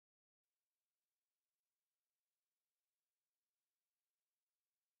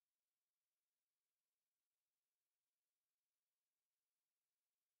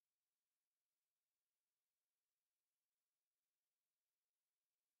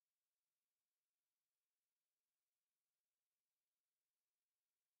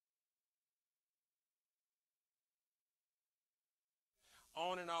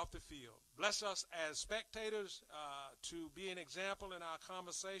on and off the field. Bless us as spectators to be an example in our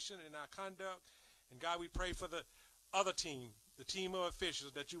conversation, in our conduct. And God, we pray for the other team, the team of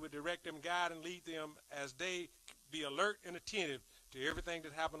officials, that you would direct them, guide, and lead them as they be alert and attentive to everything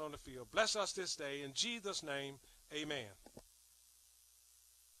that happened on the field. Bless us this day. In Jesus' name, amen.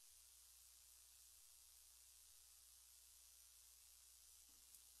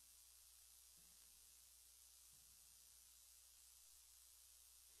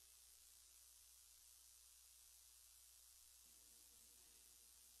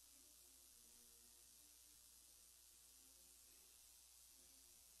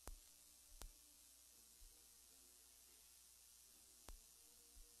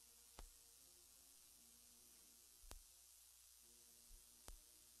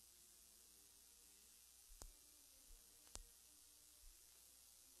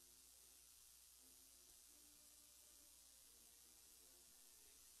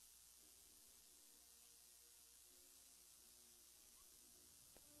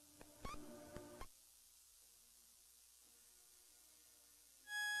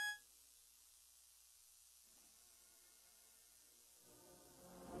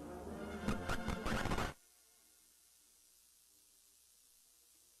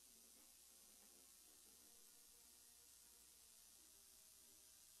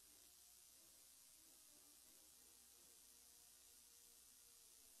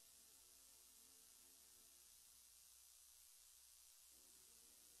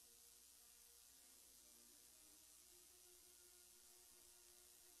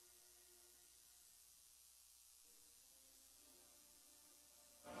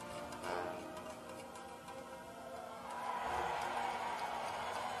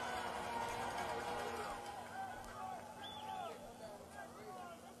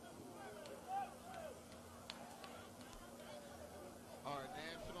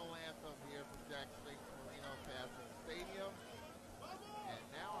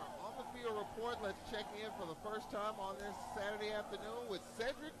 Let's check in for the first time on this Saturday afternoon with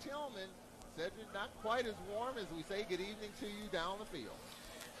Cedric Tillman. Cedric, not quite as warm as we say good evening to you down the field.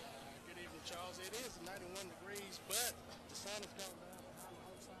 Good evening, Charles. It is 91 degrees, but the sun is coming down behind the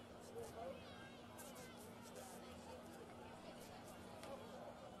outside.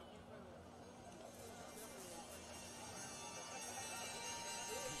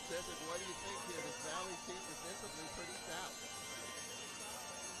 Cedric, what do you think here? This Valley team defensively pretty stout.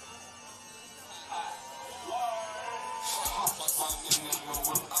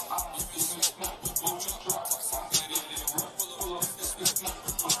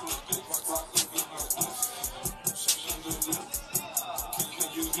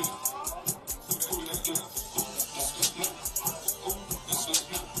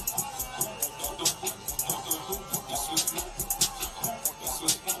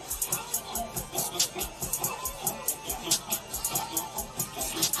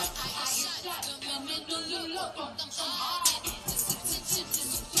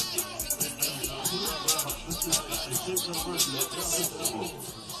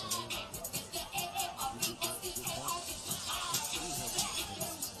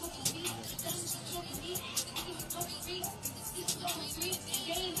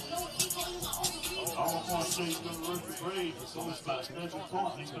 Alcorn State Braves are coached by special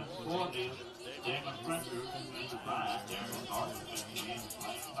coaching coordinator Damon Frencher and the line Darren Hart and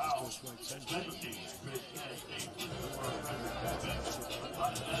Foul. Special teams Chris Castain,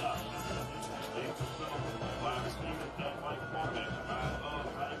 Dave Costello, wide receiver Jack White, quarterback,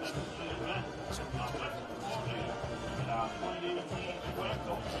 right back to the event, offensive coordinator, and our 2018 SWAC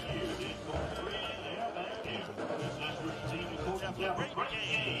Coach of the Year, then Coach 3 there, back there. This Central team is coaching them a great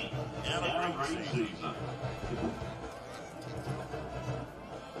game and a great season.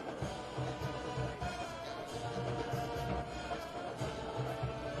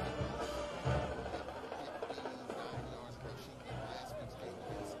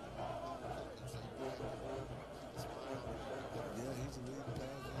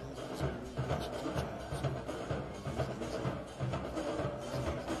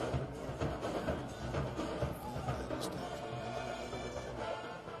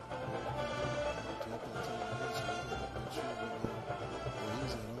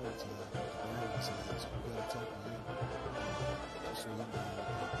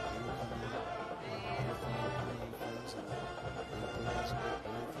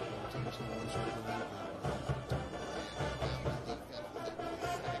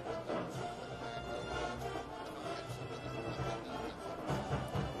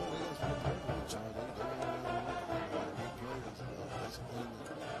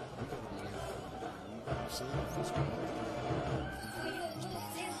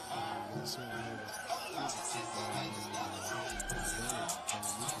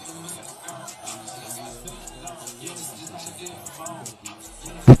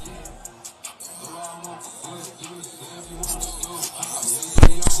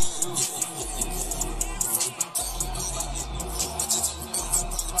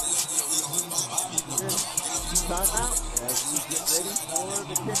 timeout as we get ready for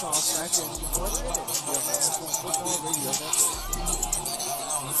the kickoff back in 1 minute. Here on the Alcorn Football Radio Network.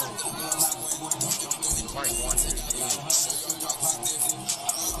 Mike 1, 2, 3.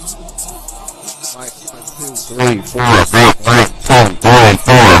 Mike 1, 2, 3, 4. Break 2, 3,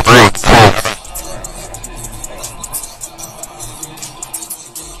 4. Break 2.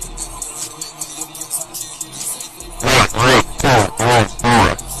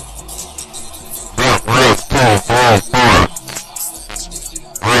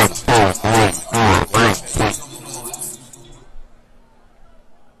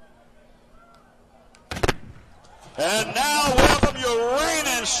 And now welcome your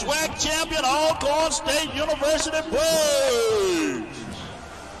reigning SWAC champion, Alcorn State University Braves.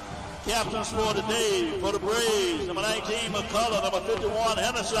 Captains for today for the Braves, number 19 McCullough, number 51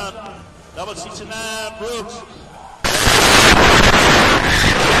 Henderson, number 69 Brooks.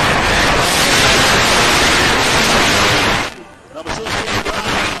 Number 16 Brown,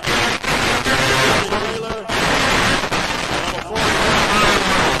 Taylor, number 41.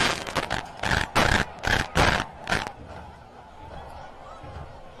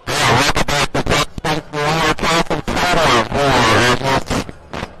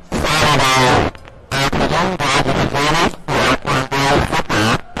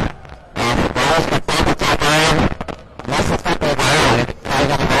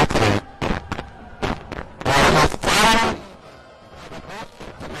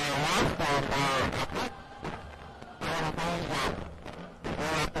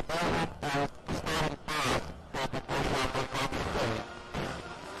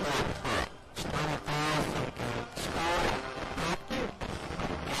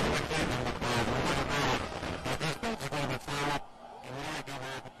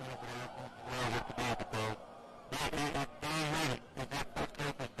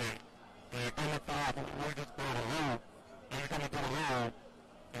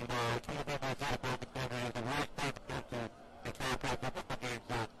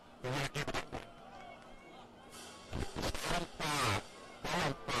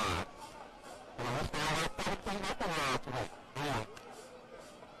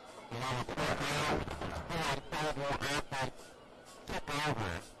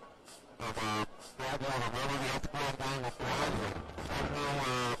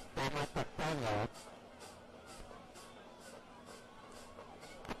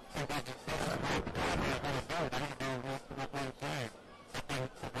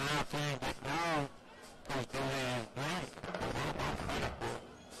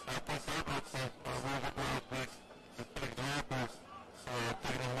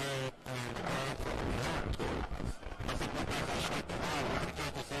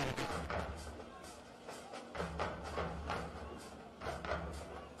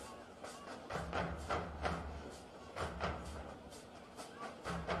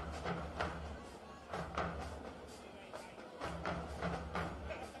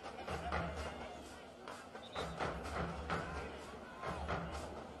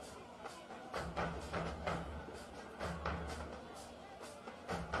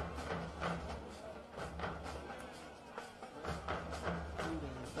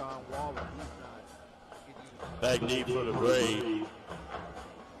 Back deep for the Braves.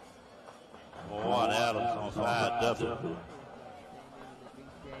 One Adams on 5 double.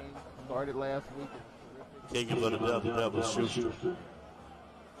 Started last week. Kicking for the double shooter.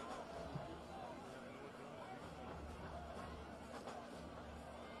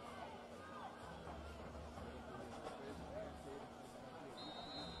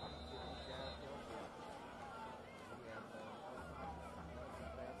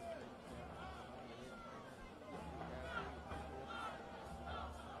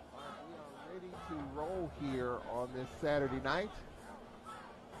 Here on this Saturday night.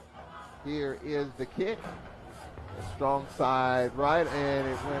 Here is the kick. A strong side right, and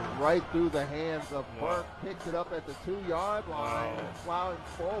it went right through the hands of Burke. Picked it up at the 2-yard line, plowing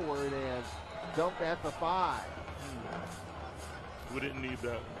forward and dumped at the 5. We didn't need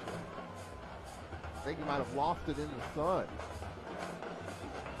that. I think he might have lost it in the sun.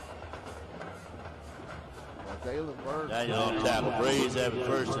 Jalen Burke. Daniel on tackle. Braves have it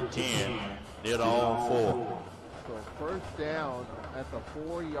 1st and 10. Near the own 4. So first down at the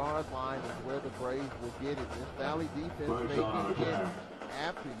 4-yard line is where the Braves will get it. This Valley defense may be in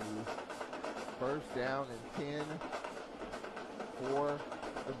after you. First down and 10 for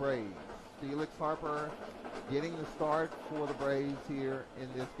the Braves. Felix Harper getting the start for the Braves here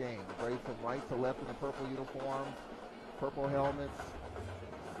in this game. The Braves from right to left in the purple uniforms, purple helmets.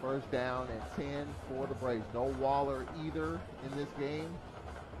 First down and 10 for the Braves. No Waller either in this game.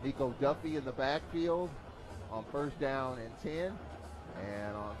 Nico Duffy in the backfield. on first down and 10.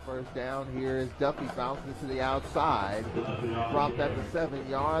 And on first down here is Duffy, bounces to the outside. Dropped at the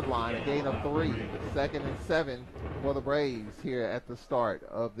 7-yard line, a gain of 3. 2nd and 7 for the Braves here at the start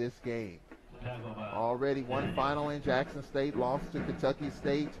of this game. Already one final in Jackson State, lost to Kentucky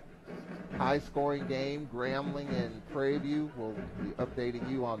State. High-scoring game, Grambling and Prairie View. We'll be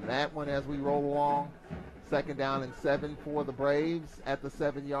updating you on that one as we roll along. 2nd down and 7 for the Braves at the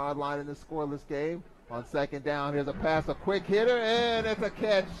 7-yard line in this scoreless game. On 2nd down, here's a pass, a quick hitter, and it's a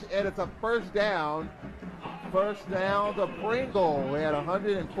catch, and it's a first down. First down to Pringle. He had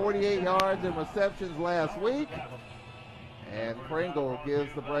 148 yards in receptions last week. And Pringle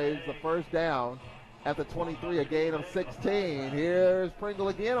gives the Braves the first down at the 23, a gain of 16. Here's Pringle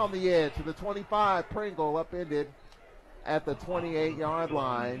again on the edge to the 25. Pringle upended at the 28-yard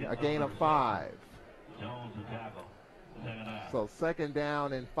line, a gain of 5. So 2nd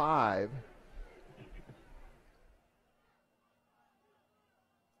down and 5.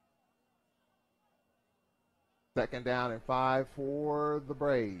 Second down and 5 for the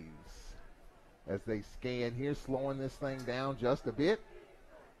Braves. As they scan here, slowing this thing down just a bit.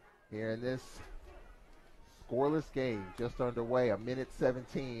 Here in this scoreless game, just underway, a minute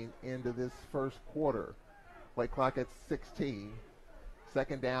 17 into this first quarter. Play clock at 16.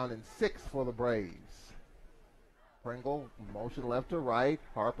 2nd down and 6 for the Braves. Pringle, motion left to right.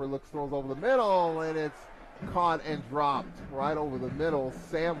 Harper throws over the middle, and it's caught and dropped right over the middle,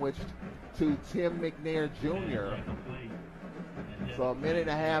 sandwiched to Tim McNair Jr. So a minute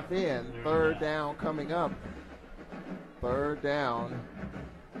and a half in, 3rd down coming up. 3rd down.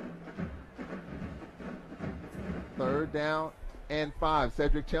 3rd down and 5.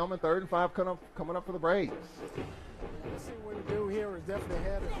 Cedric Tillman, 3rd and 5 coming up for the Braves. Let's see what he do here. He definitely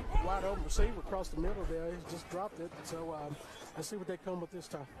had a wide open receiver across the middle there. He just dropped it. So let's see what they come with this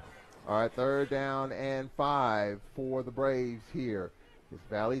time. All right, 3rd down and 5 for the Braves here. This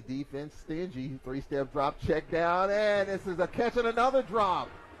Valley defense stingy. 3-step drop, check down, and this is a catch and another drop.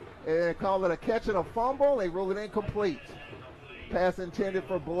 And they call it a catch and a fumble. They rule it incomplete. Pass intended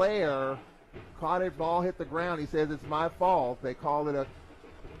for Blair. Caught it, ball hit the ground. He says it's my fault. They call it a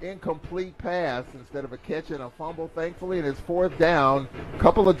incomplete pass instead of a catch and a fumble, thankfully, and it's 4th down.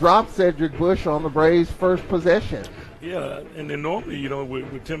 Couple of drops, Cedric Bush, on the Braves' first possession. Yeah, and then normally,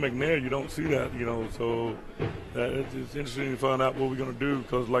 with Tim McNair, you don't see that, so it's interesting to find out what we're going to do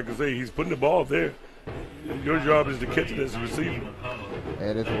because, like I say, he's putting the ball there. Your job is to catch it as a receiver.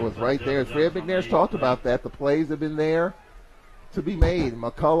 And it was right there. Fred McNair's talked about that. The plays have been there to be made.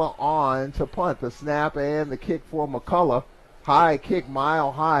 McCullough on to punt. The snap and the kick for McCullough. High kick,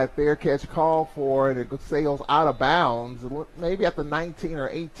 mile high, fair catch call for, and it sails out of bounds, maybe at the 19 or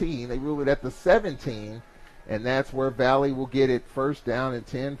 18. They rule it at the 17, and that's where Valley will get it. 1st down and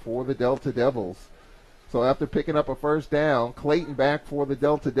 10 for the Delta Devils. So after picking up a 1st down, Clayton back for the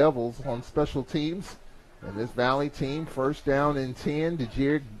Delta Devils on special teams. And this Valley team, 1st down and 10 to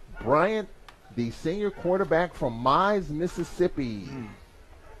Jared Bryant, the senior quarterback from Mize, Mississippi,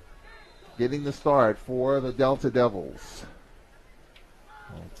 getting the start for the Delta Devils.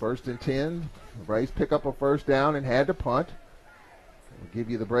 1st and 10. The Braves pick up a 1st down and had to punt. We'll give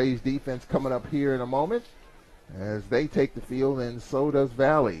you the Braves defense coming up here in a moment as they take the field, and so does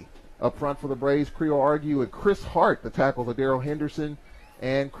Valley. Up front for the Braves, Creel argue with Chris Hart, the tackles of Darrell Henderson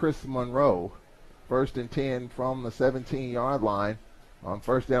and Chris Monroe. 1st and 10 from the 17-yard line. On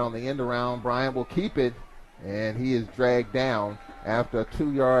 1st down on the end around, Bryant will keep it, and he is dragged down after a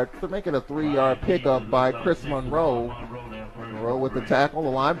 2-yard, to make it a 3-yard pickup by Chris Monroe. Monroe with the tackle. The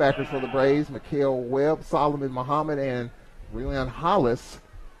linebackers for the Braves, Mikael Webb, Solomon Muhammad, and Releon Hollis.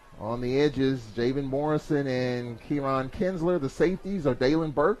 On the edges, Javen Morrison and Kieran Kinsler. The safeties are Dalen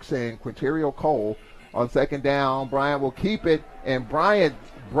Burks and Quinterio Cole. On 2nd down, Bryant will keep it, and Bryant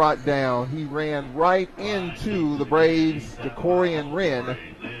brought down. He ran right into the Braves, DeCorian Wren.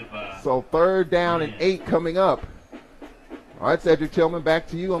 So 3rd down and 8 coming up. All right, Cedric Tillman, back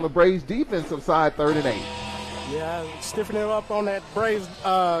to you on the Braves defensive side, 3rd and 8. Yeah, stiffening up on that Braves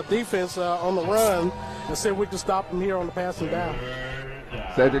defense on the run and see if we can stop them here on the passing down.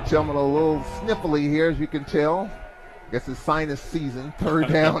 Cedric Tillman a little sniffly here, as you can tell. Guess it's sinus season.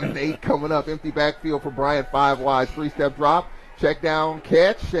 3rd down and 8 coming up. Empty backfield for Bryant, 5 wide, 3-step drop. Check down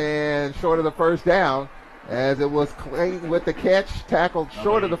catch, and short of the 1st down. As it was Clayton with the catch, tackled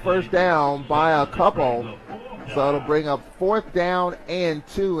short of the 1st down by a couple. So it'll bring up 4th down and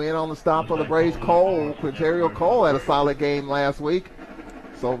 2 in on the stop for the Braves. Quinterio Cole had a solid game last week.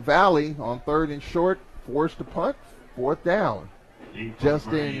 So Valley on 3rd and short, forced to punt, 4th down.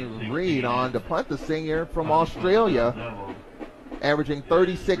 Justin Reed on to punt, the senior from Australia, averaging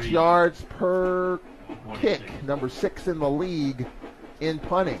 36 yards per kick, number 6 in the league in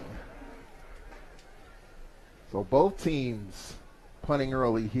punting. So both teams punting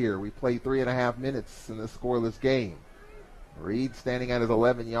early here. We played 3.5 minutes in this scoreless game. Reed standing at his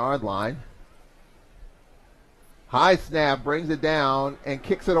 11-yard line. High snap, brings it down and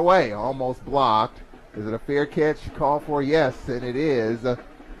kicks it away. Almost blocked. Is it a fair catch? Call for yes, and it is.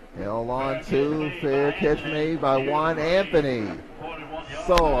 Held on to, fair catch made by Juan Anthony.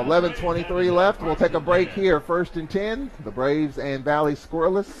 So 11:23 left. We'll take a break here. 1st and 10. The Braves and Valley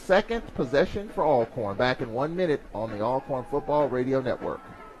scoreless. Second possession for Alcorn. Back in 1 minute on the Alcorn Football Radio Network.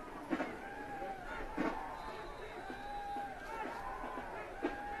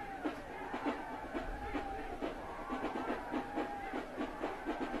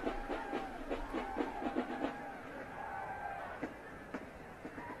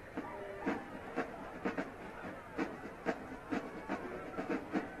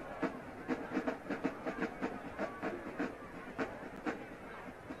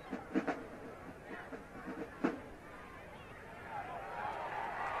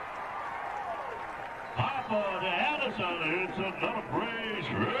 It's another Braves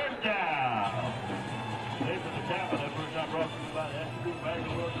first down. Hey, for the Tampa, that first time brought to you by the Institute of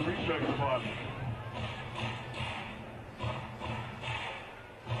Agricultural Research Department.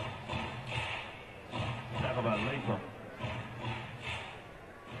 Talk about Latham.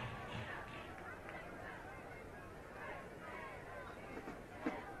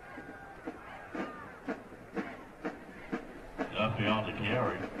 Up beyond the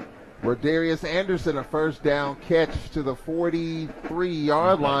carry. Rodarius Anderson, a first down catch to the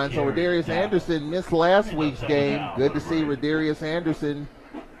 43-yard line. So Rodarius Anderson missed last week's game. Good to see Rodarius Anderson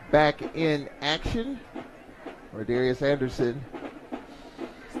back in action. Rodarius Anderson,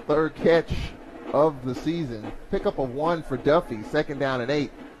 third catch of the season. Pickup of 1 for Duffy, 2nd down and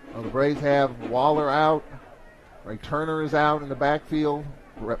 8. Well, the Braves have Waller out. Ray Turner is out in the backfield.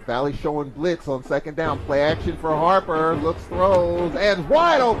 Valley showing blitz on 2nd down. Play action for Harper. Looks, throws, and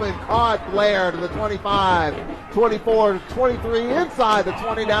wide open. Caught Blair to the 25, 24, 23, inside the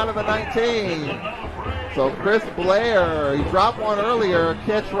 20, down to the 19. So Chris Blair, he dropped one earlier.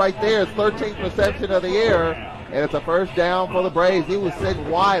 Catch right there. It's 13th reception of the year. And it's a first down for the Braves. He was sitting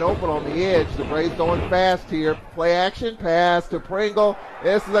wide open on the edge. The Braves going fast here. Play action, pass to Pringle.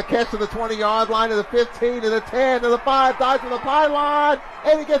 This is a catch to the 20-yard line, to the 15, to the 10, to the 5, dives to the pylon,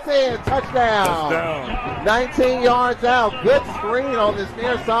 and he gets in. Touchdown. 19 yards out. Good screen on this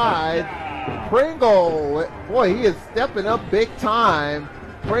near side. Pringle, boy, he is stepping up big time.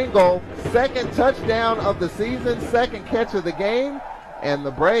 Pringle, 2nd touchdown of the season, 2nd catch of the game. And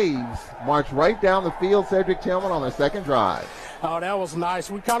the Braves march right down the field, Cedric Tillman, on their 2nd drive. Oh, that was nice.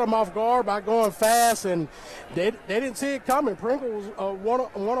 We caught them off guard by going fast, and they didn't see it coming. Pringle was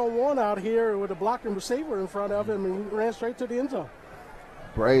one-on-one out here with a blocking receiver in front of him, and he ran straight to the end zone.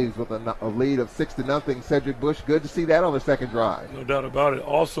 Braves with a lead of 6-0. Cedric Bush, good to see that on their 2nd drive. No doubt about it.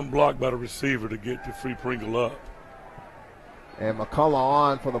 Awesome block by the receiver to get to free Pringle up. And McCullough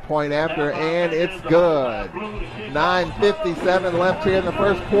on for the point after, and it's good. 9:57 left here in the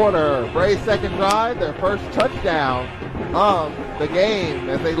first quarter. Braves' 2nd drive, their first touchdown of the game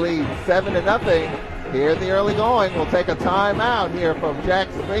as they lead 7-0 here in the early going. We'll take a timeout here from Jack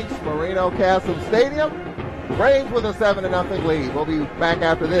Spinks Marino Castle Stadium. Braves with a 7-0 lead. We'll be back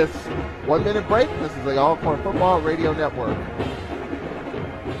after this 1-minute break. This is the Alcorn Football Radio Network.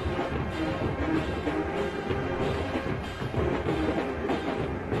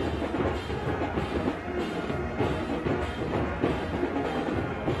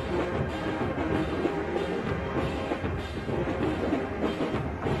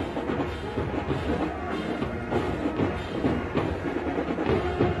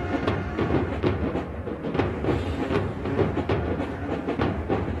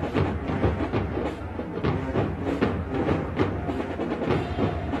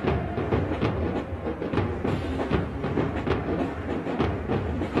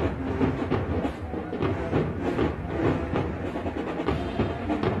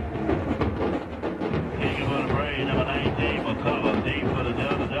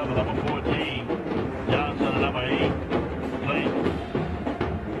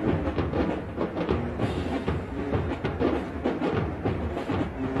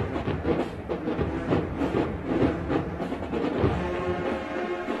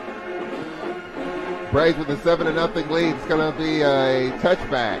 Braves with a 7-0 lead. It's going to be a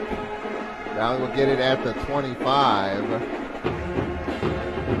touchback. Valley will get it at the 25.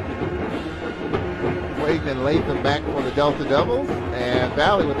 Clayton and Latham back for the Delta Devils. And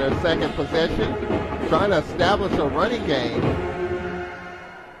Valley with their 2nd possession, trying to establish a running game.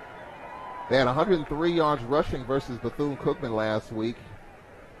 They had 103 yards rushing versus Bethune-Cookman last week.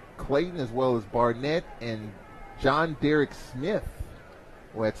 Clayton as well as Barnett and John Derek Smith,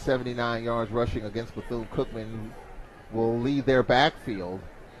 who had 79 yards rushing against Bethune-Cookman, will lead their backfield.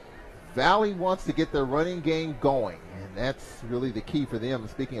 Valley wants to get their running game going, and that's really the key for them.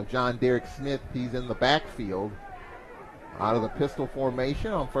 Speaking of John Derek Smith, he's in the backfield out of the pistol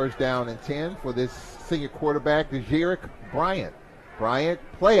formation on first down and 10 for this senior quarterback, Jarek Bryant. Bryant,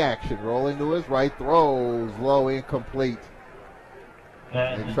 play action, rolling to his right, throws low, incomplete.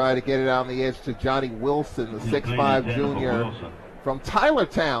 They try to get it out on the edge to Johnny Wilson, the 6'5 junior from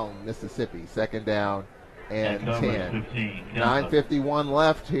Tylertown, Mississippi. Second down and 10. 9:51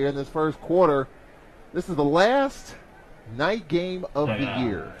 left here in this first quarter. This is the last night game of the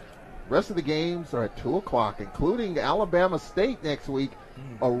year. The rest of the games are at 2 o'clock, including Alabama State next week.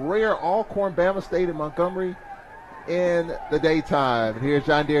 A rare Alcorn, Bama State in Montgomery in the daytime. And here's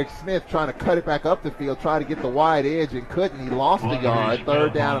John Derek Smith trying to cut it back up the field, try to get the wide edge, and couldn't. He lost a yard.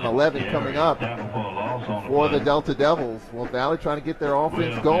 Third down and 11 coming up for the Delta Devils. Well, Valley trying to get their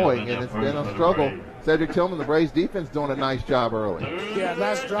offense going, and it's been a struggle. Cedric Tillman, the Braves defense, doing a nice job early. Yeah,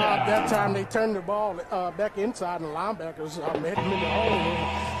 nice job. That time they turned the ball back inside, and the linebackers hit him in the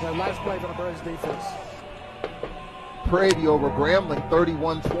hole. A nice play for the Braves defense. Prairie View over Grambling,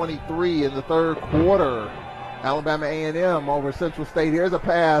 31-23 in the third quarter. Alabama A&M over Central State. Here's a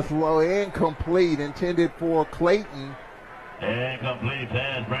pass, low, incomplete, intended for Clayton. Incomplete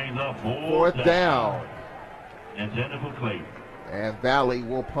pass brings up fourth down. Intended for Clayton. And Valley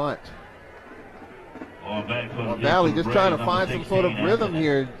will punt. Well, Valley just trying to find some sort of rhythm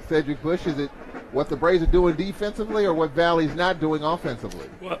here, Cedric Bush. Is it what the Braves are doing defensively or what Valley's not doing offensively?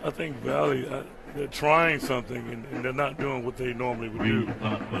 Well, I think Valley, they're trying something, and they're not doing what they normally would do.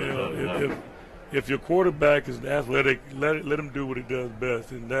 If your quarterback is athletic, let him do what he does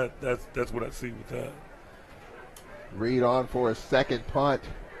best, and that's what I see with that. Reed on for a second punt,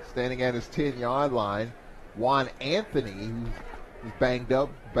 standing at his 10-yard line. Juan Anthony, who's banged up,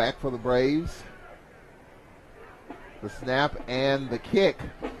 back for the Braves. The snap and the kick,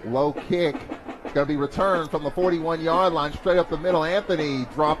 low kick. It's going to be returned from the 41-yard line, straight up the middle. Anthony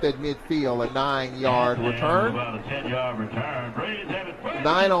dropped at midfield, a 9-yard return. About a 10-yard return. Braves have it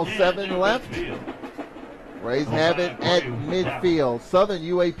 9:07 left. Braves have it at midfield. Southern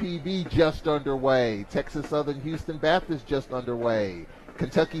UAPB just underway. Texas Southern Houston Baptist just underway.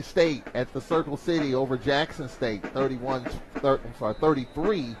 Kentucky State at the Circle City over Jackson State,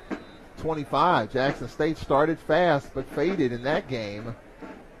 33-25. Jackson State started fast but faded in that game.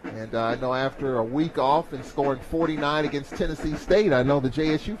 And I know after a week off and scoring 49 against Tennessee State, I know the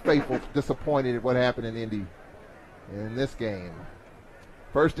JSU faithful disappointed at what happened in Indy in this game.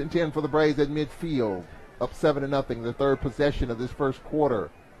 First and 10 for the Braves at midfield. Up 7-0, the third possession of this first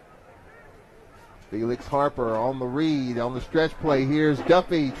quarter. Felix Harper on the read, on the stretch play. Here's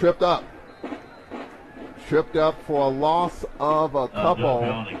Duffy, tripped up. Tripped up for a loss of a couple.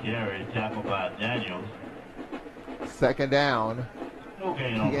 Tackled by Daniels. Second down.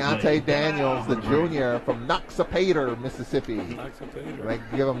 Keontae Daniels, the junior from Noxapater, Mississippi. They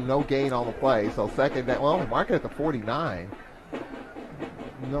give him no gain on the play. So second down. Well, mark it at the 49.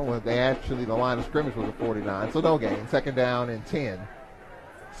 No, they actually, the line of scrimmage was at 49. So no gain. Second down and 10.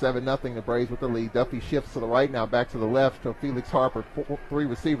 7-0, the Braves with the lead. Duffy shifts to the right now, back to the left to Felix Harper. 3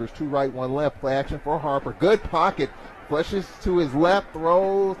 receivers, 2 right, 1 left. Play action for Harper. Good pocket. Flushes to his left,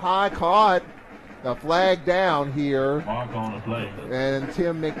 throws high, caught. The flag down here. Mark on the play. And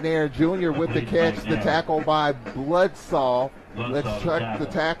Tim McNair Jr. with the catch. The tackle by Bloodsaw. Let's check the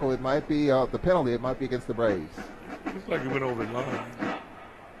tackle. It might be the penalty. It might be against the Braves. Looks like it went over the line.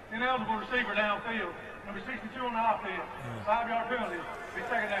 Ineligible receiver downfield. Number 62 on the offense. 5-yard penalty. Be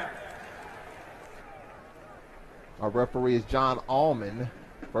second down. Our referee is John Allman.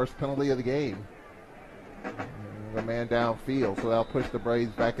 First penalty of the game. The man downfield, so they'll push the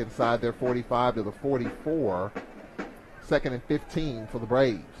Braves back inside their 45 to the 44. Second and 15 for the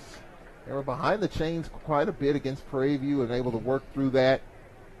Braves. They were behind the chains quite a bit against Prairie View and able to work through that.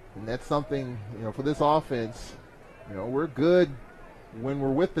 And that's something, for this offense, we're good when we're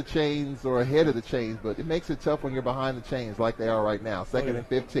with the chains or ahead of the chains, but it makes it tough when you're behind the chains like they are right now. Second and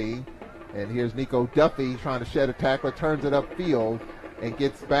 15. And here's Nico Duffy trying to shed a tackler, turns it upfield, and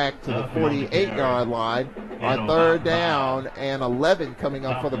gets back to the 48-yard line. On third down and 11 coming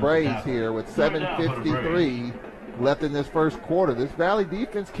up for the Braves here with 7:53 left in this first quarter. This Valley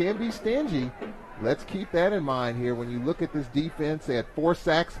defense can be stingy. Let's keep that in mind here when you look at this defense. They had 4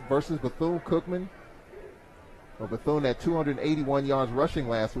 sacks versus Bethune-Cookman. Well, Bethune had 281 yards rushing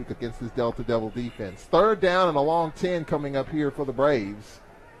last week against this Delta Devil defense. Third down and a long 10 coming up here for the Braves.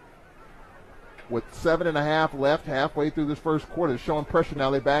 with 7.5 left, halfway through this first quarter. Showing pressure now.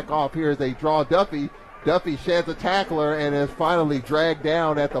 They back off here as they draw Duffy. Duffy sheds a tackler and is finally dragged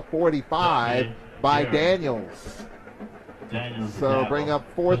down at the 45 by Daniels. So bring up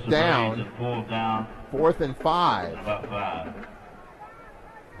fourth down. 4th and 5.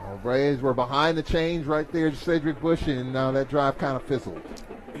 Well, Braves were behind the chains right there, Cedric Bush, and now that drive kind of fizzled.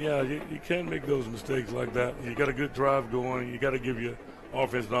 Yeah, you can't make those mistakes like that. You got a good drive going. You got to give your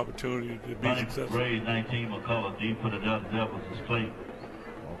offense an opportunity to be successful. Braves 19, McCullough deep for the Delta Devils is Clayton.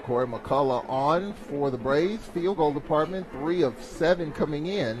 Corey McCullough on for the Braves. Field goal department, 3 of 7 coming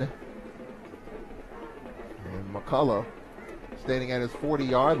in. And McCullough standing at his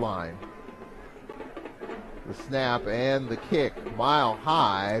 40-yard line. The snap and the kick, mile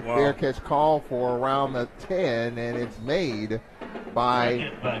high. Wow. Fair catch call for around the 10, and it's made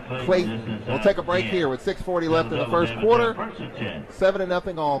by Clayton. We'll take a break here with 6:40 left in the first quarter.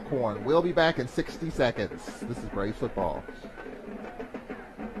 7-0 Alcorn. We'll be back in 60 seconds. This is Braves football.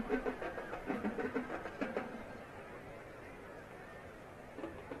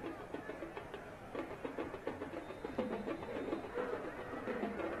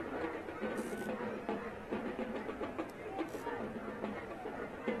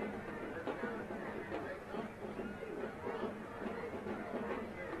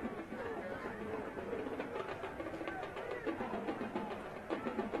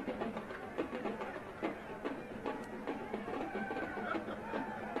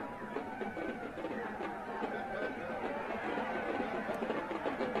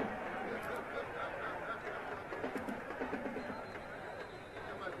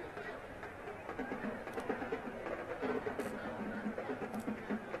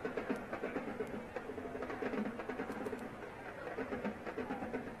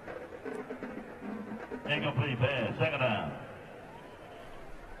 Incomplete pass, second down.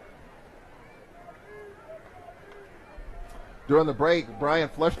 During the break,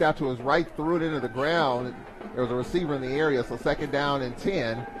 Bryant flushed out to his right, threw it into the ground. There was a receiver in the area, so second down and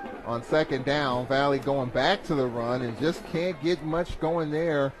 10. On second down, Valley going back to the run and just can't get much going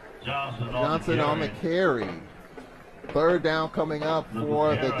there. Johnson on the carry. Third down coming up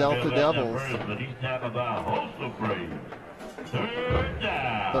for the Delta Devils.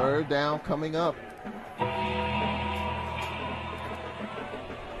 Third down coming up.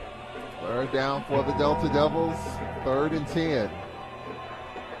 Third down for the Delta Devils. 3rd and 10.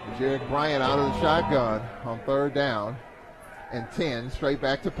 Jarek Bryant out of the shotgun on third down and 10. Straight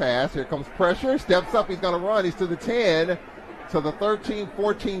back to pass. Here comes pressure. Steps up. He's going to run. He's to the 10. To the 13,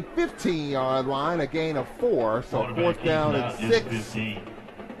 14, 15-yard line. A gain of 4. So 4th down and 6.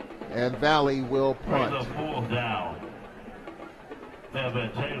 And Valley will punt.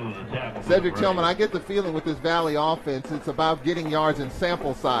 Cedric Tillman, I get the feeling with this Valley offense, it's about getting yards in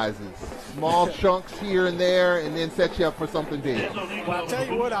sample sizes. Small chunks here and there, and then set you up for something big. Well, I'll tell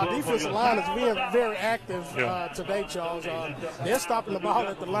you what, our defensive line is being very active today, Charles. They're stopping the ball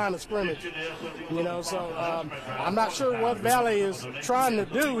at the line of scrimmage. You know, so I'm not sure what Valley is trying to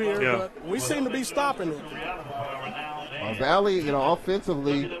do here, but we seem to be stopping it. Valley, you know,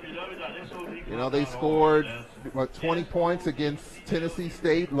 offensively, you know, they scored 20 points against Tennessee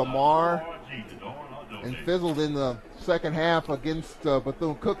State, Lamar, and fizzled in the second half against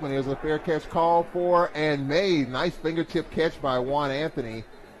Bethune-Cookman. There's a fair catch called for and made. Nice fingertip catch by Juan Anthony.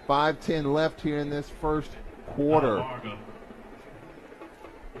 5:10 left here in this first quarter.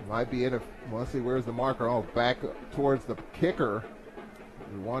 Might be in a, let's see, where's the marker? Oh, back towards the kicker.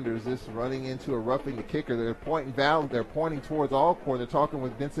 You wonder, is this running into a roughing the kicker? They're pointing towards Alcorn. They're talking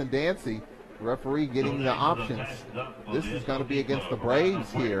with Vincent Dancy. Referee getting the options. This is going to be against the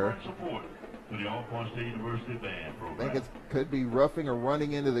Braves here. I think it could be roughing or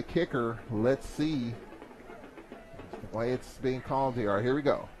running into the kicker. Let's see the way it's being called here. All right, here we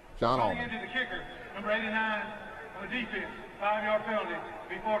go. John Allman. Running into the kicker, number 89 on the defense. 5-yard penalty.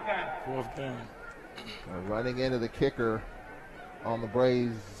 Be 4th down. 4th down. Running into the kicker on the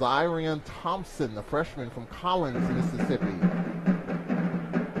Braves, Zyrian Thompson, the freshman from Collins, Mississippi.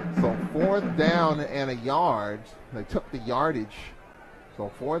 So 4th down and a yard. They took the yardage.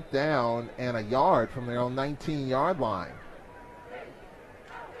 So 4th down and a yard from their own 19-yard line.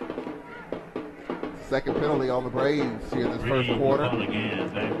 Second penalty on the Braves here in this first quarter.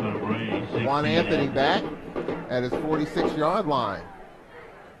 Juan Anthony back at his 46-yard line.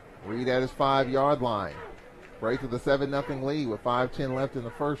 Reed at his 5-yard line. Braves with a 7-0 lead with 5:10 left in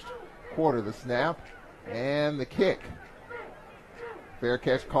the first quarter. The snap and the kick. Fair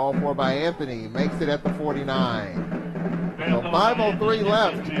catch called for by Anthony. Makes it at the 49. So 5:03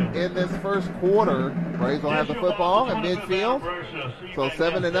 left in this first quarter. Braves will have the football at midfield. So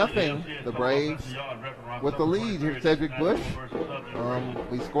 7-0, the Braves with the lead here, Cedric Bush.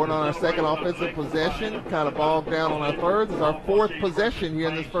 We scored on our second offensive possession, kind of bogged down on our third. This is our fourth possession here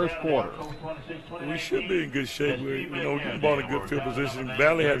in this first quarter. We should be in good shape. We're getting the ball in a good field position.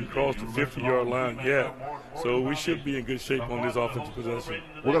 Valley hasn't crossed the 50-yard line yet, so we should be in good shape on this offensive possession.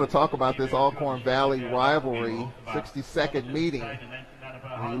 We're going to talk about this Alcorn Valley rivalry, 62nd meeting.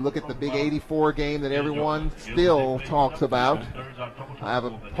 When you look at the big 84 game that everyone still talks about, I have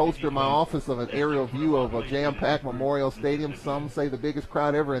a poster in my office of an aerial view of a jam-packed Memorial Stadium. Some say the biggest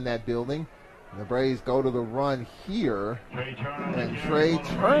crowd ever in that building. And the Braves go to the run here, and Trey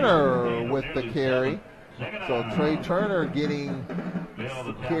Turner with the carry. So Trey Turner getting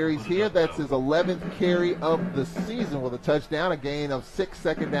carries here. That's his 11th carry of the season with a touchdown, a gain of 6,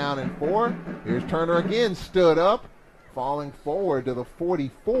 second down and 4. Here's Turner again, stood up, falling forward to the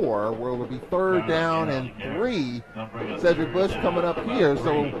 44, where it will be 3rd down and 3. Cedric Bush coming up here.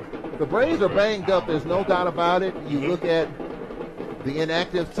 So the Braves are banged up. There's no doubt about it. You look at the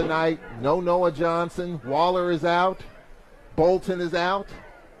inactives tonight. No Noah Johnson. Waller is out. Bolton is out.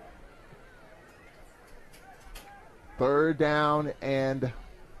 3rd down and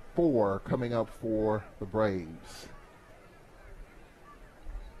 4 coming up for the Braves.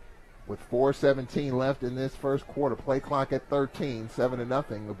 With 4:17 left in this first quarter, play clock at 13,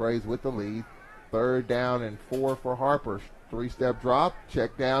 7-0. The Braves with the lead. 3rd down and 4 for Harper. 3-step drop.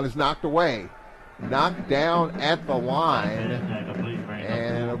 Check down is knocked away. Knocked down at the line.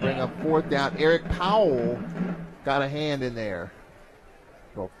 And it'll bring up 4th down. Eric Powell got a hand in there.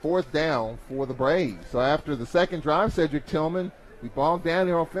 So 4th down for the Braves. So after the second drive, Cedric Tillman, we bogged down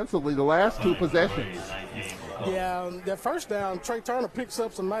here offensively the last 2 possessions. Yeah, that first down, Trey Turner picks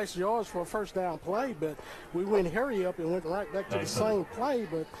up some nice yards for a first down play, but we went hurry up and went right back to the same play,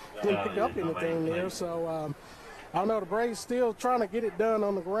 but didn't pick up anything there. So I don't know, the Braves still trying to get it done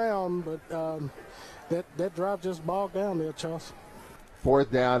on the ground, but that drive just bogged down there, Charles. 4th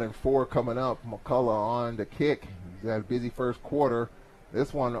down and 4 coming up. McCullough on the kick. He's had a busy first quarter.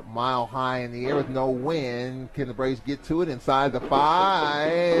 This one a mile high in the air with no wind. Can the Braves get to it inside the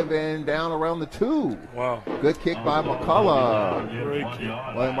 5 and down around the 2? Wow. Good kick by McCullough. Great kick.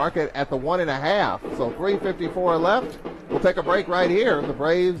 Well, they mark it at the 1.5. So 3:54 left. We'll take a break right here. The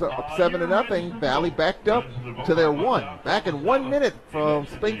Braves are up 7-0. Valley backed up to their 1. Back in 1 minute from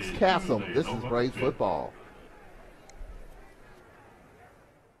Spinks Castle. This is Braves football.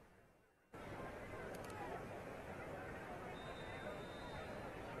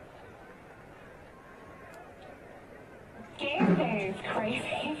 Game day is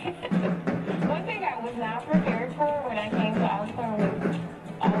crazy. One thing I was not prepared for when I came to Alcorn was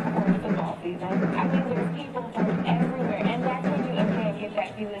Alcorn football season. I mean, there's people from everywhere, and that's when you again get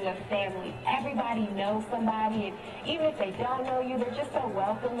that feeling of family. Everybody knows somebody, and even if they don't know you, they're just so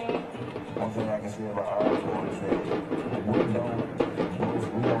welcoming. One thing I can say about Alcorn is that we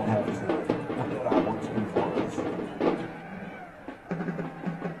don't have to let our work speak for us.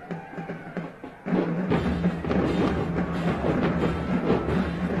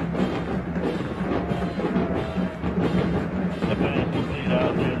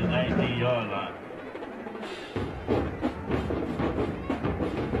 Out there to the 19-yard line.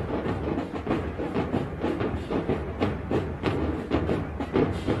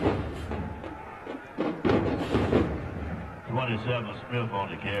 Smith on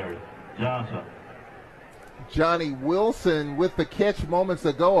the carry. Johnson. Johnny Wilson with the catch moments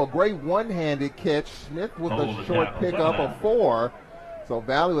ago. A great one-handed catch. Smith with a short pickup of 4. So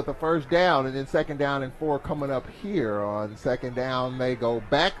Valley with the first down, and then 2nd down and 4 coming up here. On 2nd down, they go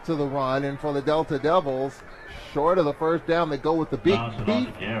back to the run, and for the Delta Devils, short of the first down, they go with the big beef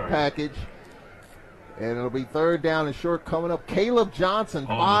package. And it'll be 3rd down and short coming up. Caleb Johnson,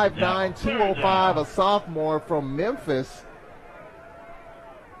 5'9", 205, a sophomore from Memphis.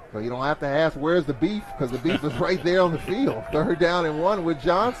 So you don't have to ask where's the beef, because the beef is right there on the field. 3rd down and 1 with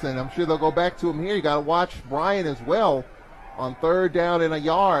Johnson. I'm sure they'll go back to him here. You got to watch Brian as well. On 3rd down and a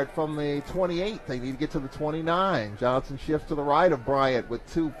yard from the 28. They need to get to the 29. Johnson shifts to the right of Bryant with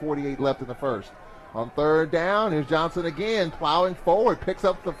 2:48 left in the first. On 3rd down, here's Johnson again, plowing forward, picks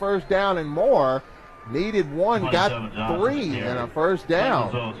up the first down and more. Needed 1, got 3, and a first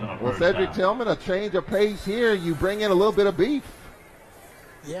down. Well, Cedric Tillman, a change of pace here. You bring in a little bit of beef.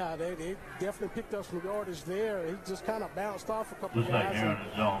 Yeah, they definitely picked up some yardage there. He just kind of bounced off a couple of guys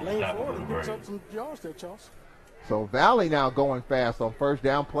and leaned forward and picked up some yards there, Charles. So Valley now going fast on 1st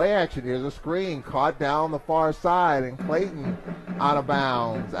down play action. Here's a screen caught down the far side, and Clayton out of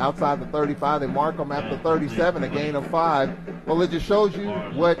bounds. Outside the 35, they mark him at the 37, a gain of 5. Well, it just shows you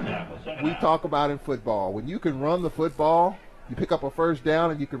what we talk about in football. When you can run the football, you pick up a first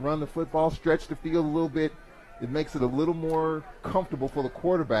down and you can run the football, stretch the field a little bit, it makes it a little more comfortable for the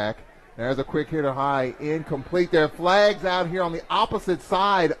quarterback. There's a quick hitter high, incomplete. There are flags out here on the opposite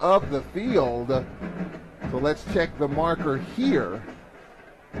side of the field. So let's check the marker here.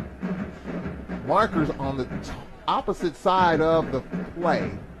 Markers on the opposite side of the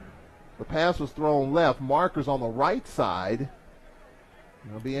play. The pass was thrown left. Markers on the right side.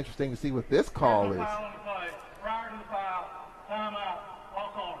 It'll be interesting to see what this call is.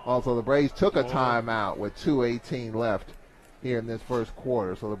 Also, the Braves took a timeout with 2:18 left here in this first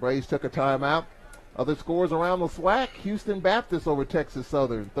quarter. So the Braves took a timeout. Other scores around the SWAC: Houston Baptist over Texas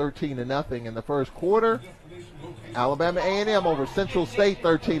Southern, 13-0 in the first quarter. Alabama A&M over Central State,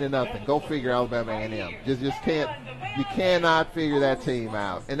 13-0. Go figure, Alabama A&M. Just can't. You cannot figure that team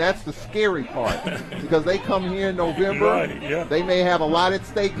out, and that's the scary part because they come here in November. Right, yeah. They may have a lot at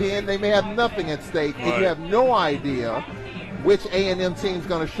stake. Then they may have nothing at stake, and you have no idea which A&M team's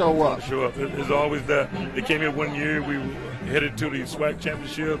going to show up. There's always that. They came here one year. We were headed to the SWAC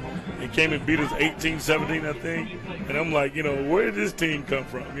championship. They came and beat us 18-17, I think. And I'm like, where did this team come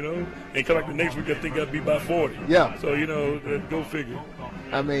from? And come like the next week, I think got beat by 40. Yeah. So go figure.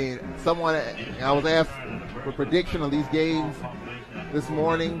 I mean, I was asked for prediction of these games this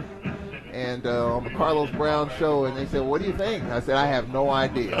morning, and on the Carlos Brown show, and they said, "What do you think?" I said, "I have no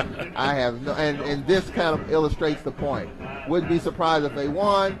idea. I have no," and this kind of illustrates the point. Wouldn't be surprised if they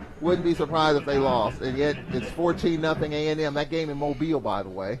won. Wouldn't be surprised if they lost. And yet it's 14-0 A&M. That game in Mobile, by the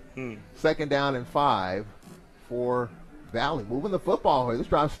way. Second down and 5 for Valley. Moving the football here. This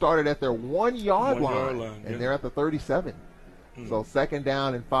drive started at their 1-yard line, and they're at the 37. So second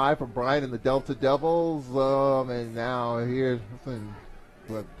down and 5 for Bryant and the Delta Devils. And now here's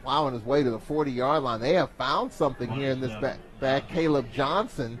plowing his way to the 40-yard line. They have found something here in this back. Caleb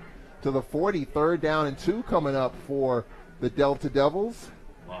Johnson to the 40. Third down and 2 coming up for the Delta Devils.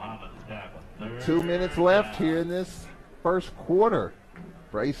 2 minutes left here in this first quarter.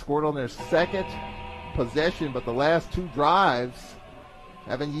 Braves scored on their second possession, but the last 2 drives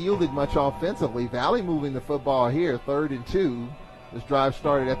haven't yielded much offensively. Valley moving the football here, 3rd and 2. This drive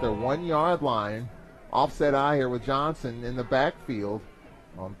started at their 1-yard line. Offset eye here with Johnson in the backfield.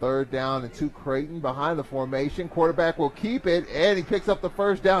 On 3rd down and 2, Creighton behind the formation. Quarterback will keep it, and he picks up the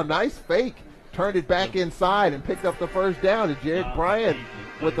first down. Nice fake. Turned it back inside and picked up the first down. And Jared Bryant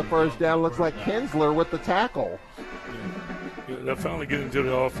with the first down. Looks like Kinsler with the tackle. They're finally getting into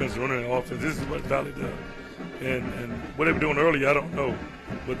the offense, running the offense. This is what Valley does. And what they were doing earlier, I don't know.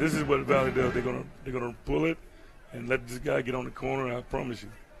 But this is what Valley does. They're gonna pull it and let this guy get on the corner, I promise you.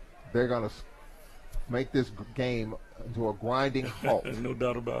 They're going to make this game into a grinding halt. There's no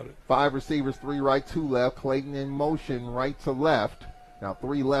doubt about it. 5 receivers, 3 right, 2 left. Clayton in motion right to left. Now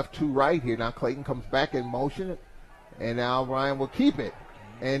 3 left, 2 right here. Now Clayton comes back in motion, and now Ryan will keep it.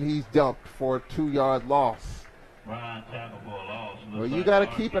 And he's dumped for a 2-yard loss. Well, you got to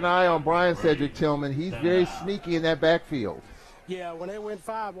keep an eye on Brian Cedric Tillman. He's very sneaky in that backfield. Yeah, when they went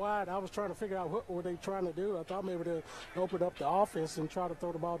 5 wide, I was trying to figure out what were they trying to do. I thought maybe to open up the offense and try to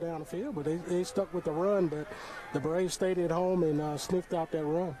throw the ball down the field, but they stuck with the run. But the Braves stayed at home and sniffed out that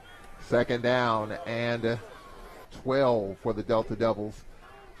run. Second down and 12 for the Delta Devils.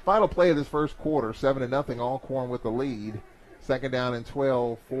 Final play of this first quarter, 7-0, Alcorn with the lead. Second down and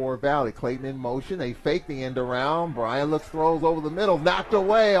 12 for Valley. Clayton in motion. They fake the end around. Brian looks, throws over the middle, knocked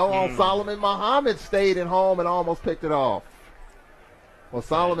away. Solomon Muhammad stayed at home and almost picked it off. Well,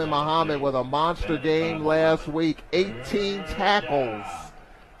 Solomon Muhammad with a monster game last week, 18 tackles.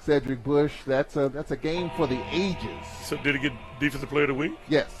 Cedric Bush, that's a game for the ages. So did he get Defensive Player of the Week?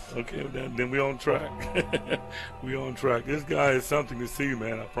 Yes. Okay, then we're on track. We're on track. This guy is something to see,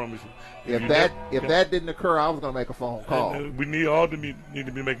 man, I promise you. If that didn't occur, I was going to make a phone call. We need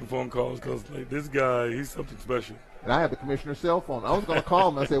to be making phone calls because this guy, he's something special. And I have the commissioner's cell phone. I was going to call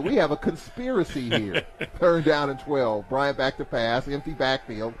him and say, we have a conspiracy here. Third down and 12. Bryant back to pass, empty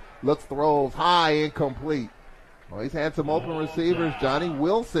backfield. Looks, throws, high, incomplete. Well, he's had some open receivers. Johnny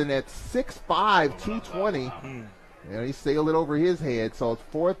Wilson at 6'5", 220. And he sailed it over his head. So it's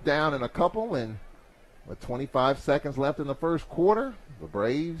 4th down and a couple. And with 25 seconds left in the first quarter, the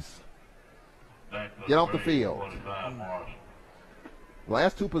Braves get off the field.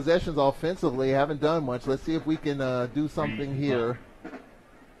 Last 2 possessions offensively haven't done much. Let's see if we can do something here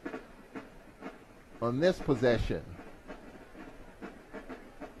on this possession.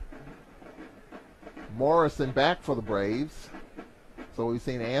 Morrison back for the Braves. So we've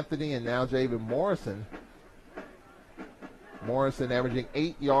seen Anthony and now Javen Morrison. Morrison averaging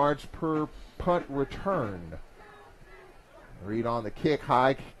 8 yards per punt return. Reed on the kick,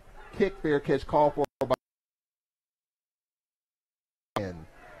 high kick, fair catch call for by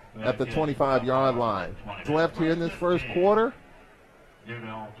at the 25-yard line. What's left here in this first quarter?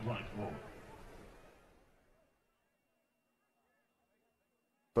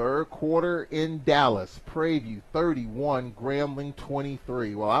 Third quarter in Dallas. Prairie 31, Grambling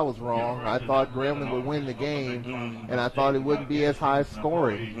 23. Well, I was wrong. I thought Grambling would win the game, and I thought it wouldn't be as high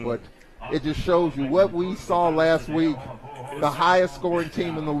scoring. But it just shows you what we saw last week, the highest scoring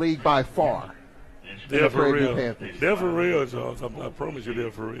team in the league by far. They're for real. They're for real, Charles. I promise you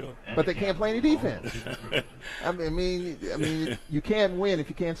they're for real. But they can't play any defense. I mean, you can't win if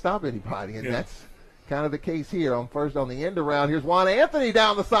you can't stop anybody, and that's kind of the case here on the end around. Here's Juan Anthony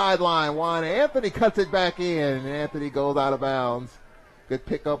down the sideline. Juan Anthony cuts it back in, and Anthony goes out of bounds. Good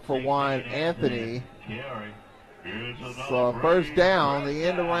pickup for Juan Anthony. So first down, the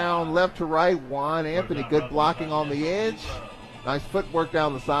end around left to right. Juan Anthony, good blocking on the edge. Nice footwork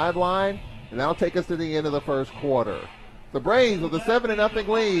down the sideline. And that'll take us to the end of the first quarter. The Braves with a 7-0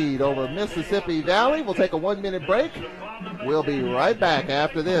 lead over Mississippi Valley. We'll take a 1-minute break. We'll be right back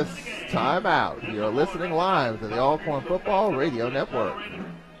after this timeout. You're listening live to the Alcorn Football Radio Network.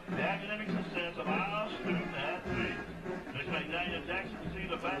 The academic success of our student athletes. Miss McDaniel Jackson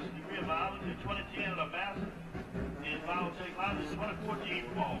received a bachelor's degree in biology in 2010 and a master's in biotechnology in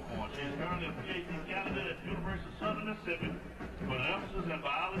 2014 from Alcorn. She is currently a PhD candidate at the University of Southern Mississippi with an emphasis in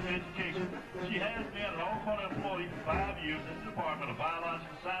biology education. She has been an Alcorn employee for 5 years in the Department of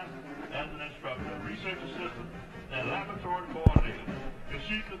Biological Sciences as an instructor, research assistant, and laboratory coordinator. If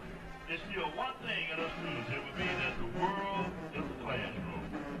she could instill one thing in her students, it would be that the world is a classroom.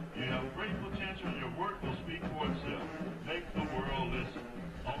 You have great potential and your work will speak for itself. Make the world listen.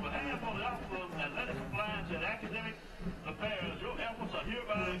 On behalf of the Office of Athletic Compliance and Academic Affairs, your efforts are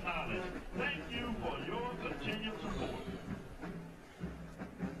hereby acknowledged. Thank you for your continued support.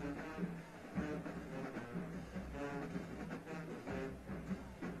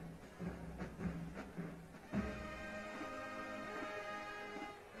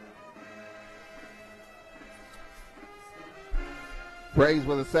 Braves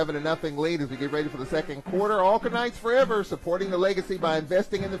with a 7-0 lead as we get ready for the second quarter. Alcorn Knights forever, supporting the legacy by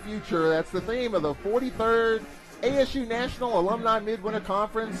investing in the future. That's the theme of the 43rd ASU National Alumni Midwinter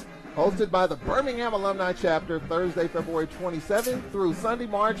Conference, hosted by the Birmingham Alumni Chapter, Thursday, February 27th through Sunday,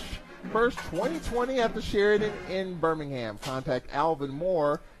 March 1st, 2020 at the Sheridan in Birmingham. Contact Alvin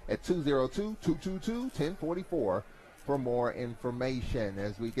Moore at 202-222-1044 for more information.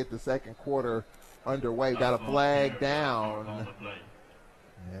 As we get the second quarter underway, got a flag down.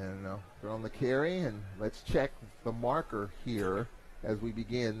 And they're on the carry, and let's check the marker here as we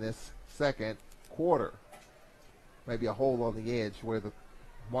begin this second quarter. Maybe a hole on the edge where the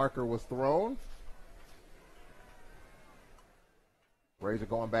marker was thrown. Braves are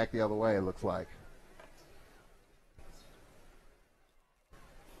going back the other way, it looks like.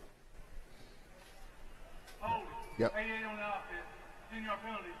 Yep. 88 on the offense. 10-yard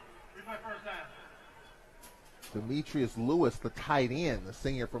penalty. Replay first down. Demetrius Lewis, the tight end, the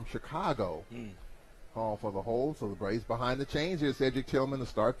senior from Chicago, call for the hold. So the Braves behind the chains. Here's Cedric Tillman to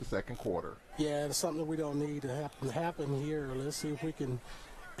start the second quarter. Yeah, it's something that we don't need to happen here. Let's see if we can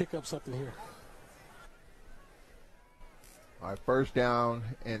pick up something here. All right, first down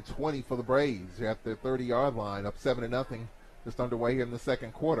and 20 for the Braves. They're at the 30-yard line, up 7-0. Just underway here in the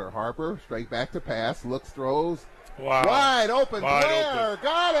second quarter. Harper straight back to pass, looks, throws. Wow. Wide open. Blair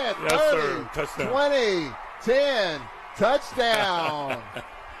got it. Yes, 30, sir. Touchdown. 20, 10, touchdown.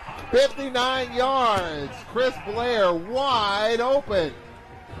 59 yards. Chris Blair wide open.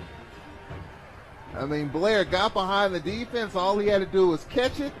 I mean, Blair got behind the defense. All he had to do was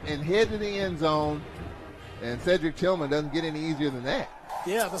catch it and head to the end zone. And Cedric Tillman doesn't get any easier than that.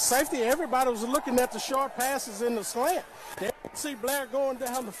 Yeah, the safety, everybody was looking at the short passes in the slant. They didn't see Blair going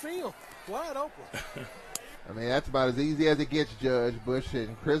down the field. Wide open. I mean, that's about as easy as it gets, Judge Bush.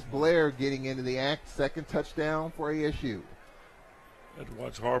 And Chris Blair getting into the act, second touchdown for ASU. I had to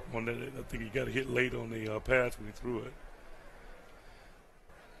watch Harper on that. I think he got hit late on the pass when he threw it.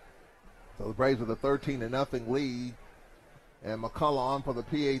 So the Braves with a 13-0 lead. And McCullough on for the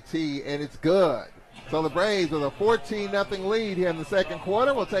PAT, and it's good. So the Braves with a 14-0 lead here in the second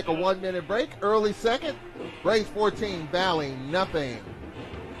quarter. We'll take a 1-minute break. Early second. Braves 14, Valley nothing.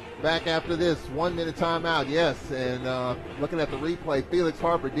 Back after this 1-minute timeout, yes. And looking at the replay, Felix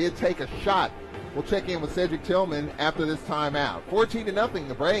Harper did take a shot. We'll check in with Cedric Tillman after this timeout. 14-0,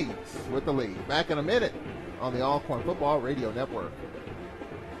 the Braves with the lead. Back in a minute on the Alcorn Football Radio Network.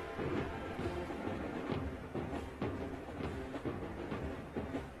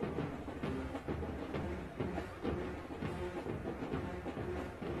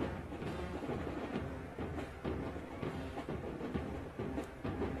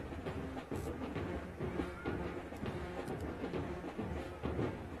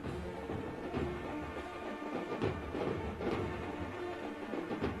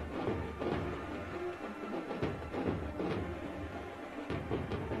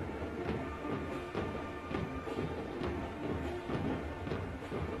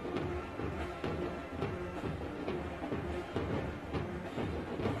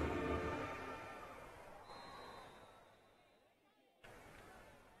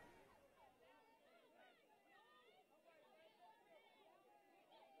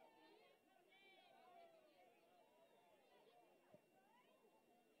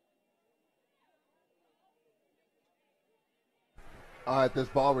 All right, this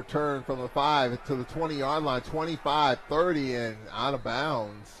ball returned from the 5 to the 20-yard line, 25-30, and out of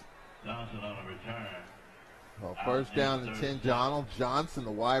bounds. Johnson on a return. Well, first down and 10, Donald Johnson,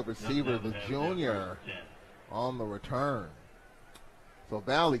 the wide receiver, the junior, on the return. So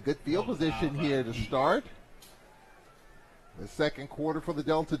Valley, good field position here to start the second quarter for the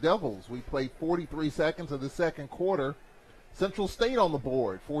Delta Devils. We played 43 seconds of the second quarter. Central State on the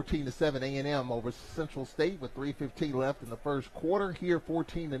board, 14-7 A&M over Central State with 3:15 left in the first quarter. Here,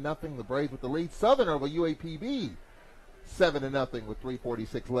 14-0, the Braves with the lead. Southern over UAPB, 7-0 with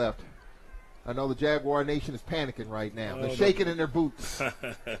 3:46 left. I know the Jaguar Nation is panicking right now. They're shaking in their boots.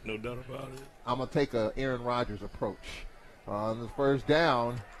 No doubt about it. I'm going to take a Aaron Rodgers approach. On the first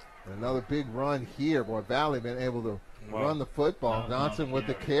down, another big run here. Boy, Valley been able to run the football. Johnson with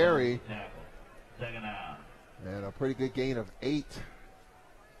the carry. Second down. And a pretty good gain of 8.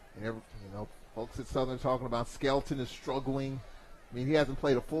 And folks at Southern talking about Skelton is struggling. I mean, he hasn't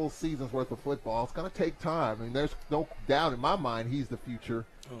played a full season's worth of football. It's going to take time. I mean, there's no doubt in my mind he's the future.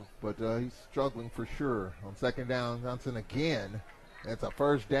 But he's struggling for sure. On second down, Johnson again. It's a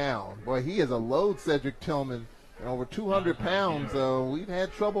first down. Boy, he is a load, Cedric Tillman. And over 200 pounds. We've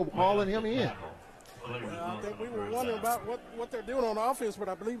had trouble hauling him in. Well, I think we were wondering about what they're doing on offense, but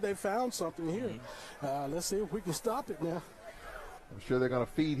I believe they found something here. Let's see if we can stop it now. I'm sure they're going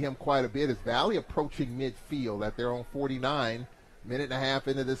to feed him quite a bit. As Valley approaching midfield at their own 49, minute and a half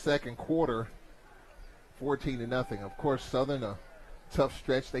into the second quarter, 14-0. Of course, Southern, a tough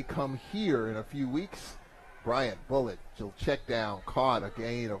stretch. They come here in a few weeks. Bryant Bullitt, she'll check down, caught a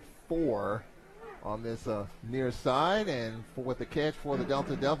gain of 4 on this near side, and with the catch for the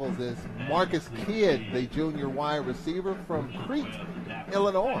Delta Devils is Marcus Kidd, the junior wide receiver from Crete,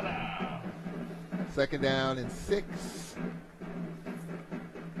 Illinois. Second down and 6.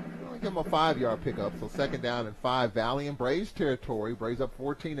 I'll give him a 5-yard pickup, so second down and 5. Valley in Braves territory. Braves up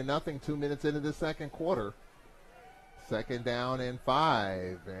 14-0, 2 minutes into the second quarter. Second down and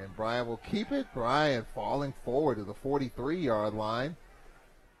 5, and Bryant will keep it. Bryant falling forward to the 43-yard line.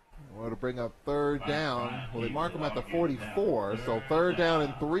 We're to bring up third down. Well, they mark him at the 44, so third down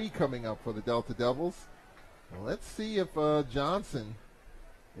and 3 coming up for the Delta Devils. Well, let's see if Johnson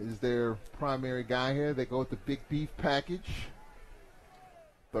is their primary guy here. They go with the big beef package.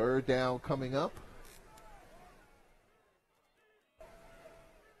 Third down coming up.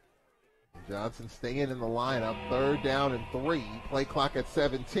 Johnson staying in the lineup. Third down and 3. Play clock at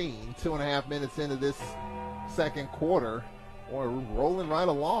 17. 2.5 minutes into this second quarter. Or rolling right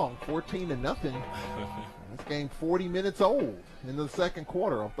along, 14-0. This game 40 minutes old in the second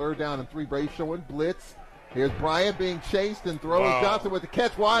quarter. On third down and 3, Braves showing blitz. Here's Bryant being chased and throws. Johnson with the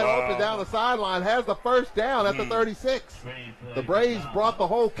catch wide open down the sideline. Has the first down at the 36. The Braves brought the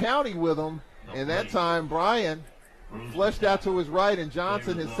whole county with them. And that time, Bryant flushed out to his right, and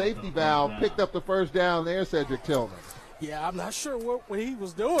Johnson, his safety valve, picked up the first down there, Cedric Tillman. Yeah, I'm not sure what he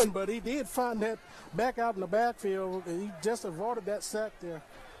was doing, but he did find that back out in the backfield. He just avoided that sack there.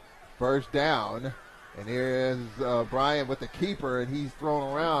 First down, and here is Bryant with the keeper, and he's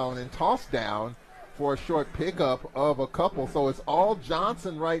thrown around and tossed down for a short pickup of a couple. So it's all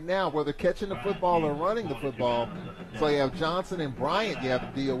Johnson right now, whether catching the football or running the football. So you have Johnson and Bryant you have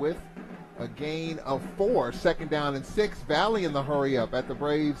to deal with. A gain of 4, second down and 6. Valley in the hurry up at the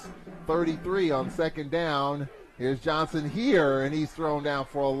Braves 33 on second down. Here's Johnson here, and he's thrown down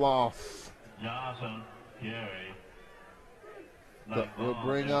for a loss. Johnson, carry. We'll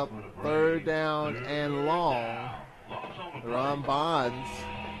bring up third down and long. Ron Bonds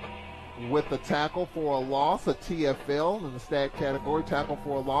with the tackle for a loss, a TFL in the stat category, tackle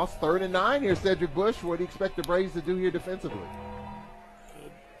for a loss. 3rd and 9 here, Cedric Bush. What do you expect the Braves to do here defensively?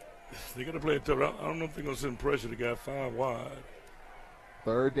 They're going to play it tough. I don't know if they're going to send pressure. They got 5 wide.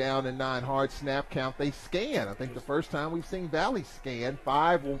 3rd down and 9, hard snap count. They scan. I think the first time we've seen Valley scan.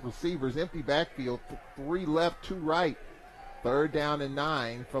 5 receivers, empty backfield, 3 left, 2 right. 3rd down and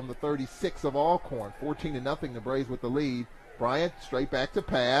 9 from the 36 of Alcorn. 14-0, the Braves with the lead. Bryant straight back to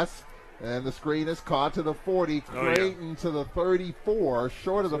pass. And the screen is caught to the 40. Creighton to the 34.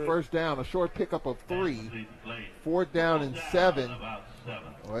 Short of the first down. A short pickup of 3. 4th down and 7.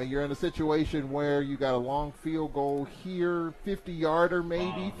 Well, you're in a situation where you got a long field goal here, 50-yarder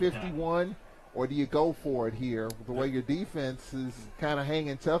maybe, 51, or do you go for it here? The way your defense is kind of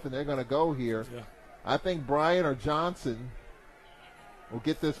hanging tough, and they're going to go here. Yeah. I think Bryant or Johnson will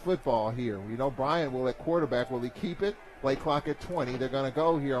get this football here. You know, Bryant will at quarterback. Will he keep it? Play clock at 20. They're going to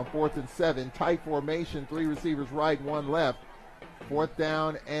go here on 4th and 7. Tight formation, 3 receivers right, 1 left. 4th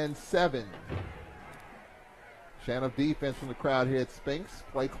down and 7. Channel defense from the crowd here at Spinks.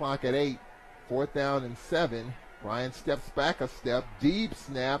 Play clock at 8. 4th down and 7. Bryant steps back a step, deep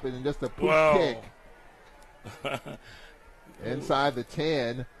snap, and then just a push kick. Inside the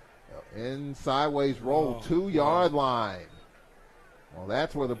 10, in sideways roll, 2-yard line. Well,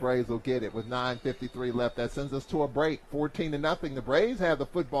 that's where the Braves will get it with 9:53 left. That sends us to a break, 14-0. The Braves have the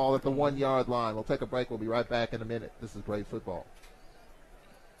football at the 1-yard line. We'll take a break. We'll be right back in a minute. This is Braves football.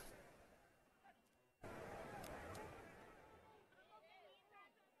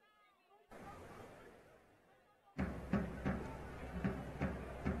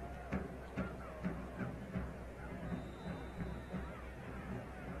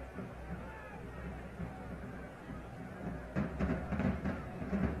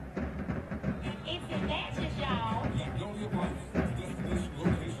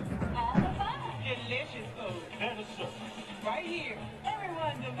 Right here,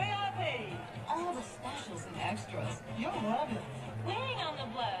 everyone's a VIP. All the specials and extras. You'll love it. We ain't on the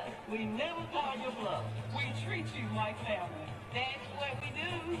bluff. We never call you bluff. We treat you like family. That's what we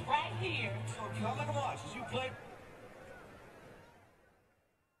do right here. So come and watch as you play.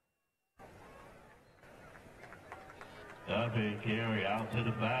 Duffy carry out to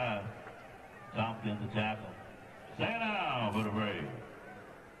the 5. Tompkins the tackle. Stand down for the Braves.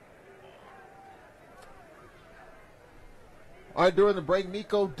 All right, during the break,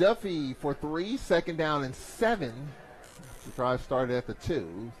 Nico Duffy for 3, 2nd down and 7. The drive started at the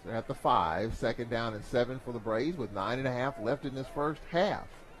 2, they're at the 5, 2nd down and 7 for the Braves with 9.5 left in this first half.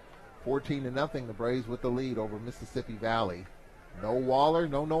 14-0, the Braves with the lead over Mississippi Valley. No Waller,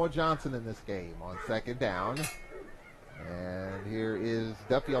 no Noah Johnson in this game on 2nd down. And here is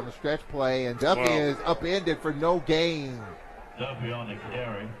Duffy on the stretch play, and Duffy is upended for no gain. Duffy on the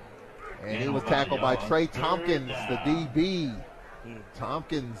carry. And he was tackled by Trey Tompkins, the DB.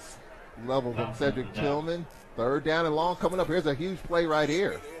 Tompkins leveled him. Cedric Tillman. 3rd down and long coming up. Here's a huge play right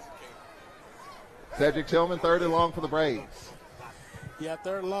here. Cedric Tillman, 3rd and long for the Braves. Yeah,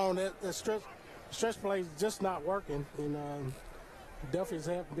 3rd and long. That stretch play is just not working. And Duffy's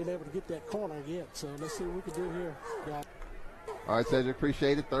haven't been able to get that corner yet. So let's see what we can do here. Yeah. All right, Cedric,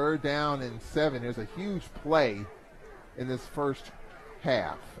 appreciate it. 3rd down and 7. There's a huge play in this first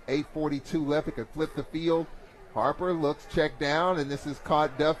half. 8:42 left. It could flip the field. Harper looks, checked down, and this is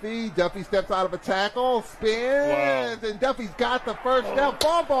caught Duffy. Duffy steps out of a tackle, spins, and Duffy's got the first down.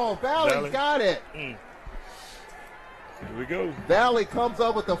 Fumble. Valley's got it. Here we go. Valley comes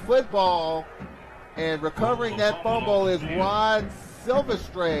up with the football, and recovering that fumble is Rod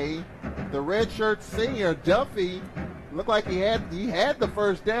Silvestre, the redshirt senior. Duffy looked like he had the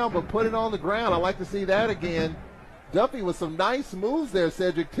first down, but put it on the ground. I like to see that again. Duffy with some nice moves there,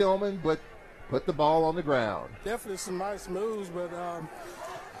 Cedric Tillman, but put the ball on the ground. Definitely some nice moves, but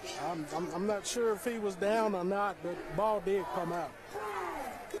I'm not sure if he was down or not, but the ball did come out.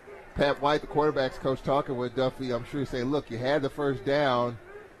 Pat White, the quarterback's coach, talking with Duffy. I'm sure he said, look, you had the first down.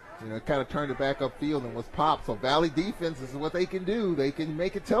 Kind of turned it back upfield and was popped. So Valley defense, this is what they can do. They can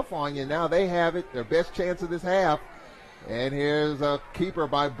make it tough on you. Now they have it, their best chance of this half. And here's a keeper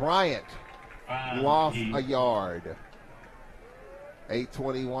by Bryant. Lost a yard.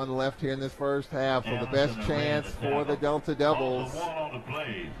 8:21 left here in this first half, so the best chance for the Delta Devils.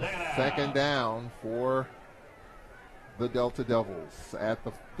 2nd down for the Delta Devils at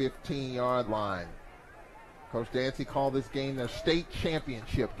the 15-yard line. Coach Dancy called this game their state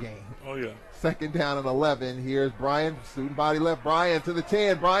championship game. Oh, yeah. 2nd down and 11. Here's Bryant. Student body left. Bryant to the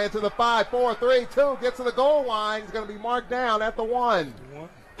 10. Bryant to the 5. 4, 3, 2. Gets to the goal line. He's going to be marked down at the 1.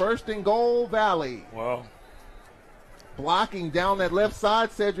 1st and goal, Valley. Wow. Blocking down that left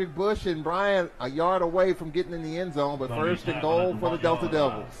side, Cedric Bush and Bryant a yard away from getting in the end zone, but 1st and goal for the Delta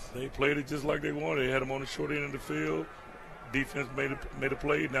Devils. They played it just like they wanted. They had them on the short end of the field. Defense made a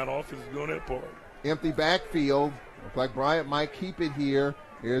play. Now the offense is doing that part. Empty backfield. Looks like Bryant might keep it here.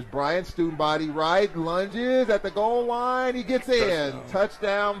 Here's Bryant, student body right, lunges at the goal line. He gets in.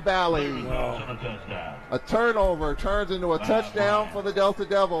 Touchdown, Valley. Wow. A turnover turns into a touchdown for the Delta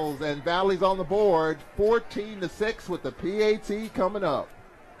Devils, and Valley's on the board, 14-6 with the PAT coming up.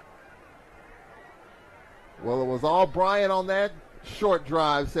 Well, it was all Bryant on that short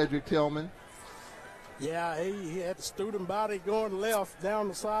drive, Cedric Tillman. Yeah, he had the student body going left down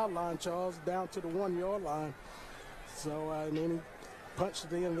the sideline, Charles, down to the 1-yard line. So, and then he punched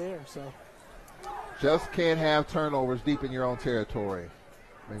it in there. So, just can't have turnovers deep in your own territory.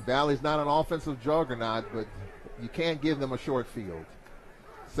 I mean, Valley's not an offensive juggernaut, but you can't give them a short field.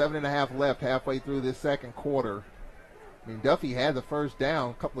 7.5 left halfway through this second quarter. I mean, Duffy had the first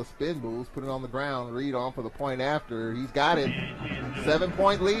down, a couple of spin moves, put it on the ground, Reed on for the point after. He's got it.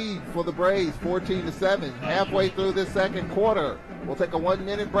 7-point lead for the Braves, 14-7. Halfway through this second quarter. We'll take a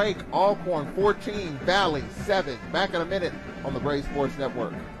 1-minute break. Alcorn 14, Valley 7. Back in a minute on the Braves Sports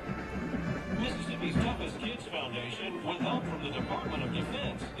Network. Mississippi's Toughest Kids Foundation, with help from the Department of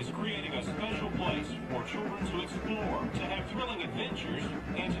Defense, is creating a special place for children to explore, to have thrilling adventures,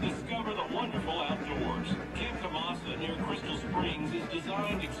 and to discover the wonderful outdoors. Camp Kamasa near Crystal Springs is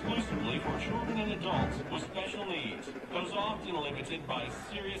designed exclusively for children and adults with special needs, those often limited by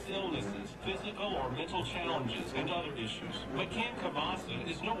serious illnesses, physical or mental challenges, and other issues. But Camp Kamasa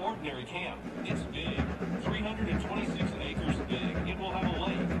is no ordinary camp. It's big, 326 acres big. It will have a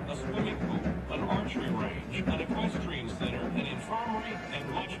lake, a swimming pool, an archery range, an equestrian center, an infirmary, and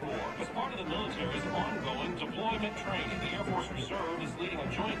much more. As part of the military's ongoing deployment training, the Air Force Reserve is leading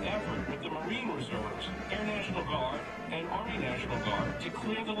a joint effort with the Marine Reserves, Air National Guard, and Army National Guard to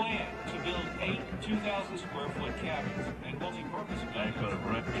clear the land, to build 8 2,000-square-foot cabins and multi-purpose buildings. They could have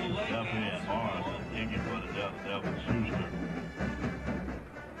written Duffy and Mars and Higgins for the Delta Schuster.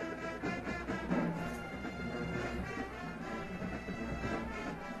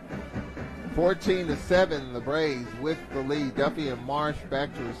 14-7, the Braves with the lead. Duffy and Marsh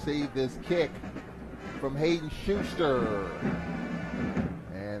back to receive this kick from Hayden Schuster.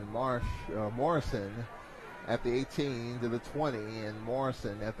 And Morrison at the 18 to the 20, and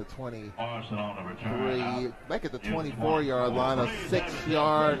Morrison at the 23. Back at the 24-yard line, a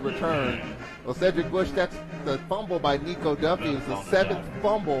 6-yard return. Well, Cedric Bush, that's the fumble by Nico Duffy. It's the 7th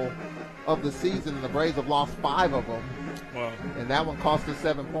fumble of the season, and the Braves have lost 5 of them. Wow. And that one cost us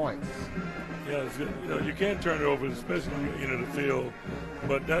 7 points. Yeah, you can't turn it over, especially when you're in the field,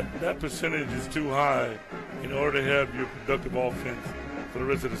 but that percentage is too high in order to have your productive offense for the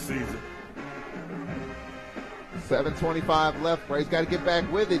rest of the season. 7:25 left. Braves got to get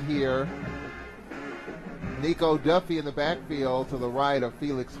back with it here. Nico Duffy in the backfield to the right of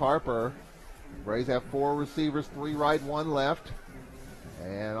Felix Harper. Braves have 4 receivers, 3 right, 1 left.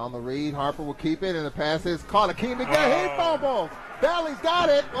 And on the read, Harper will keep it, and the pass is caught. Akeem McGee, he fumbles. Valley's got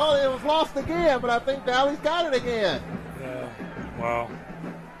it. Well, it was lost again, but I think Valley's got it again. Yeah, wow.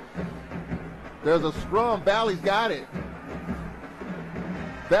 There's a scrum. Valley's got it.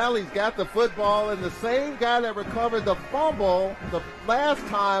 Valley's got the football, and the same guy that recovered the fumble the last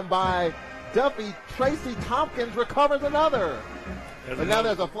time by Duffy, Tracy Tompkins, recovers another. But now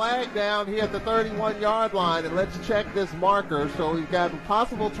there's a flag down here at the 31-yard line, and let's check this marker. So we've got a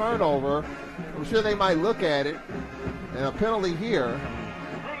possible turnover. I'm sure they might look at it. And a penalty here. Ruling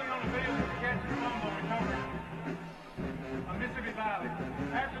on the field for catching fumble recovered on Mississippi Valley.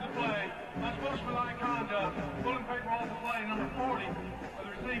 After the play, unsportsmanlike conduct, pulling paper off the play, number 40 of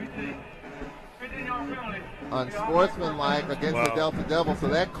the receiving team. 15-yard penalty. Unsportsmanlike against the Delta Devils, so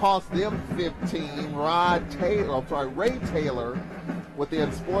that cost them 15. Ray Taylor with the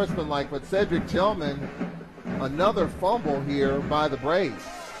unsportsmanlike, but Cedric Tillman, another fumble here by the Braves.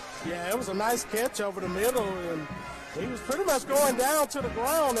 Yeah, it was a nice catch over the middle, and he was pretty much going down to the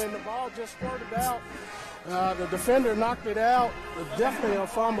ground, and the ball just squirted out. The defender knocked it out. Definitely a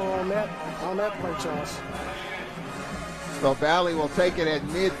fumble on that play, Charles. So Valley will take it at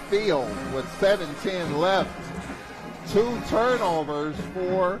midfield with 7:10 left. 2 turnovers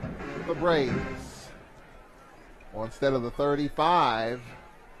for the Braves. Well, instead of the 35,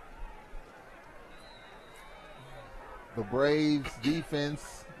 the Braves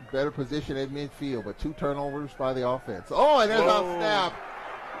defense better position at midfield, but 2 turnovers by the offense. Oh, and there's a snap.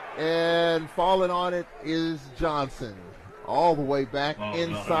 And falling on it is Johnson. All the way back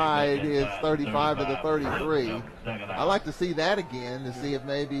inside his 35 to the 33. I like to see that again to see if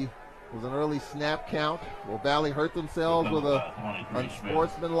maybe it was an early snap count. Will Valley hurt themselves with a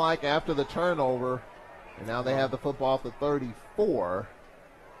unsportsmanlike after the turnover? And now they have the football at the 34.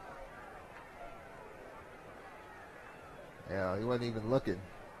 Yeah, he wasn't even looking.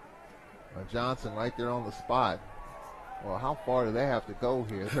 Johnson right there on the spot. Well, how far do they have to go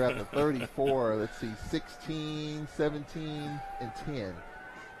here? They're at the 34. Let's see, 16, 17, and 10.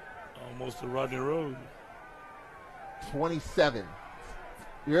 Almost to Rodney Road. 27.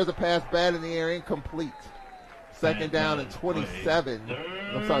 Here's a pass, bad in the air, incomplete. Second down and 27.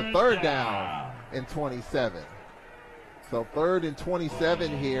 I'm sorry, third down and 27. So 3rd and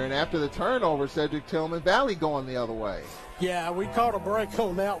 27 here, and after the turnover, Cedric Tillman, Valley going the other way. Yeah, we caught a break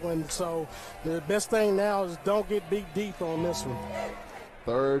on that one, so the best thing now is don't get beat deep on this one.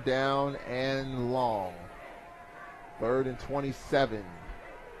 3rd down and long. 3rd and 27.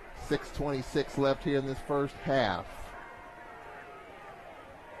 6:26 left here in this first half.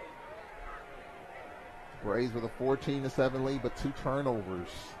 Braves with a 14-7 lead, but 2 turnovers.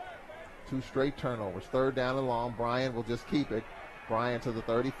 2 straight turnovers. 3rd down and long. Bryant will just keep it. Bryant to the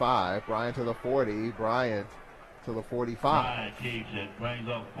 35. Bryant to the 40. Bryant to the 45. Bryant keeps it, brings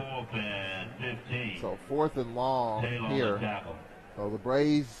up 4th and 15. So 4th and long here. So the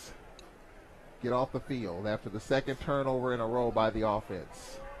Braves get off the field after the second turnover in a row by the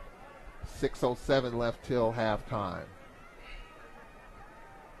offense. 6:07 left till halftime.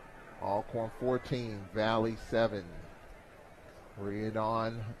 Alcorn 14, Valley 7. Read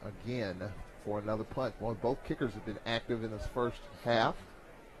on again for another punt. Well, both kickers have been active in this first half.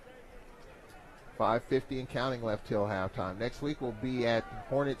 5:50 and counting left till halftime. Next week we'll be at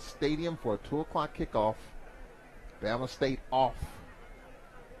Hornet Stadium for a 2 o'clock kickoff. Bama State off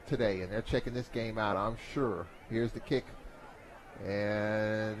today, and they're checking this game out, I'm sure. Here's the kick.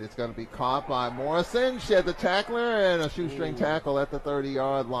 And it's going to be caught by Morrison. Shed the tackler, and a shoestring tackle at the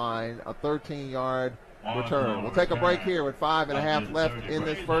 30-yard line. A 13-yard return. We'll take a break here with 5.5 left in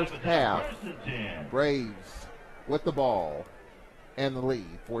this first half. Braves with the ball and the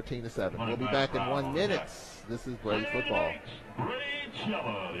lead, 14-7. We'll be back in 1 minute. This is Braves football.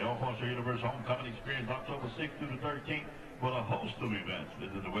 The Alcorn State University Homecoming Experience, October 6th through the 13th, with a host of events.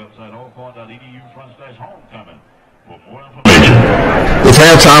 Visit the website alcorn.edu/homecoming. It's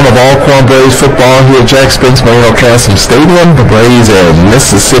halftime of Alcorn Braves football here at Jack Spence Memorial Castle Stadium. The Braves at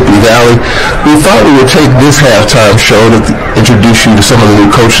Mississippi Valley. We thought we would take this halftime show to introduce you to some of the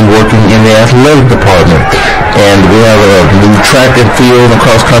new coaches working in the athletic department. And we have a new track and field and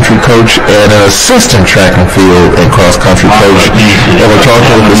cross-country coach and an assistant track and field and cross-country coach. And we're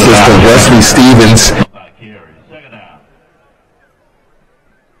talking with assistant Wesley Stevens.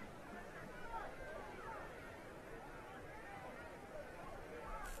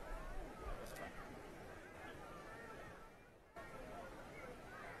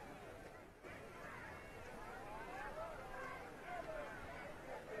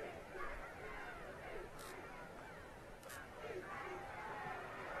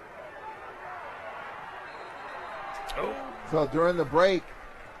 So during the break,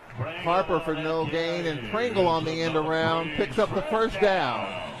 Harper for no gain, and Pringle on the end around picks up the first down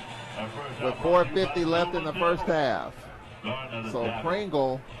with 4:50 left in the first half. So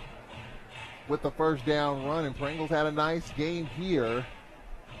Pringle with the first down run, and Pringle's had a nice game here.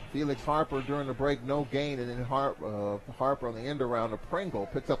 Felix Harper during the break, no gain, and then Harper on the end around of Pringle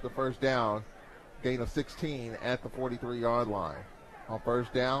picks up the first down, gain of 16 at the 43-yard line. On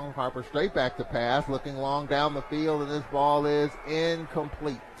first down, Harper straight back to pass, looking long down the field, and this ball is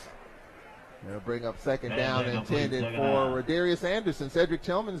incomplete. They'll bring up second down intended for Rodarius Anderson. Cedric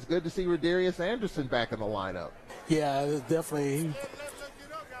Tillman, it's good to see Rodarius Anderson back in the lineup. Yeah, definitely. He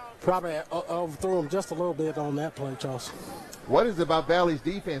probably overthrew him just a little bit on that play, Charles. What is it about Valley's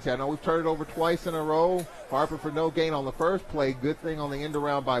defense? I know we've turned it over twice in a row. Harper for no gain on the first play. Good thing on the end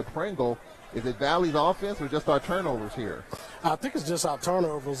around by Pringle. Is it Valley's offense or just our turnovers here? I think it's just our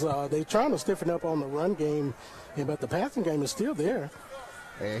turnovers. They're trying to stiffen up on the run game, but the passing game is still there.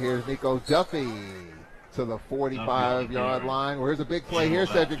 And here's Nico Duffy to the 45-yard line. Well, here's a big play here,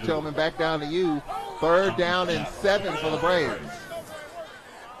 Cedric Tillman. Back down to you. 3rd down and 7 for the Braves.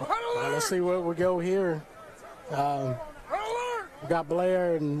 Well, let's see where we go here. We got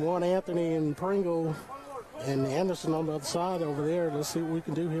Blair and one Anthony and Pringle and Anderson on the other side over there. Let's see what we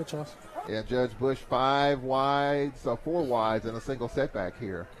can do here, Charles. Yeah, Judge Bush 5 wides, 4 wides, and a single setback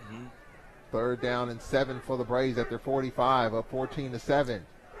here. 3rd down and 7 for the Braves at their 45, up 14-7.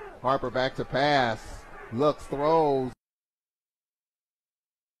 Harper back to pass, looks, throws.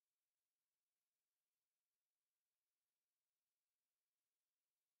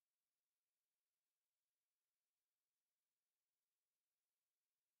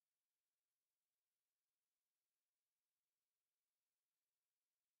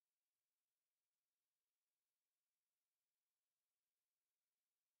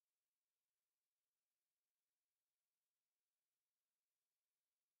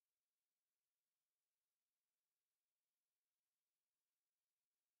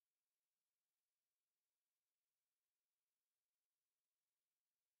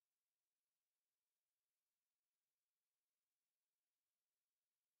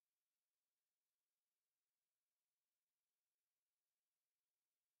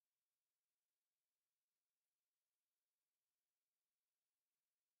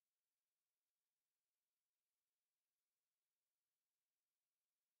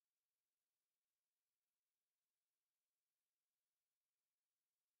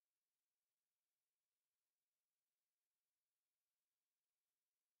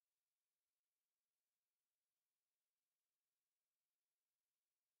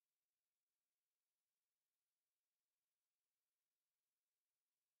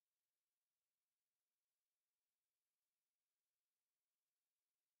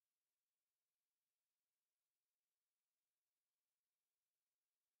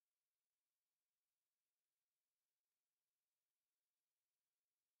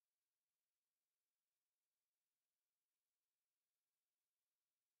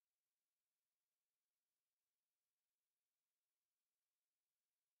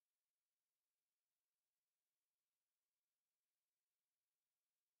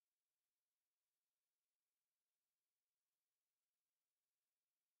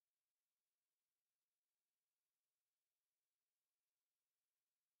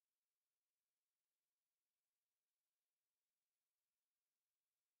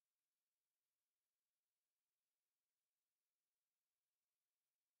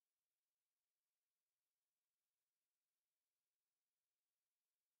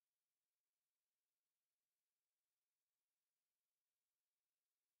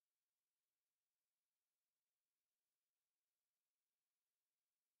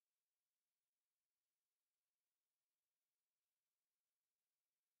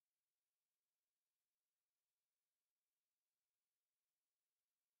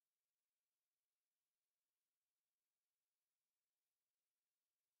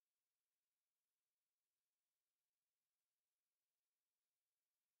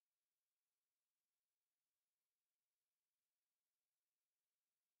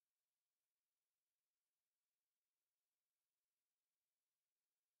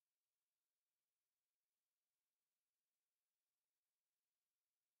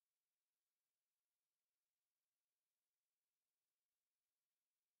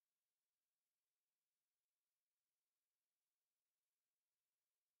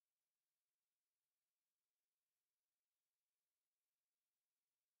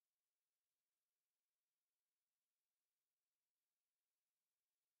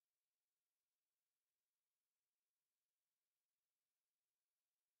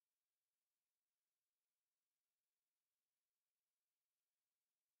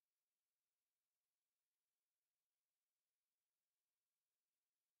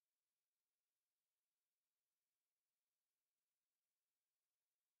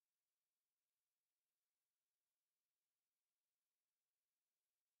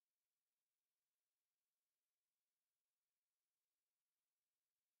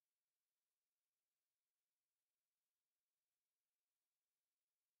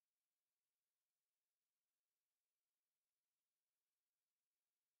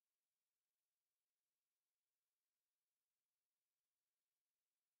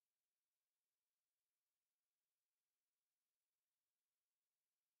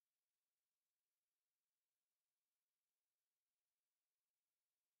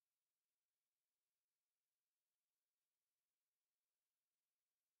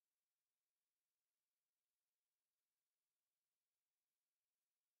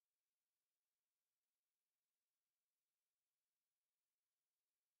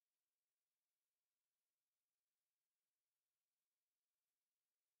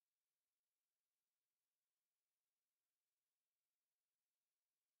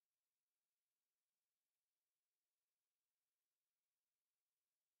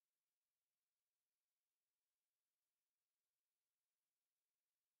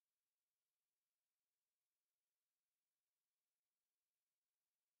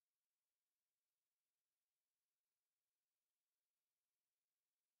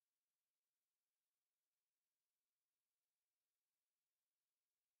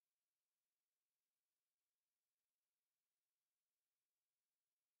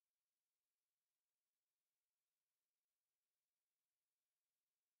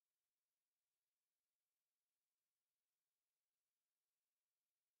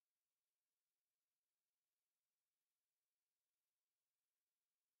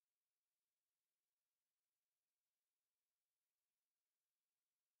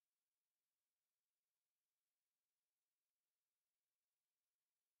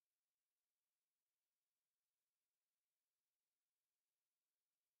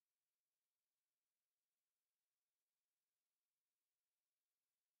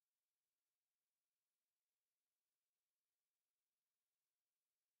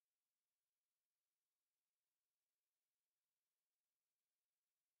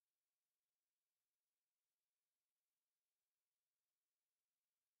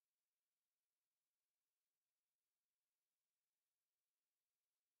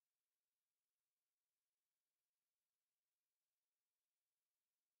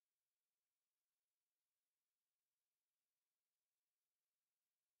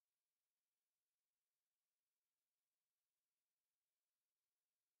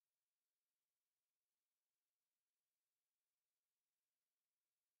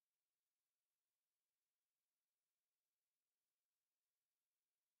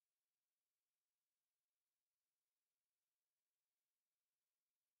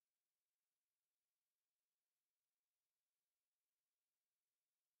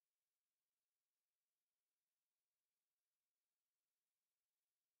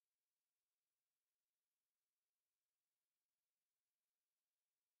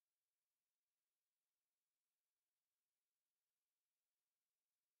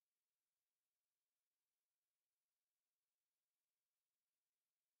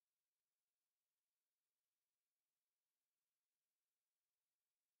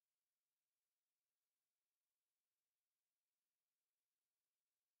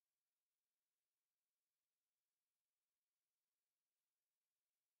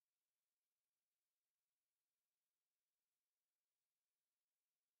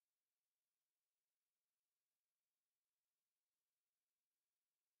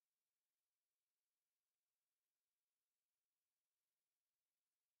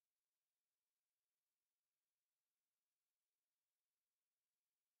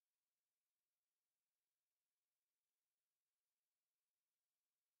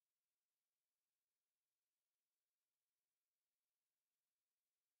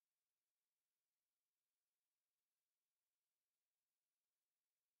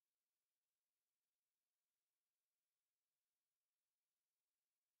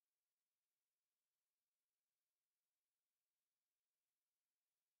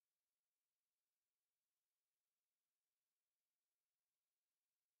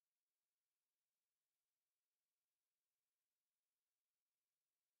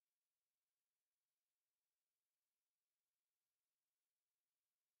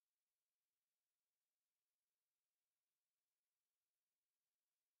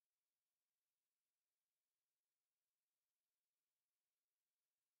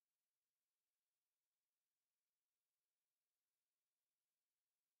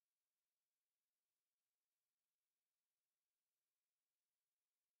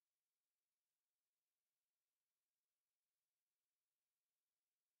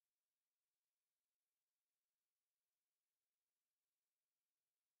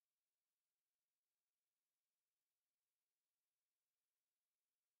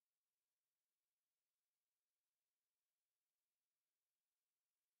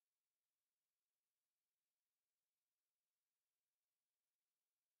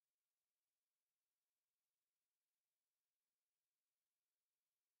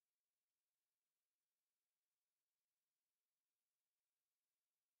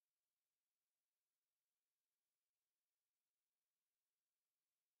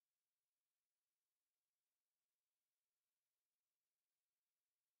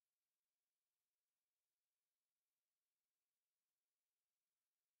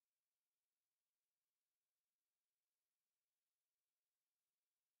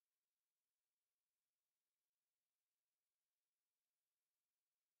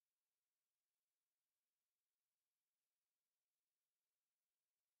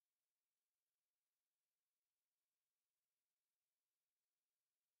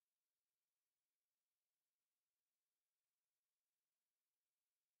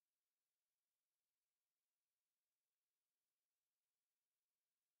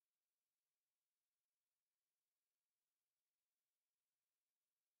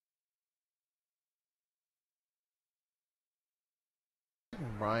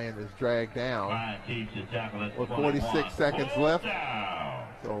 Bryant is dragged down Bryant keeps the tackle at with 21. 46 seconds Fourth left. down.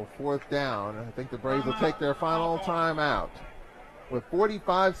 So 4th down. I think the Braves will take their final timeout. With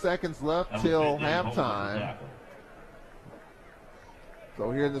 45 seconds left till halftime. So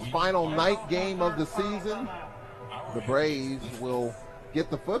here in this final night game of the season, the Braves will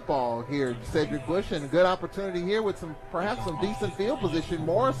get the football here. Cedric Bush, and a good opportunity here with perhaps some decent field position.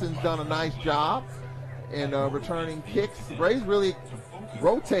 Morrison's done a nice job in returning kicks. The Braves really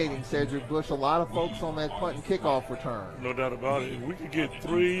rotating Cedric Bush. A lot of folks on that punt and kickoff return. No doubt about it. If we could get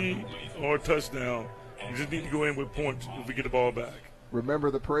 3 or a touchdown, we just need to go in with points if we get the ball back. Remember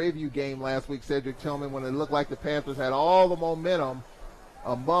the Prairie View game last week, Cedric Tillman, when it looked like the Panthers had all the momentum.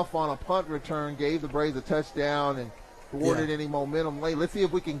 A muff on a punt return gave the Braves a touchdown and thwarted any momentum late. Let's see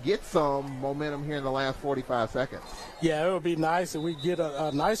if we can get some momentum here in the last 45 seconds. Yeah, it would be nice if we get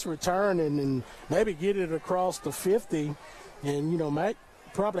a nice return and maybe get it across the 50 and, Mac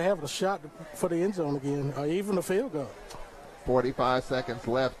probably have a shot for the end zone again or even a field goal. 45 seconds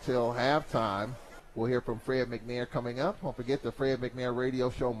left till halftime. We'll hear from Fred McNair coming up. Don't forget the Fred McNair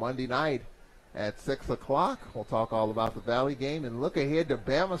radio show Monday night at 6 o'clock. We'll talk all about the Valley game and look ahead to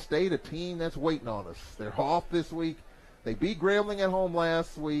Bama State, a team that's waiting on us. They're off this week. They beat Grambling at home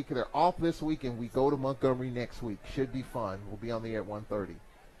last week. They're off this week, and we go to Montgomery next week. Should be fun. We'll be on the air at 1:30.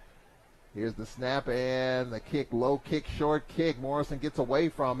 Here's the snap and the kick, low kick, short kick. Morrison gets away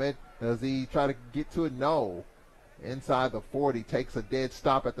from it. Does he try to get to it? No. Inside the 40, takes a dead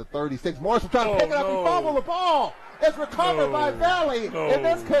stop at the 36. Morrison trying to pick it up and fumble the ball. It's recovered by Valley, and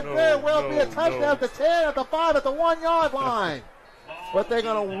this could very well be a touchdown at the 10, at the 5, at the 1 yard line. But they're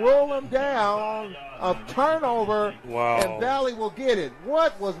going to roll him down, a turnover, and Valley will get it.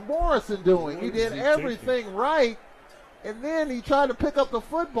 What was Morrison doing? He did everything right, and then he tried to pick up the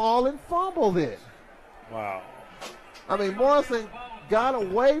football and fumbled it. Wow. I mean, Morrison got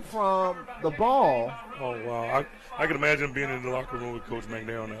away from the ball. Oh, wow. I can imagine being in the locker room with Coach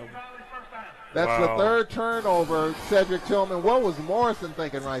McNair on that one. That's the 3rd turnover. Cedric Tillman, what was Morrison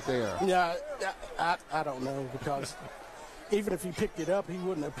thinking right there? Yeah, I don't know, because even if he picked it up, he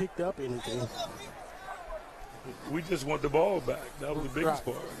wouldn't have picked up anything. We just want the ball back. That was the biggest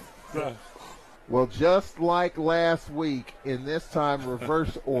part. Yeah. Well, just like last week, in this time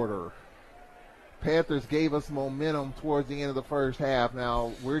reverse order, Panthers gave us momentum towards the end of the first half.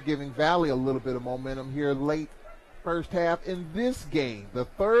 Now, we're giving Valley a little bit of momentum here late first half in this game. The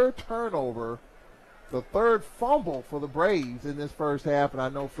 3rd turnover, the 3rd fumble for the Braves in this first half, and I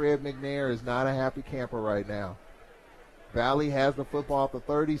know Fred McNair is not a happy camper right now. Valley has the football at the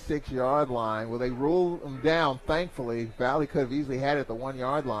 36-yard line. Well, they ruled them down, thankfully. Valley could have easily had it at the 1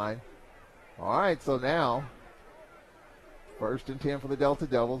 yard line. All right, so now 1st and 10 for the Delta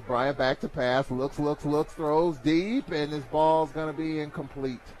Devils. Bryant back to pass, looks, throws deep, and this ball's going to be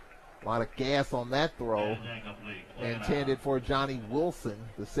incomplete. A lot of gas on that throw. Intended for Johnny Wilson,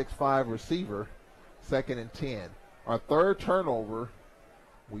 the 6'5 receiver. 2nd and 10. Our 3rd turnover.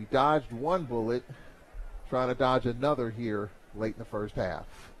 We dodged one bullet. Trying to dodge another here late in the first half.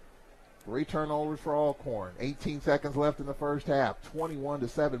 3 turnovers for Alcorn. 18 seconds left in the first half.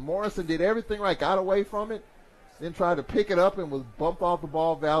 21-7. Morrison did everything right. Got away from it. Then tried to pick it up and was bumped off the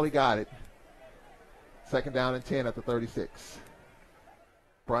ball. Valley got it. 2nd down and 10 at the 36.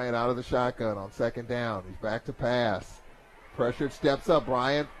 Bryant out of the shotgun on 2nd down. He's back to pass. Pressured, steps up.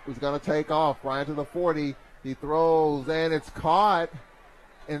 Bryant was going to take off. Bryant to the 40. He throws, and it's caught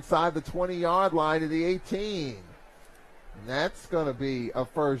inside the 20-yard line to the 18. And that's going to be a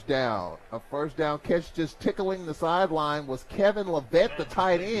first down. A first down catch just tickling the sideline was Kevin Levette, the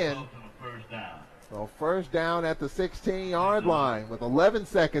tight end. So first down at the 16-yard line with 11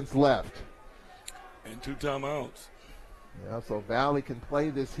 seconds left. And 2 timeouts. Yeah, so Valley can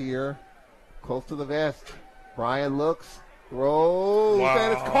play this here close to the vest. Bryant looks, throws,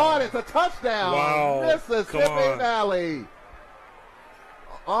 and it's caught. It's a touchdown. Wow. Mississippi Valley.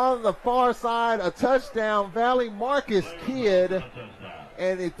 On the far side, a touchdown. Valley Marcus Kidd,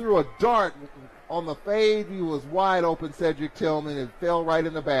 and he threw a dart on the fade. He was wide open, Cedric Tillman. It fell right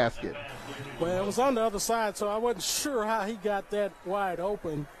in the basket. Well, it was on the other side, so I wasn't sure how he got that wide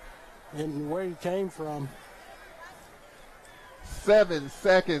open and where he came from. 7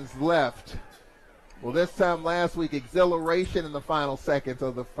 seconds left. Well, this time last week, exhilaration in the final seconds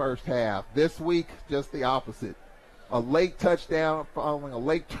of the first half. This week, just the opposite. A late touchdown following a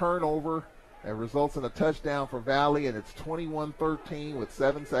late turnover that results in a touchdown for Valley, and it's 21-13 with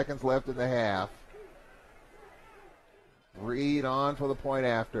 7 seconds left in the half. Reed on for the point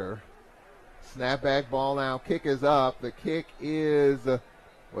after. Snapback ball now. Kick is up. The kick is,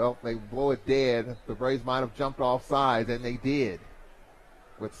 well, they blow it dead. The Braves might have jumped off sides, and they did.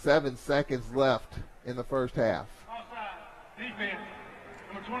 with 7 seconds left in the first half. Offside. Defense.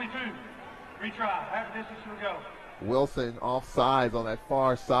 Number 22. Retry. Half distance will go. Wilson offsides on that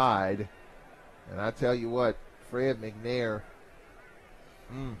far side. And I tell you what, Fred McNair,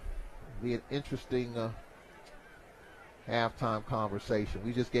 be an interesting halftime conversation.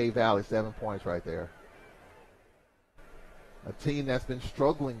 We just gave Valley 7 points right there. A team that's been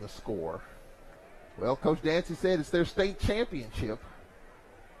struggling to score. Well, Coach Dancy said it's their state championship.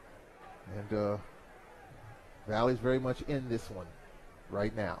 And Valley's very much in this one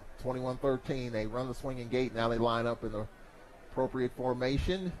right now. 21-13, they run the swinging gate. Now they line up in the appropriate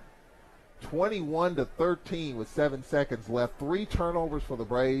formation. 21-13 with 7 seconds left. 3 turnovers for the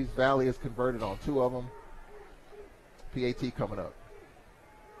Braves. Valley has converted on 2 of them. PAT coming up.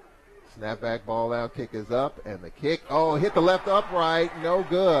 Snapback ball out, kick is up, and the kick, hit the left upright, no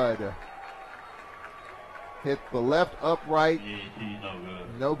good. Hit the left upright,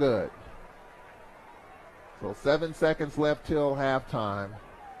 no good. So 7 seconds left till halftime.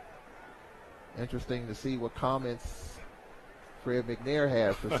 Interesting to see what comments Fred McNair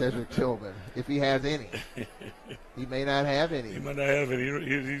has for Cedric Tillman, if he has any. He may not have any. He might not have any.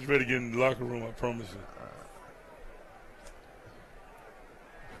 He's ready to get in the locker room, I promise you.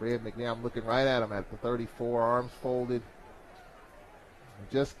 Fred McNair, I'm looking right at him at the 34, arms folded.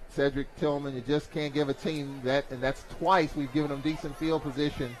 Just Cedric Tillman, you just can't give a team that, and that's twice we've given them decent field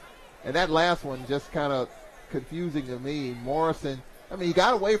position. And that last one just kind of confusing to me. Morrison, I mean, he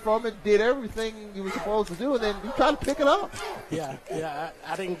got away from it, did everything he was supposed to do, and then he tried to pick it up. Yeah,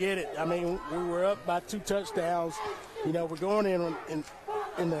 I didn't get it. I mean, we were up by 2 touchdowns. You know, we're going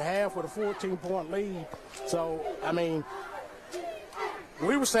in the half with a 14-point lead. So, I mean,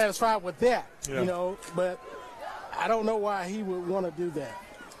 we were satisfied with that, you know, but I don't know why he would want to do that.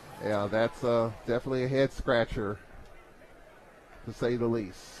 Yeah, that's definitely a head scratcher, to say the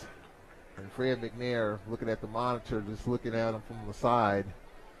least. And Fred McNair looking at the monitor, just looking at him from the side.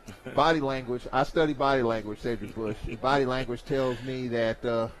 Body language, I study body language, Cedric Bush. Body language tells me that,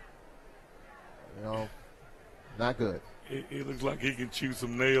 you know, not good. It looks like he can chew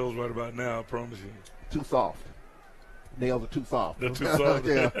some nails right about now, I promise you. Too soft. Nails are too soft. They're too soft.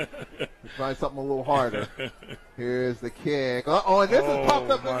 Yeah. Find something a little harder. Here's the kick. And this is popped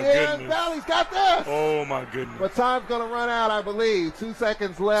up again. Valley's got this. Oh, my goodness. But time's going to run out, I believe. 2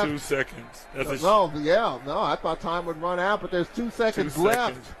 seconds left. 2 seconds. I thought time would run out, but there's 2 seconds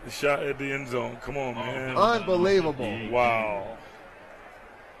left. The shot at the end zone. Come on, man. Unbelievable. Wow.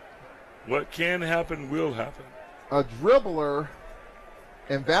 What can happen will happen. A dribbler,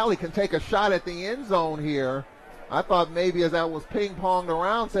 and Valley can take a shot at the end zone here. I thought maybe as that was ping-ponged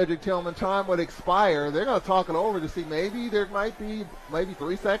around, Cedric Tillman, time would expire. They're going to talk it over to see maybe there might be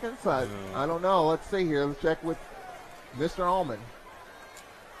 3 seconds. I don't know. Let's see here. Let's check with Mr. Allman.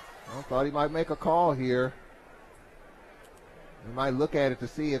 I thought he might make a call here. He might look at it to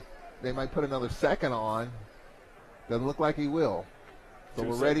see if they might put another second on. Doesn't look like he will. So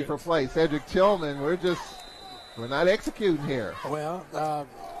we're ready for play. Cedric Tillman, we're not executing here. Well,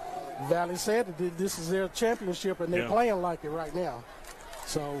 Valley said that this is their championship, and they're playing like it right now.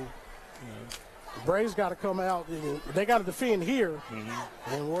 So the Braves got to come out. They got to defend here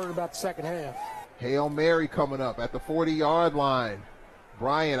and worry about the second half. Hail Mary coming up at the 40-yard line.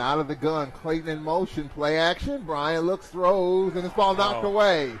 Bryant out of the gun. Clayton in motion. Play action. Bryant looks, throws, and it's ball knocked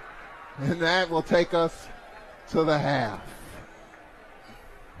away. And that will take us to the half.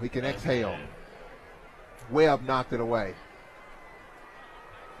 We can exhale. Webb knocked it away.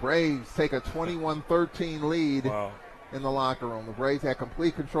 Braves take a 21-13 lead in the locker room. The Braves had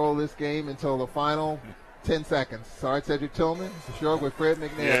complete control of this game until the final 10 seconds. Sorry, Cedric Tillman. Sure, with Fred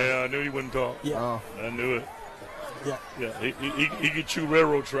McNair. Yeah, I knew he wouldn't talk. Yeah. I knew it. Yeah. He could chew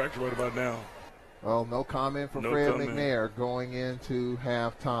railroad tracks right about now. Well, no comment from Fred McNair going into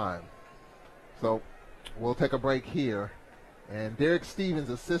halftime. So we'll take a break here. And Derek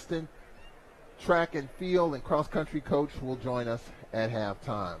Stevens, assistant track and field and cross-country coach, will join us at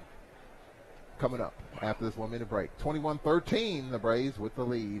halftime. Coming up after this 1-minute break. 21-13, the Braves with the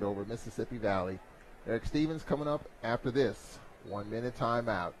lead over Mississippi Valley. Derek Stevens coming up after this 1-minute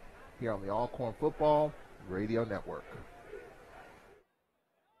timeout here on the Alcorn Football Radio Network.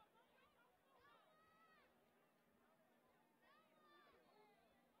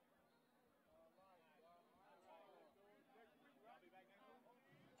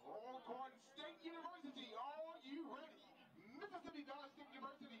 Alcorn State University, are you ready? Mississippi Valley State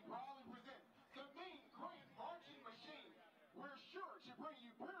University proudly presents the main grand marching machine. We're sure to bring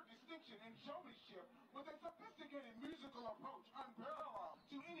you pure distinction and showmanship with a sophisticated musical approach unparalleled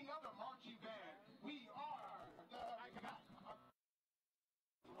to any other marching band. We are the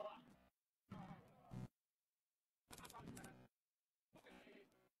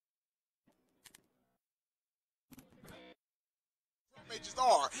Majors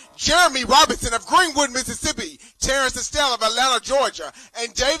are Jeremy Robinson of Greenwood, Mississippi, Terrence Estelle of Atlanta, Georgia,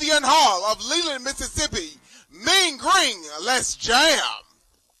 and Davion Hall of Leland, Mississippi. Mean Green, let's jam.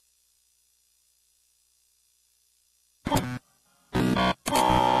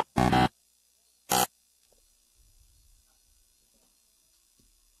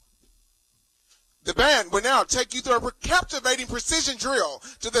 The band will now take you through a captivating precision drill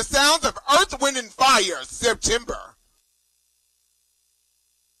to the sounds of Earth, Wind, and Fire, September.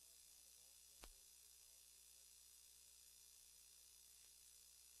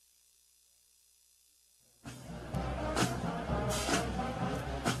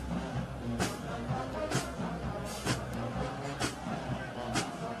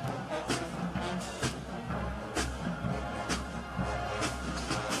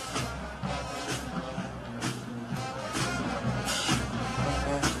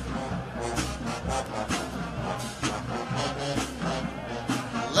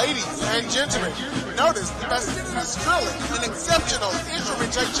 Ladies and gentlemen, notice the fastidious drilling and exceptional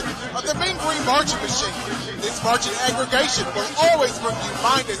instrumentation of the Mean Green marching machine. This marching aggregation will always bring you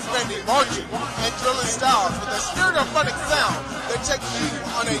mind-expanding marching and drilling styles with a stereophonic sound that takes you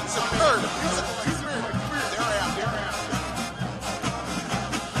on a superb musical experience.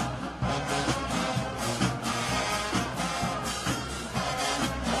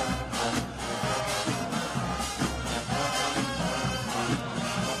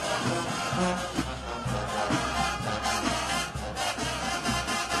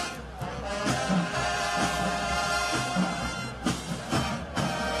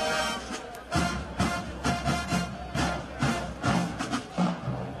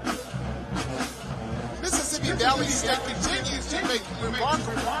 Valley State continues to make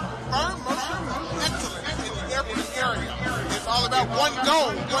remarkable firm motion excellence in every area. It's all about one goal,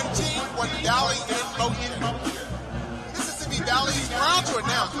 one team, one valley in motion. Mississippi Valley is proud to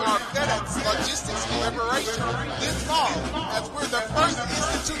announce our FedEx Logistics collaboration this fall as we're the first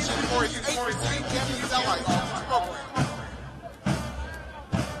institution for its 8% campus satellite office program.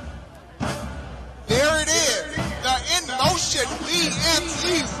 There it is, the In Motion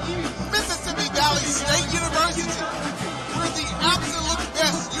VMU, Mississippi Valley State University. We're the absolute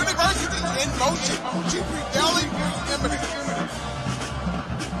best university in motion to prevailing eminence.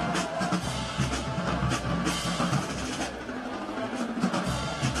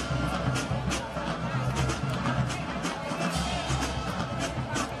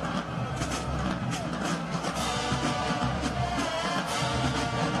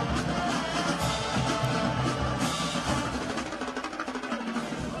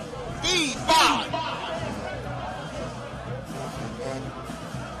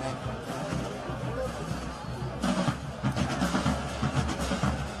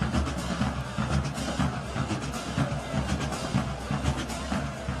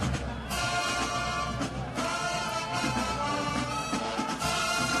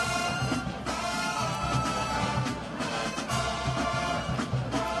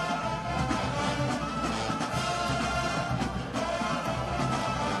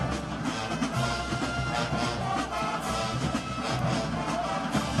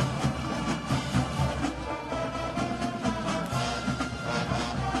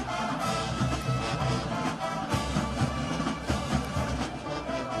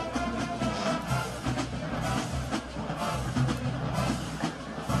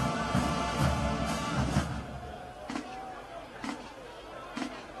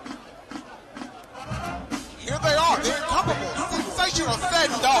 Sad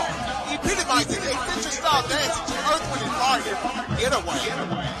Dog, epitomizing eccentric style dancing to Earth, Wind, and Fire. Get away.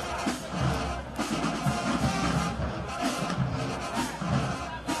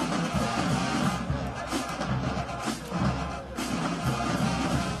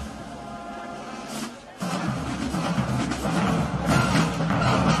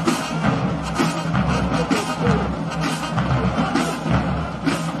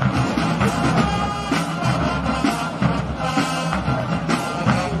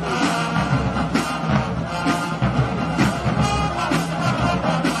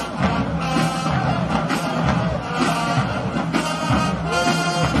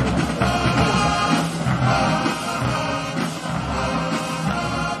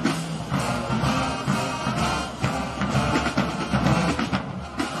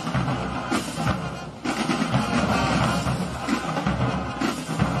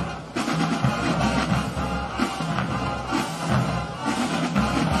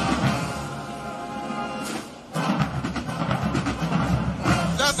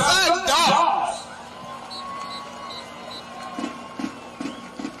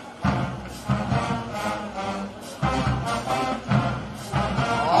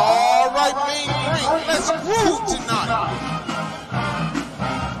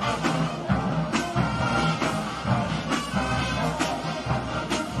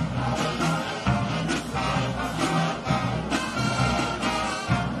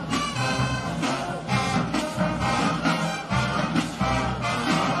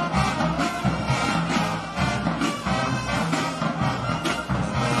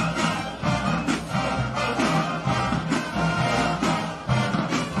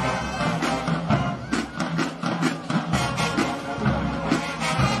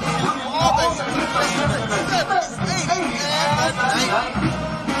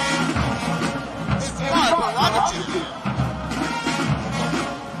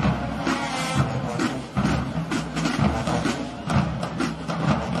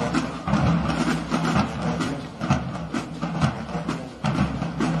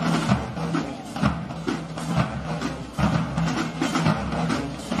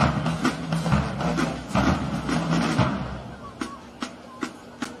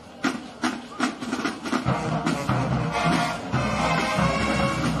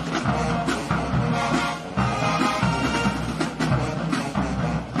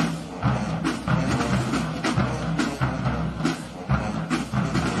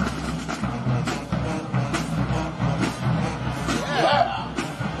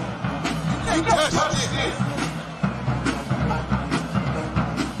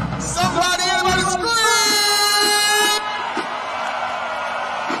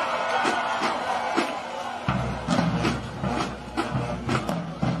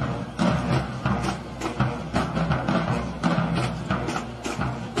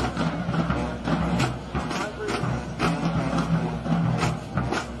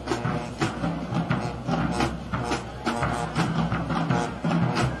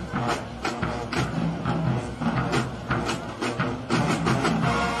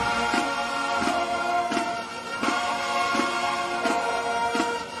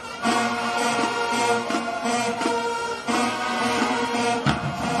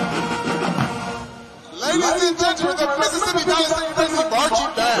 with the Mississippi Valley State Braves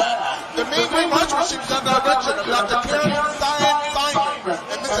marching band. The Mean Green March Machine is under the direction of Dr. Karen Simon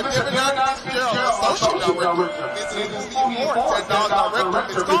and Mr. David Fitzgerald, Associate Director. Mrs. Steve Moore, $10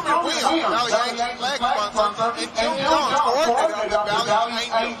 Director. Ms. Carmen Williams, Valley Angel Flag Sponsor, and Jim Jones, Coordinator of the Valley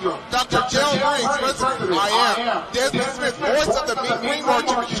Angel. Dr. Gerald Briggs, President, I am. Desmond Smith, voice of the Mean Green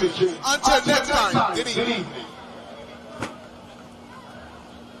March Machine. Until next time, good evening.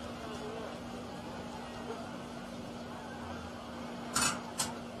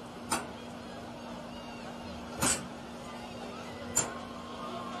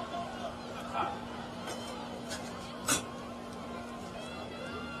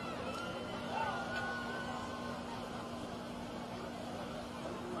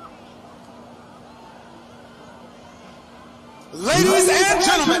 Ladies and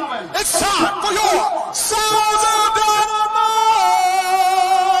gentlemen, it's time for your Sounds of Dynamite!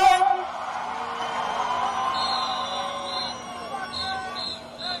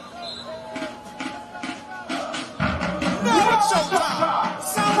 Now it's showtime!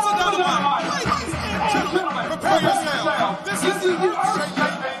 Sounds of Dynamite! Ladies and gentlemen, prepare yourself! This is the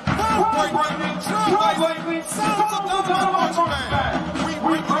groundbreaking, trailblazing Sounds of Dynamite marching band! We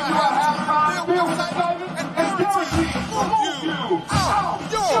bring you a halftime filled with excitement and guaranteed for you out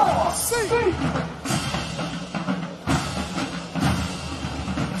your seat!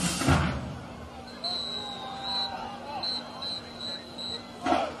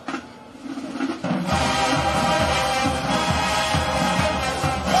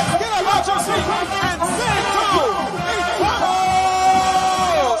 Get up out your seat and sing to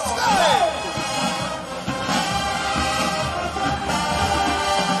Ohio State!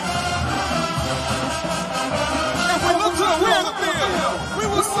 If we look to the rear of the field, we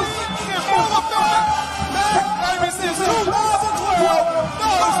will see in full effect that, baby, since 2012,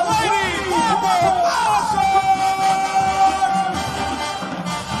 those Lady Purple Passion!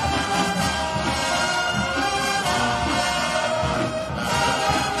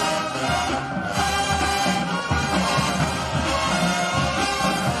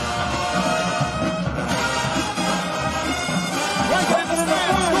 Breaking into the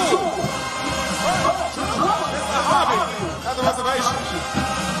man's school. It's a hobby at the reservation.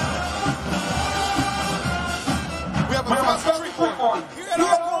 We have a special treat for you. Here at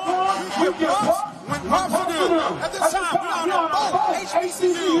Alcorn, you get props when props are due. At this time, we're on at both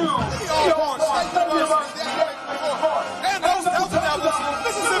HBCU, the Alcorn State University, and those Delta Devils,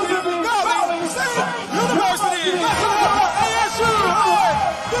 Mississippi Valley State University. Let's go ASU!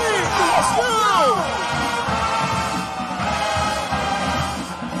 VSU!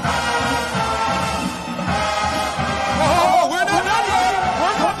 Oh, we're not done yet.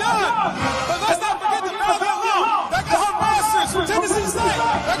 We're not done. But let's not forget the Valley alum. They got her masters from Tennessee State.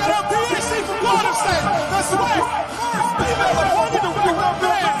 They got her PhD from Florida State. The SWAC first female appointed director of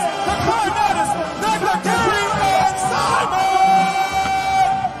bands, the clarinetist, Dr.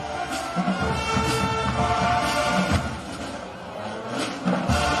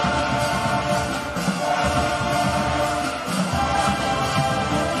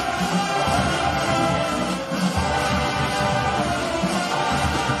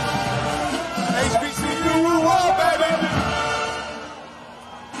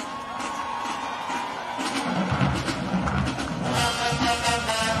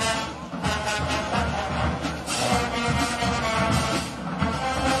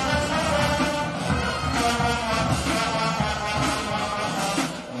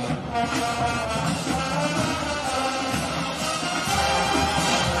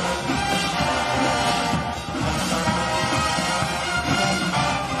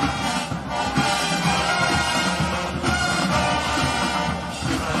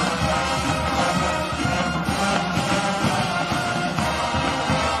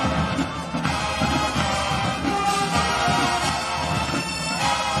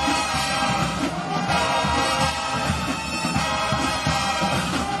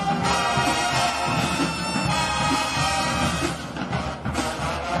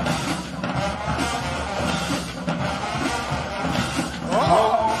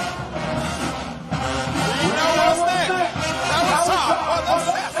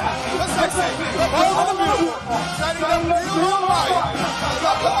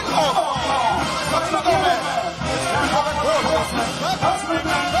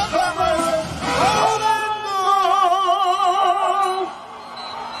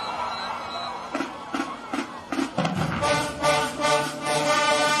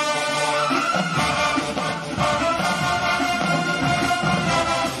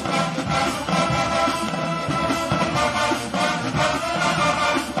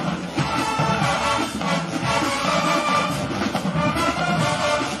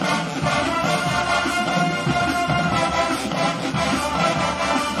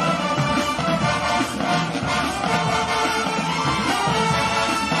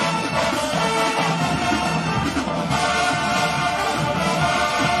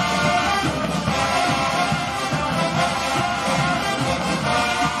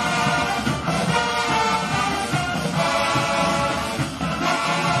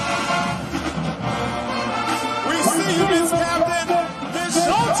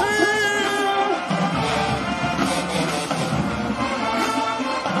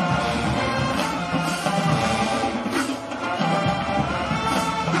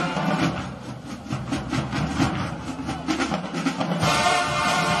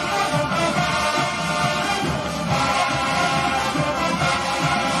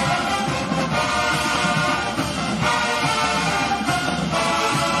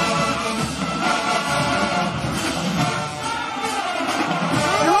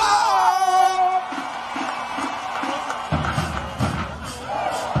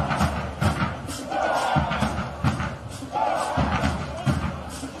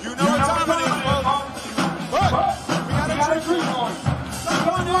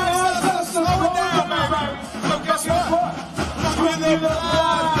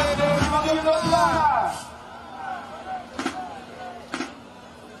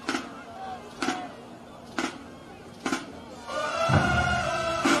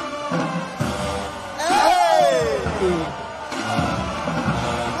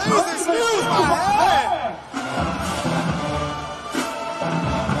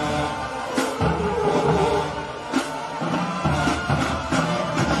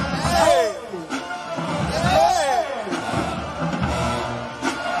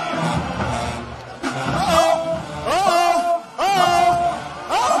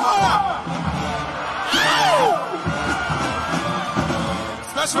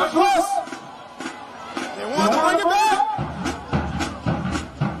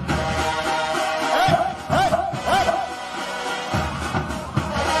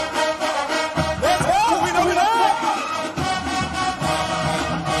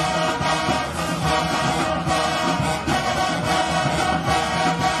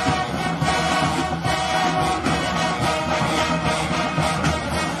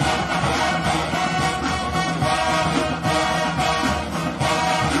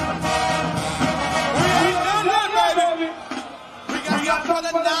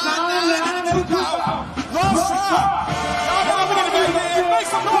 Look out. Long shot. Y'all know we get back there. Make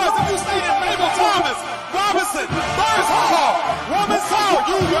some noise if you stay in Mabel Thomas. Robinson. Burns Hall. Woman's Hall.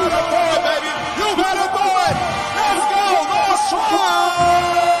 You gotta throw it, baby. You gotta throw it. Let's go. Long shot.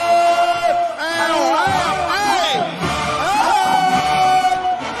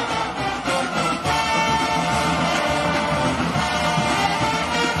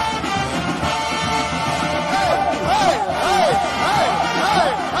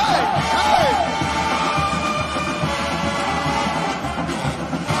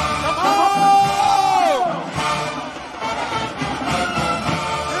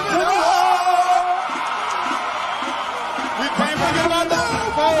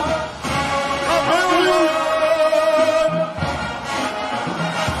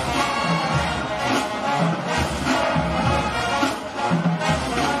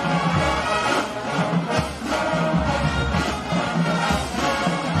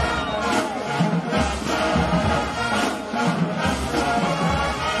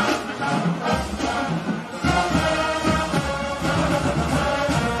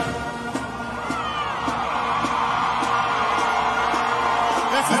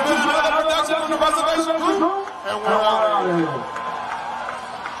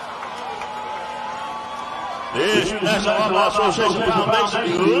 National Alumni Association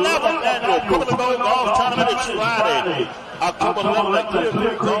Foundation 11th Annual Criminal Golf Tournament. It's Friday, October 11th at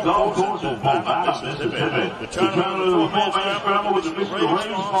Clear Creek Golf Course in Mississippi. The tournament will be a four-man scramble with the Mr.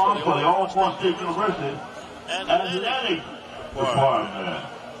 Braves Farm for the Alcorn State University and the Nanny requirement.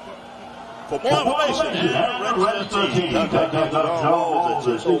 For more information and register team, contact Dr. John Walls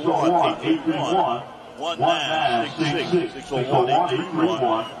at 601-831-1966,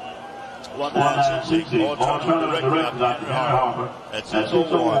 601-831-1966. 1966, alternative director Dr. Henry Harper at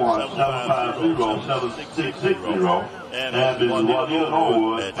 601-750-7660, and Mrs. Juanita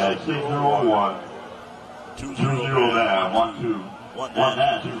Norwood at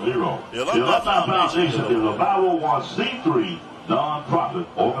 601-209-1920. The Alumni Foundation is a 501c3 non-profit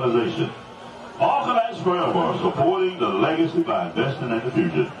organization. Organized forever, supporting the legacy by investing in the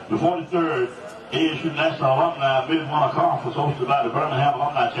future. The 43rd ASU National Alumni Midwinter Conference hosted by the Birmingham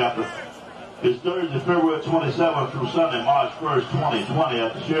Alumni Chapter is Thursday, February 27th through Sunday, March 1st, 2020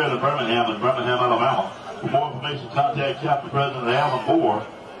 at the Sheridan Birmingham in Birmingham, Alabama. For more information, contact Chapter President Alan Moore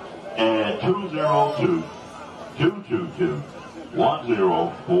at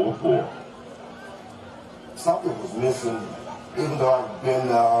 202-222-1044. Something was missing, even though I've been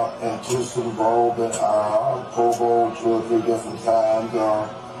into Super Bowl, been Pro Bowl 2 or 3 different times,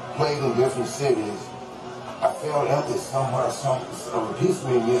 played in different cities. I felt empty somewhere, a piece of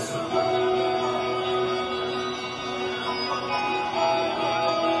me missing.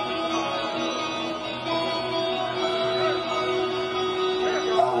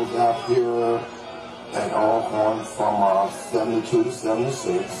 I was out here at Alcorn from 72 to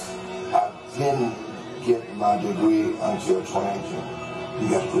 76. I didn't get my degree until 2018. You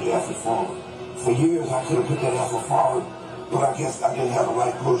got to put the effort forward. For years, I could have put that effort forward, but I guess I didn't have the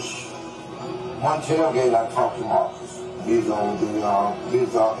right push. One tailgate, I talked to Marcus. He's on the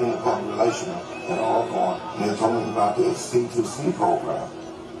intercompany relations at Alcorn, and they told me about the C2C program.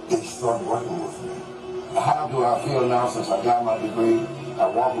 They started working with me. How do I feel now since I got my degree? I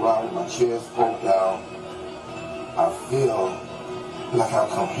walk around with my chest poked out. I feel like I've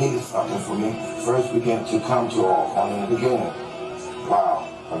completed something for me. First began to come to Alcorn in the beginning. Wow,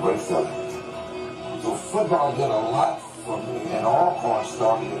 a great feeling. So football did a lot for me, and Alcorn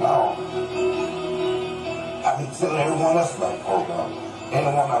started it out. I've been telling everyone else about the program.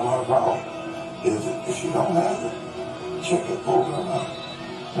 Anyone I run about is if you don't have it, check the program out.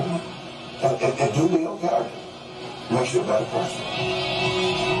 And do the old character. Makes you a better person.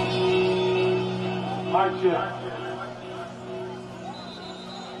 Mike Chip.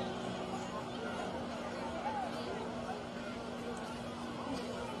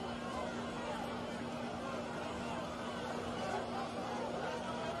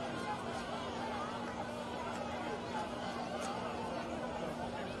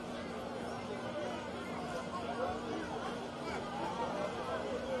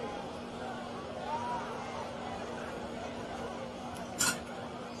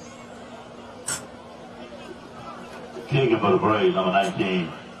 Kicking for the Braves, number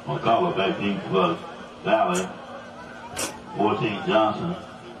 19, McCullough, back deep for Valley, 14 Johnson,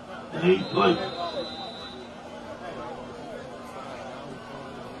 and 8 Blake.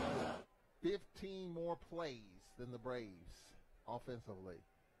 15 more plays than the Braves offensively.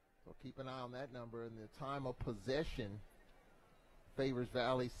 So keep an eye on that number. And the time of possession favors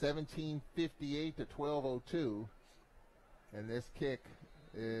Valley, 17:58 to 12:02. And this kick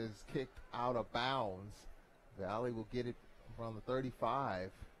is kicked out of bounds. Valley will get it from the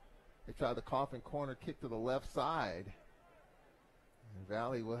 35. They tried the coffin corner kick to the left side. And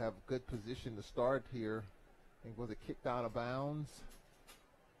Valley will have good position to start here. I think, was it kicked out of bounds?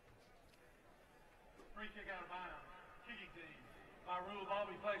 Free kick out of bounds. Kicking team. By rule, ball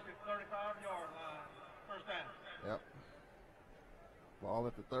be placed at the 35-yard line. First down. Yep. Ball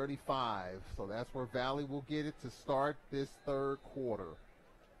at the 35. So that's where Valley will get it to start this third quarter.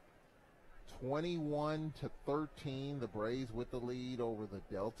 21-13, the Braves with the lead over the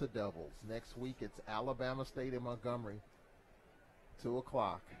Delta Devils. Next week it's Alabama State in Montgomery, 2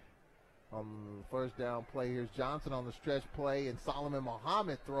 o'clock. On the first down play, here's Johnson on the stretch play, and Solomon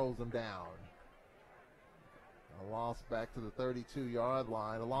Muhammad throws him down. A loss back to the 32-yard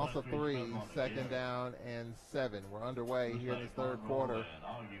line. A loss of 3, second down and 7. We're underway here in this third quarter.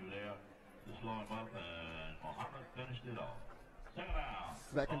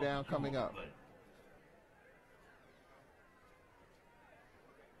 Second down coming up.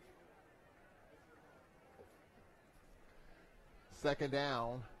 Second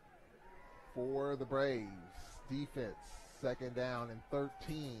down for the Braves. Defense, second down and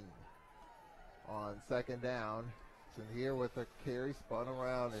 13 on second down. And here with a carry, spun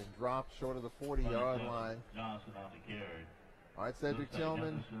around and dropped short of the 40-yard line. Johnson on the carry. All right, Cedric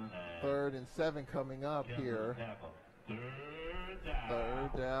Tillman, 3rd and 7 coming up here.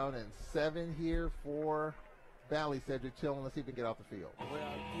 Third down and 7 here for Valley. Cedric Tillman, let's see if we can get off the field. Well,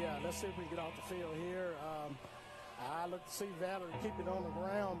 yeah, let's see if we can get off the field here. I look to see Valley keep it on the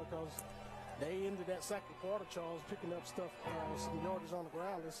ground because they ended that second quarter, Charles, picking up stuff, some yardage on the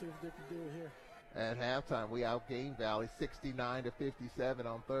ground. Let's see if they can do it here. At halftime, we outgained Valley 69-57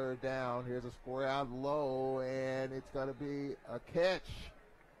 on third down. Here's a square out low, and it's going to be a catch.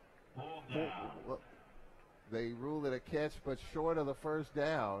 They rule it a catch, but short of the first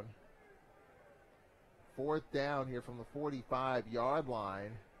down. 4th down here from the 45-yard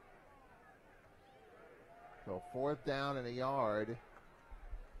line. So 4th down and a yard.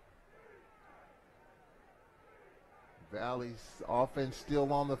 Valley's offense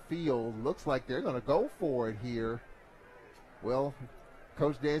still on the field. Looks like they're going to go for it here. Well,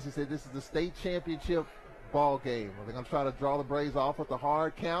 Coach Dancy said this is the state championship ball game. They're going to try to draw the Braves off with the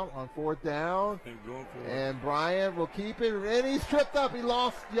hard count on 4th down. And Bryant will keep it, and he's tripped up. He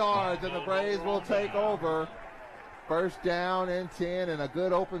lost yards, and the Braves will take over. First down and 10, and a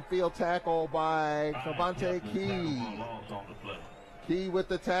good open field tackle by Cavante Key. Key with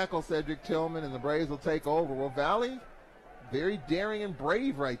the tackle, Cedric Tillman, and the Braves will take over. Well, Valley, very daring and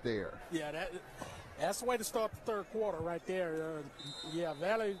brave right there. Yeah, that's the way to start the third quarter right there. Yeah,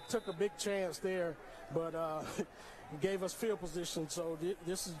 Valley took a big chance there, but gave us field position, so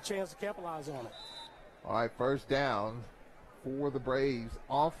this is a chance to capitalize on it. All right, first down for the Braves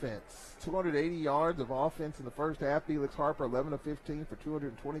offense. 280 yards of offense in the first half. Felix Harper, 11 of 15 for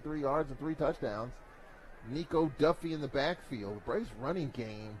 223 yards and 3 touchdowns. Nico Duffy in the backfield. The Braves running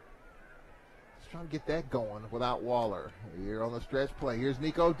game, just trying to get that going without Waller. Here on the stretch play, here's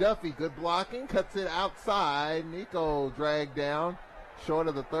Nico Duffy. Good blocking, cuts it outside. Nico dragged down short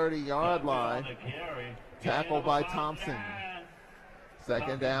of the 30-yard line. Tackled by Thompson.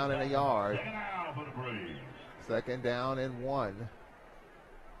 Second down and a yard. Second down and 1.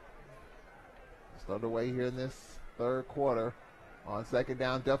 It's underway here in this third quarter. On second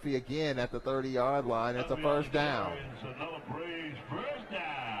down, Duffy again at the 30-yard line. It's a first down.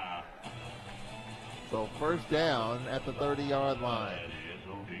 So first down at the 30-yard line.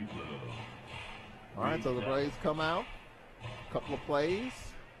 All right, so the Braves come out. A couple of plays.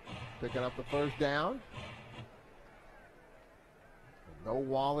 Picking up the first down. No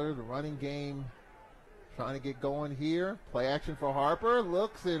Waller, the running game trying to get going here. Play action for Harper.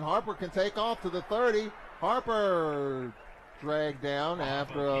 Looks, and Harper can take off to the 30. Harper dragged down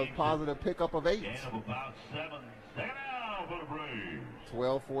after a positive pickup of 8.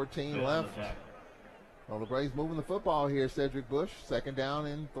 12-14 left. Well, the Braves moving the football here, Cedric Bush. Second down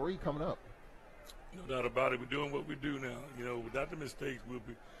and 3 coming up. No doubt about it. We're doing what we do now. You know, without the mistakes,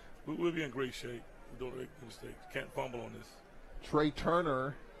 we'll be in great shape. We don't make mistakes. Can't fumble on this. Trey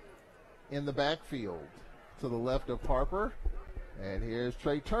Turner in the backfield to the left of Harper. And here's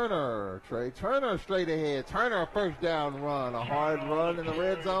Trey Turner. Trey Turner straight ahead. Turner, a first down run. A hard run in the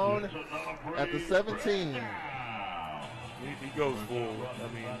red zone at the 17. He goes forward.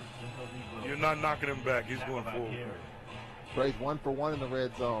 I mean, you're not knocking him back. He's going forward. Trey's 1 for 1 in the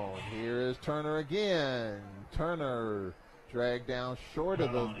red zone. Here is Turner again. Turner dragged down short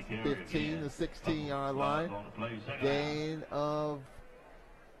of the 15, the 16-yard line. Gain of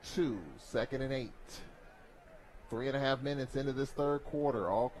 2. Second and 8. 3.5 minutes into this third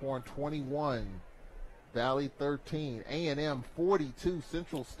quarter. Alcorn 21, Valley 13, A&M 42,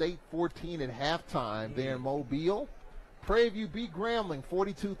 Central State 14 at halftime there in Mobile. Prairie View beat Grambling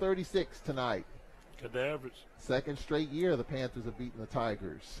 42-36 tonight. Got the average. Second straight year the Panthers have beaten the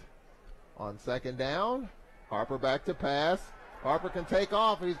Tigers. On second down, Harper back to pass. Harper can take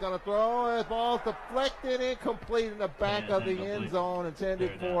off. He's going to throw. The ball's deflected, incomplete in the back of the end zone,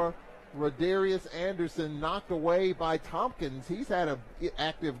 intended for Rodarius Anderson, knocked away by Tompkins. He's had an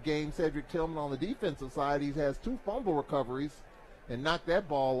active game. Cedric Tillman on the defensive side. He has 2 fumble recoveries and knocked that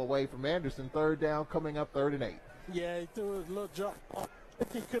ball away from Anderson. Third down, coming up 3rd and 8. Yeah, he threw his little jump. I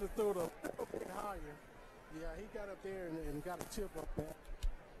think he could have thrown it a little bit higher. Yeah, he got up there and got a tip up there.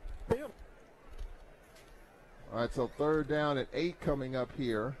 Bill. All right, so 3rd down at 8 coming up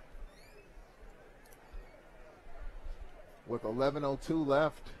here with 11:02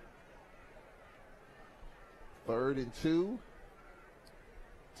 left. 3rd and 2.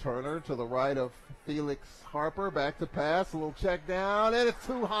 Turner to the right of Felix Harper. Back to pass. A little check down, and it's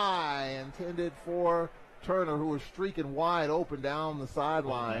too high. Intended for Turner, who was streaking wide open down the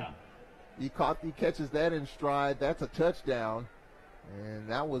sideline. He catches that in stride. That's a touchdown. And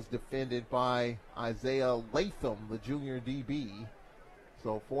that was defended by Isaiah Latham, the junior DB.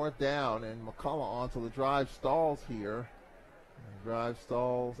 So 4th down, and McCullough onto the drive stalls here. Drive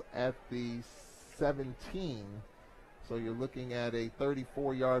stalls at the 17. So you're looking at a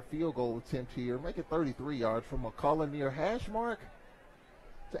 34-yard field goal attempt here. Make it 33 yards from McCullough near hash mark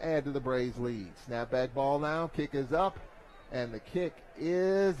to add to the Braves lead. Snapback ball now. Kick is up, and the kick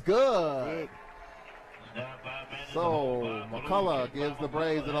is good. So McCullough gives the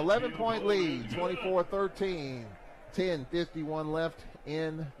Braves an 11-point lead, 24-13, 10:51 left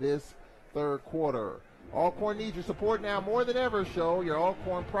in this third quarter. Alcorn needs your support now more than ever. Show your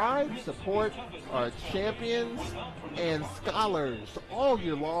Alcorn pride. Support our champions and scholars all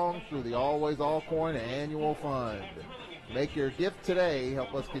year long through the Always Alcorn Annual Fund. Make your gift today.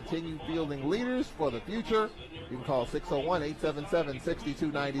 Help us continue fielding leaders for the future. You can call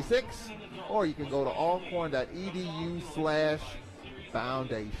 601-877-6296, or you can go to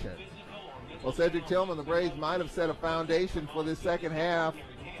alcorn.edu/foundation. Well, Cedric Tillman, the Braves might have set a foundation for this second half.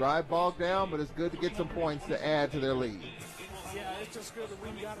 Drive bogged down, but it's good to get some points to add to their lead. Yeah, it's just good that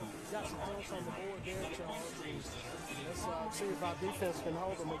we got some points on the board there, Charles. Let's see if our defense can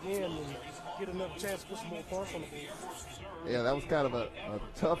hold them again and get another chance to put some more points on the board. Yeah, that was kind of a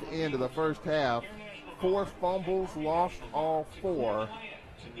tough end of the first half. 4 fumbles, lost all 4.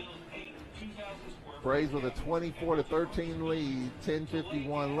 Braves with a 24-13 lead,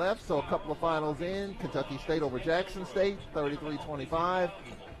 10:51 left, so a couple of finals in. Kentucky State over Jackson State, 33-25.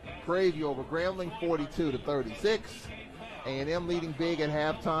 Prairie View over Grambling, 42-36. A&M leading big at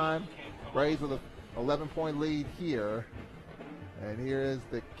halftime. Braves with a 11-point lead here. And here is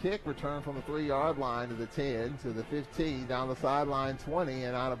the kick, return from the 3-yard line to the 10, to the 15, down the sideline 20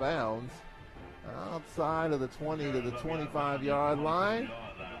 and out of bounds. Outside of the 20 to the 25-yard line.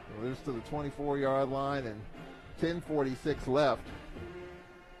 Loose to the 24-yard line, and 10:46 left.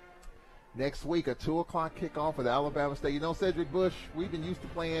 Next week, a 2 o'clock kickoff with Alabama State. You know, Cedric Bush, we've been used to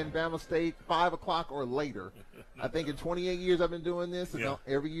playing Bama State 5 o'clock or later. I think in 28 years I've been doing this. Yeah.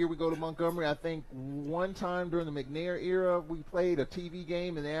 Every year we go to Montgomery. I think one time during the McNair era, we played a TV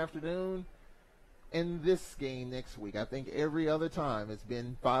game in the afternoon. And this game next week, I think every other time it's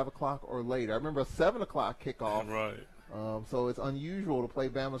been 5 o'clock or later. I remember a 7 o'clock kickoff. Right. So it's unusual to play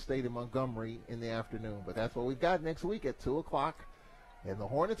Bama State in Montgomery in the afternoon. But that's what we've got next week at 2 o'clock. And the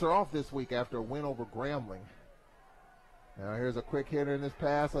Hornets are off this week after a win over Grambling. Now here's a quick hitter in this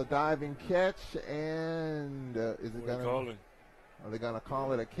pass, a diving catch, and are they going to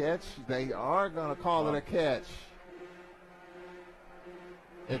call it a catch? They are going to call it a catch.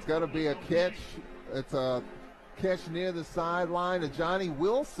 It's going to be a catch. It's a catch near the sideline to Johnny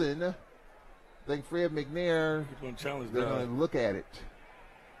Wilson. I think Fred McNair, they're going to look at it.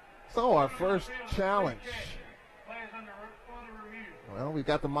 So our first challenge. Well, we've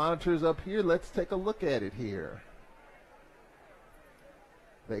got the monitors up here. Let's take a look at it here.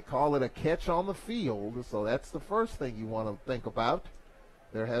 They call it a catch on the field, so that's the first thing you want to think about.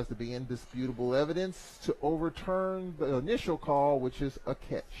 There has to be indisputable evidence to overturn the initial call, which is a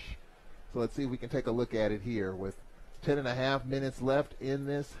catch. So let's see if we can take a look at it here with 10.5 minutes left in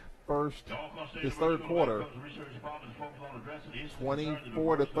this third quarter.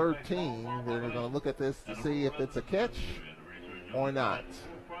 24-13. They're going to look at this to see if it's a catch or not.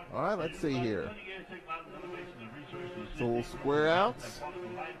 All right, let's see here. So we'll square outs.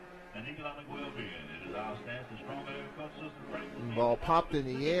 The ball popped in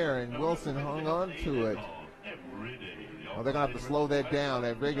the air, and Wilson hung on to it. Well, they're going to have to slow that down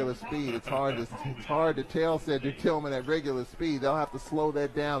at regular speed. It's hard to tell Cedric Tillman at regular speed. They'll have to slow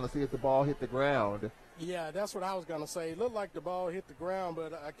that down to see if the ball hit the ground. Yeah, that's what I was going to say. It looked like the ball hit the ground,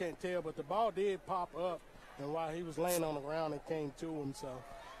 but I can't tell. But the ball did pop up, and while he was laying on the ground, it came to him. So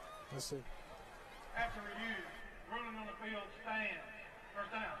let's see. After review, ruling on the field stands.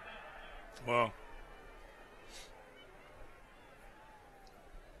 First down. Wow.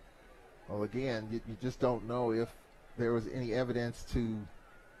 Well, again, you just don't know if there was any evidence to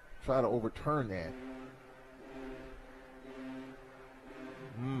try to overturn that.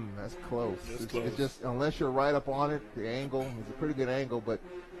 That's close. It's just, unless you're right up on it, the angle is a pretty good angle, but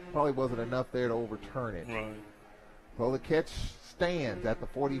probably wasn't enough there to overturn it. Right. Well, the catch stands at the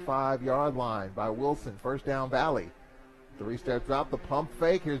 45-yard line by Wilson. First down, Valley. 3-step drop, the pump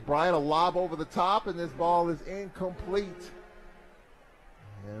fake. Here's Bryant, a lob over the top, and this ball is incomplete.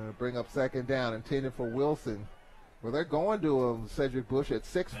 And it'll bring up second down, intended for Wilson. Well, they're going to Cedric Bush at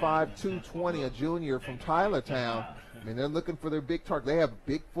 6'5", 220, a junior from Tylertown. I mean, they're looking for their big target. They have a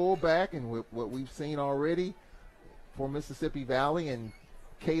big fullback, and what we've seen already for Mississippi Valley, and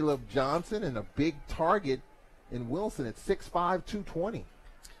Caleb Johnson, and a big target in Wilson at 6'5", 220.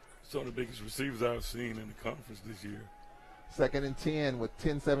 Some of the biggest receivers I've seen in the conference this year. Second and 10 with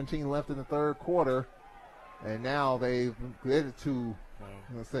 10:17 left in the third quarter. And now they've led it to,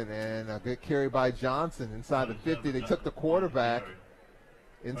 and a good carry by Johnson inside the 50. They took the quarterback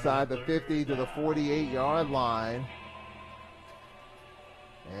inside the 50 to the 48-yard line.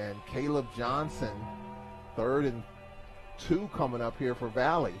 And Caleb Johnson, 3rd and 2 coming up here for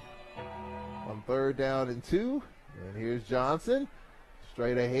Valley. On 3rd down and 2. And here's Johnson,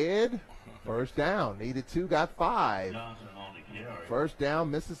 straight ahead. First down, needed 2, got 5. First down,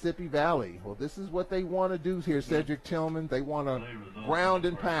 Mississippi Valley. Well, this is what they want to do here, Cedric Tillman. They want to ground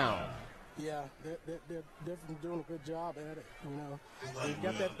and pound. Yeah, they're definitely doing a good job at it. You know, they've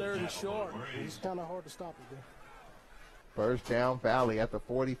got that 3rd and short. It's kind of hard to stop it there. First down, Valley at the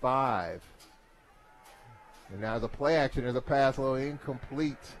 45. And now the play action. There's a pass, a little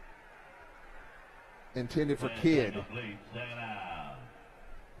incomplete. Intended for Kidd.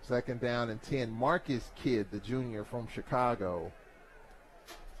 Second down and 10. Marcus Kidd, the junior from Chicago.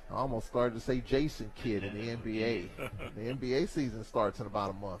 I almost started to say Jason Kidd in the NBA. The NBA season starts in about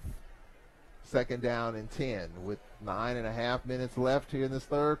a month. Second down and 10 with 9.5 minutes left here in this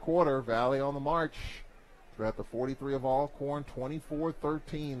third quarter. Valley on the march. They're at the 43 of Alcorn,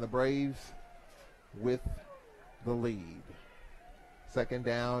 24-13. The Braves with the lead. Second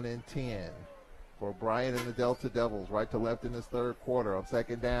down and 10. For Bryant and the Delta Devils, right to left in this third quarter. On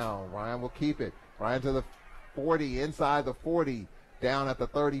second down, Ryan will keep it. Ryan to the 40, inside the 40, down at the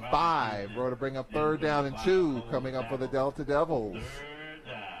 35. We're to bring up 3rd down and 2 coming up for the Delta Devils.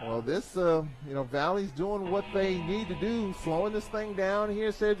 Well, this, Valley's doing what they need to do, slowing this thing down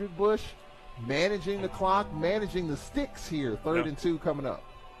here, Cedric Bush, managing the clock, managing the sticks here. 3rd and 2 coming up.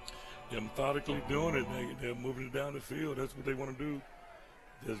 They're methodically doing it. They're moving it down the field. That's what they want to do.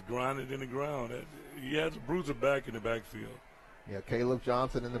 Just grind it in the ground. He has a bruiser back in the backfield. Yeah, Caleb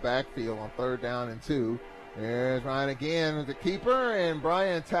Johnson in the backfield on 3rd down and 2. There's Ryan again with the keeper, and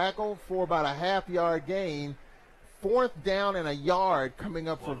Brian tackled for about a half-yard gain. 4th down and a yard coming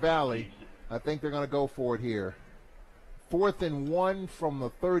up for Valley. I think they're going to go for it here. 4th and 1 from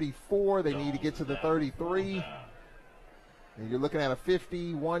the 34. They need to get to the 33. And you're looking at a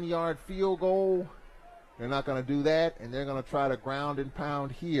 51-yard field goal. They're not going to do that, and they're going to try to ground and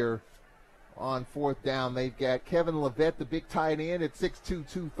pound here on 4th down. They've got Kevin Levette, the big tight end, at 6'2",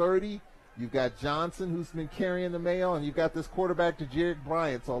 230. You've got Johnson, who's been carrying the mail, and you've got this quarterback to Jarek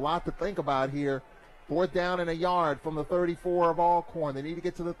Bryant. So a lot to think about here. 4th down and a yard from the 34 of Alcorn. They need to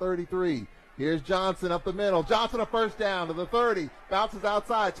get to the 33. Here's Johnson up the middle. Johnson a first down to the 30. Bounces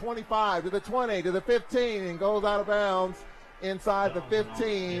outside, 25 to the 20 to the 15, and goes out of bounds inside the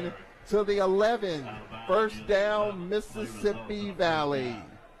 15 to the 11. First down, Mississippi Valley.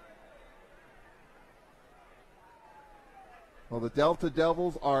 Well, the Delta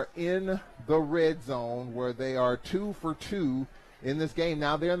Devils are in the red zone where they are 2 for 2 in this game.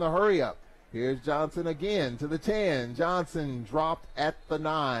 Now they're in the hurry up. Here's Johnson again to the 10. Johnson dropped at the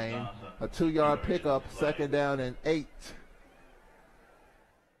 9. A 2-yard pickup, 2nd down and 8.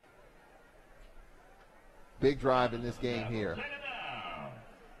 Big drive in this game here.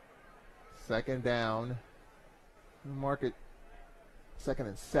 2nd down. Mark it 2nd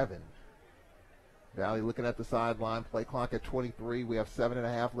and 7. Valley looking at the sideline. Play clock at 23. We have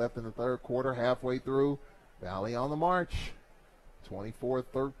 7.5 left in the third quarter. Halfway through. Valley on the march.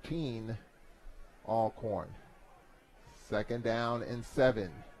 24-13. Alcorn. 2nd down and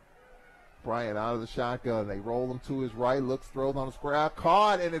 7. Bryant out of the shotgun. They roll him to his right, looks, throws on the square,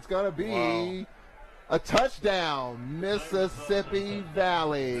 caught, and it's going to be a touchdown, Mississippi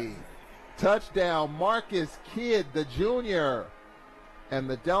Valley. Touchdown, Marcus Kidd, the junior. And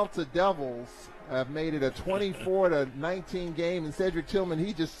the Delta Devils have made it a 24-19 game. And Cedric Tillman,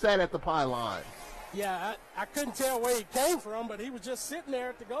 he just sat at the pylon. Yeah, I couldn't tell where he came from, but he was just sitting there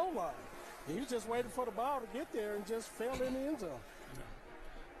at the goal line. He was just waiting for the ball to get there and just fell in the end zone.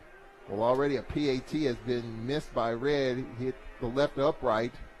 Well, already a PAT has been missed by Red, hit the left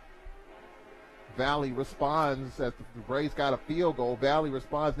upright. Valley responds as the Braves got a field goal. Valley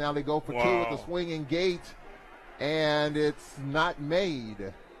responds. Now they go for two with the swinging gate, and it's not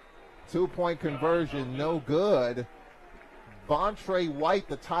made. 2-point conversion, no good. Vontre White,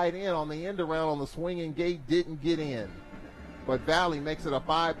 the tight end on the end around on the swinging gate, didn't get in. But Valley makes it a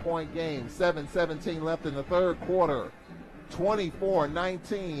 5-point game. 7:17 left in the third quarter.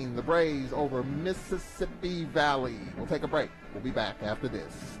 24-19, the Braves over Mississippi Valley. We'll take a break. We'll be back after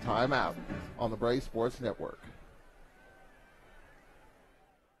this. Timeout on the Braves Sports Network.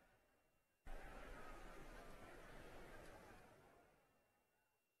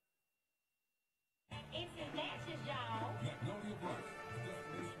 It's delicious, y'all. Magnolia Brunch, the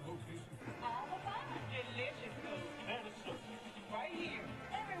destination location for All the fun. Delicious food. Right here.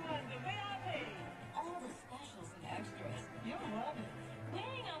 Everyone's a VIP. All the specials and extras. You'll love it. We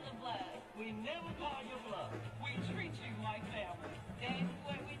ain't on the blood. We never call you bluff. We treat you like family. That's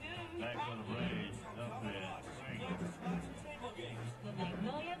what we do. Back for the Braves. Up there. The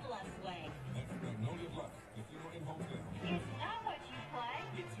Magnolia Bluff Swing. That's Magnolia Brunch, casino and hotel. It's not what you play.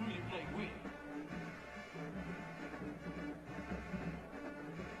 It's who you play with.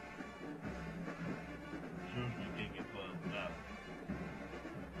 Shrewsbury kicking for Valley.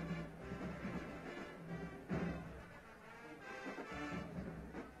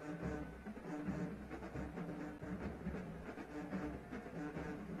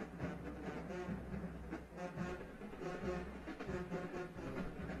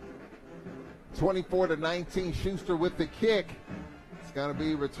 Twenty-four to 19, Schuster with the kick. It's going to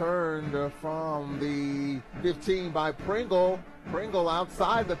be returned from the 15 by Pringle. Pringle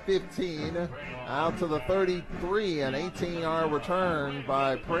outside the 15, out to the 33, an 18-yard return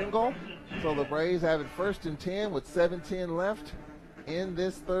by Pringle. So the Braves have it 1st and 10 with 7:10 left in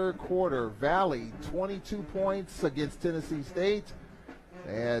this third quarter. Valley, 22 points against Tennessee State.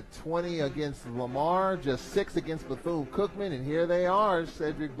 They had 20 against Lamar, just 6 against Bethune-Cookman, and here they are,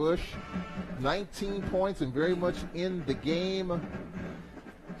 Cedric Bush, 19 points and very much in the game.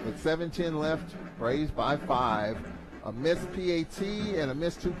 With 7:10 left, Braves by 5. A missed PAT and a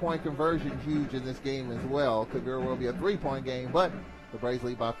missed 2-point conversion huge in this game as well. Could very well be a 3-point game, but the Braves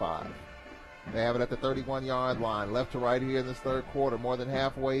lead by 5. They have it at the 31-yard line, left to right here in this third quarter, more than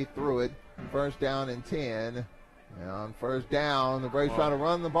halfway through it. 1st down and 10. And on 1st down, the Braves try to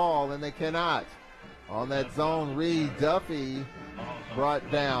run the ball, and they cannot. On that zone read, Duffy brought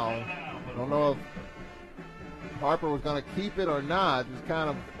down. I don't know if Harper was going to keep it or not. It was kind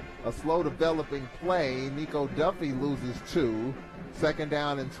of a slow developing play. Nico Duffy loses 2. 2nd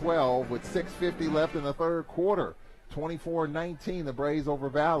down and 12 with 6:50 left in the third quarter. 24-19, the Braves over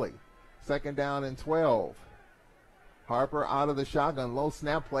Valley. 2nd down and 12. Harper out of the shotgun. Low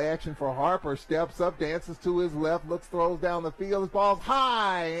snap, play action for Harper. Steps up, dances to his left, looks, throws down the field. His ball's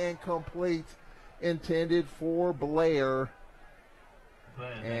high and complete. Intended for Blair.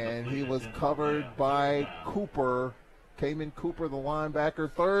 And he was covered by Cooper. Cayman Cooper, the linebacker.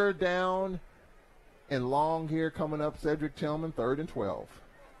 3rd down and long here coming up. Cedric Tillman, 3rd and 12.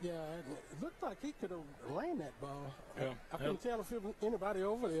 Yeah, it looked like he could have laid that ball. Yeah. I couldn't tell if there was anybody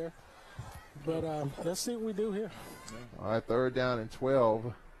over there. But let's see what we do here. All right, 3rd down and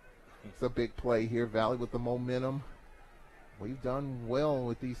 12. It's a big play here. Valley with the momentum. We've done well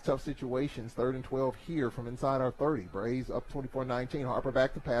with these tough situations. 3rd and 12 here from inside our 30. Braves up 24-19. Harper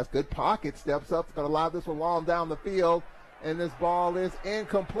back to pass. Good pocket. Steps up. It's going to allow this one long down the field. And this ball is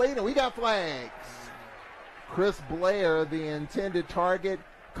incomplete. And we got flags. Chris Blair, the intended target,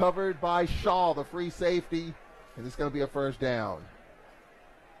 covered by Shaw, the free safety. And it's going to be a 1st down.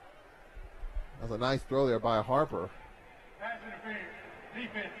 That's a nice throw there by Harper. Pass interference.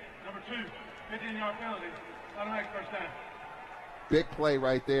 Defense, number 2, 15-yard penalty. Automatic 1st down. Big play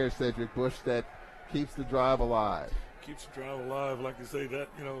right there, Cedric Bush, that keeps the drive alive. Keeps the drive alive, like you say, that,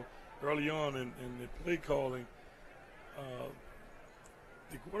 early on in the play calling,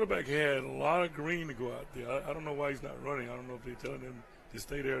 the quarterback had a lot of green to go out there. I don't know why he's not running. I don't know if they're telling him to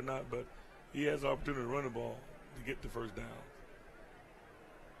stay there or not, but he has the opportunity to run the ball to get the 1st down.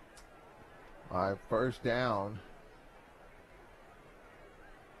 All right, 1st down.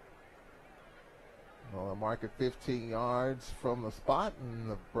 Well, a mark at 15 yards from the spot, and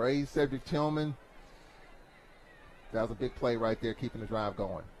the Braves, Cedric Tillman. That was a big play right there, keeping the drive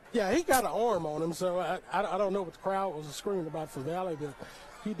going. Yeah, he got an arm on him, so I don't know what the crowd was screaming about for Valley, but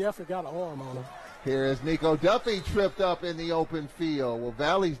he definitely got an arm on him. Here is Nico Duffy tripped up in the open field. Well,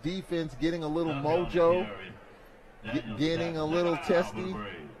 Valley's defense getting a little mojo, getting a little testy,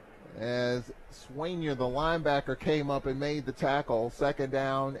 as Swanier, the linebacker, came up and made the tackle. 2nd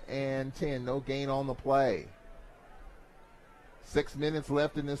down and 10. No gain on the play. 6 minutes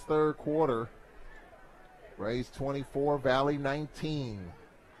left in this third quarter. Braves 24, Valley 19.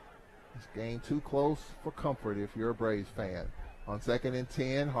 This game too close for comfort if you're a Braves fan. On 2nd and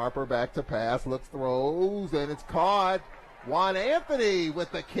 10, Harper back to pass, looks, throws, and it's caught. Juan Anthony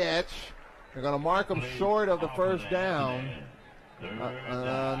with the catch. They're going to mark him short of the first down.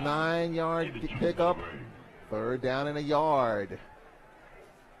 9-yard pickup. 3rd down and a yard.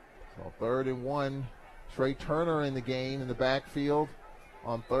 So 3rd and 1. Trey Turner in the game in the backfield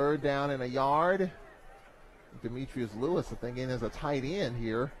on 3rd down and a yard. Demetrius Lewis, I think, in as a tight end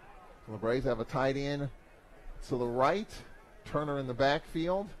here. So the Braves have a tight end to the right. Turner in the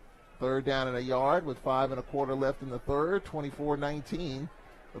backfield. 3rd down and a yard with 5 1/4 left in the third. 24-19.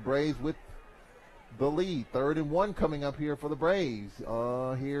 The Braves with the lead. 3rd and 1 coming up here for the Braves.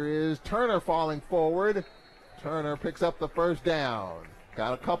 Here is Turner falling forward. Turner picks up the first down.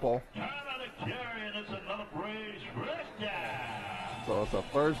 Got a couple. So it's a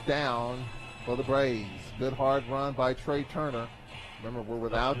first down for the Braves. Good hard run by Trey Turner. Remember, we're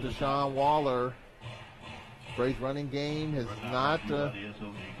without Deshaun Waller. Braves running game has not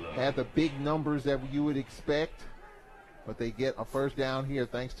had the big numbers that you would expect, but they get a first down here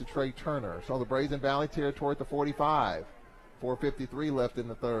thanks to Trey Turner. So the Braves in Valley territory at the 45. 4:53 left in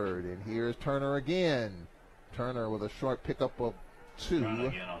the third, and here's Turner again. Turner with a short pickup of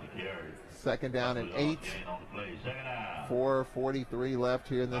 2. 2nd down and 8. 4:43 left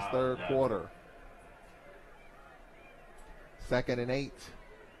here in this third quarter. 2nd and 8.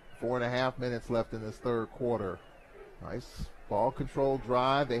 4.5 minutes left in this third quarter. Nice ball control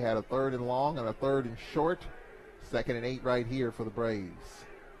drive. They had a 3rd and long and a 3rd and short. 2nd and 8 right here for the Braves.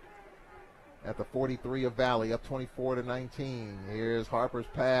 At the 43 of Valley, up 24-19. Here's Harper's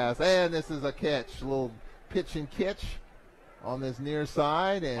pass, and this is a catch. A little pitch and catch on this near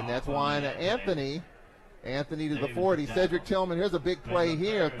side, and that's Juan Anthony. Anthony to the 40. Cedric Tillman, here's a big play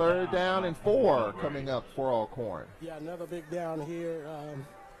here. 3rd down and 4 coming up for Alcorn. Yeah, another big down here.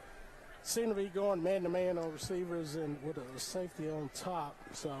 Seem to be going man-to-man on receivers and with a safety on top.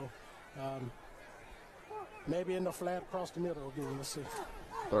 So maybe in the flat across the middle again. Let's see.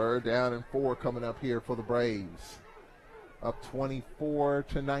 3rd down and 4 coming up here for the Braves. Up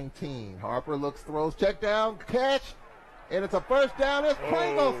 24-19. Harper looks, throws, check down, catch, and it's a first down. It's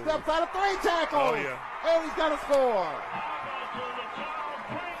Pringle, steps out of 3 tackles, and he's got a score.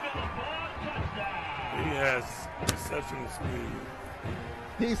 He has exceptional speed.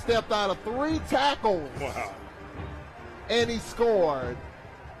 He stepped out of 3 tackles. Wow. And he scored.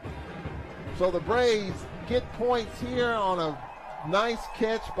 So the Braves get points here on a nice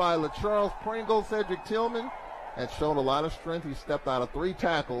catch by LaCharles Pringle. Cedric Tillman had shown a lot of strength. He stepped out of 3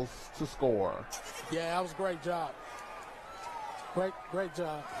 tackles to score. Yeah, that was a great job. Great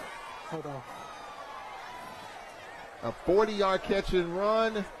job. Hold on. A 40-yard catch and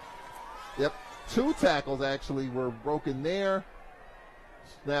run. Yep, 2 tackles actually were broken there.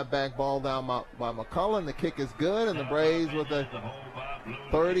 Snap back ball down by McCullen. The kick is good, and the Braves with a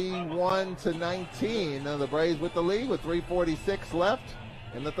 31-19. Now the Braves with the lead with 3:46 left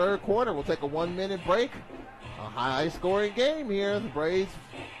in the third quarter. We'll take a 1-minute break. A high-scoring game here. The Braves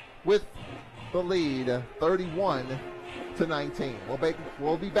with the lead, 31-19.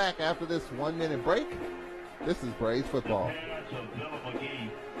 We'll be back after this 1-minute break. This is Braves football.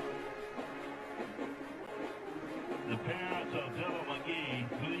 The parents of Dylan McGee,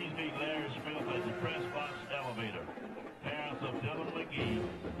 please meet Larry Smith at the press box elevator. Parents of Dylan McGee,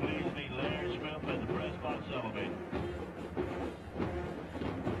 please meet Larry Smith at the press box elevator.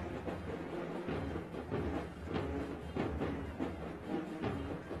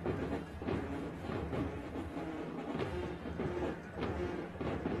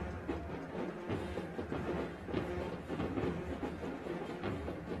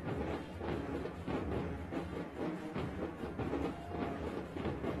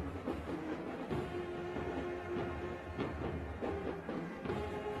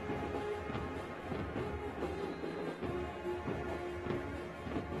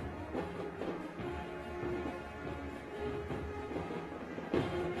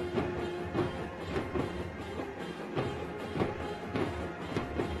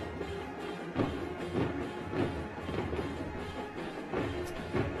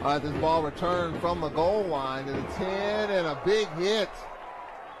 This ball returned from the goal line to the 10 and a big hit.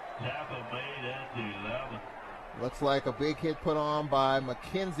 Tampa made that to 11. Looks like a big hit put on by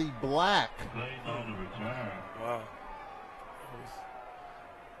Mackenzie Black. Plays on the return. Wow.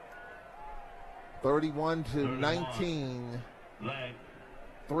 31-19. Black.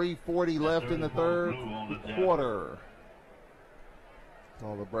 3:40 left in the third quarter.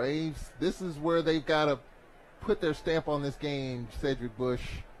 So the Braves, this is where they've got to put their stamp on this game, Cedric Bush.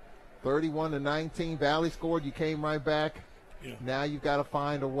 31-19. Valley scored. You came right back. Yeah. Now you've got to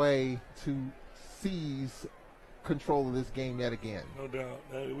find a way to seize control of this game yet again. No doubt.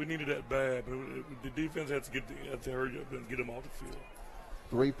 We needed that bad, but the defense had to hurry up and get them off the field.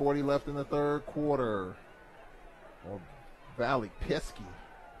 3:40 left in the third quarter. Well, Valley pesky.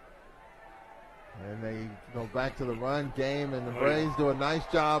 And they go back to the run game, and the Braves do a nice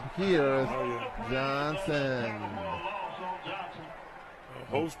job here. Johnson. A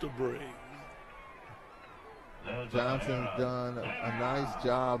host of Braves. Johnson's done a nice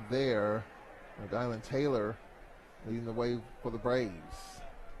job there. Dylan Taylor leading the way for the Braves.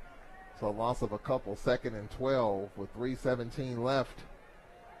 So a loss of a couple, 2nd and 12 with 3:17 left.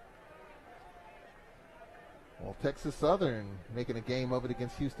 Well, Texas Southern making a game of it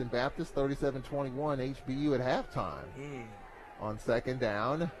against Houston Baptist, 37-21, HBU at halftime. On 2nd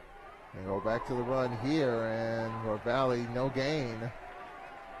down. And go back to the run here, and for Valley, no gain.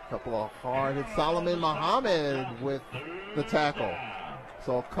 Couple of hard hits. Solomon Muhammad with the tackle.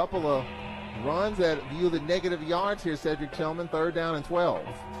 So a couple of runs that view the negative yards here, Cedric Tillman, 3rd down and 12.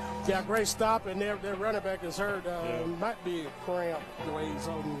 Yeah, great stop, and their running back is hurt. Might be a cramp the way he's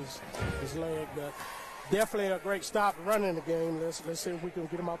holding his leg, but definitely a great stop running the game. Let's see if we can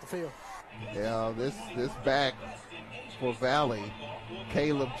get him off the field. Yeah, this back for Valley,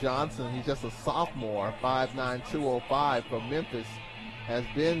 Caleb Johnson, he's just a sophomore, 5'9", 205 from Memphis, has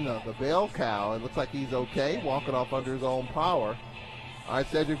been the bell cow. It looks like he's okay, walking off under his own power. All right,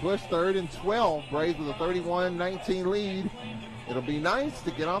 Cedric Bush, 3rd and 12. Braves with a 31-19 lead. It'll be nice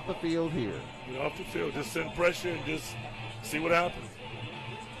to get off the field here. Get off the field, just send pressure and just see what happens.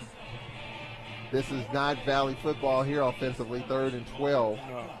 This is not Valley football here offensively, 3rd and 12.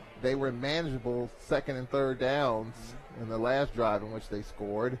 No. They were manageable 2nd and 3rd downs in the last drive in which they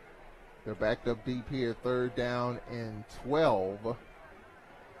scored. They're backed up deep here, 3rd down and 12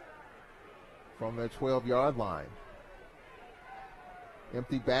 from their 12-yard line.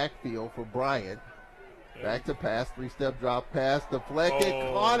 Empty backfield for Bryant. Back to pass, 3-step drop pass, deflected,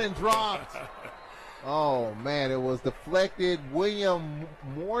 caught and dropped. Oh, man, it was deflected. William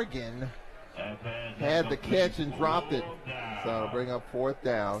Morgan had the catch and dropped it. So bring up 4th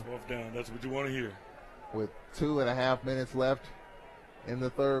down. 4th down, that's what you want to hear. With 2.5 minutes left in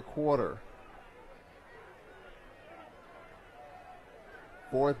the third quarter.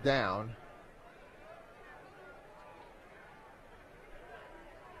 4th down.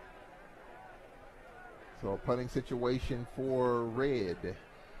 So a punting situation for Red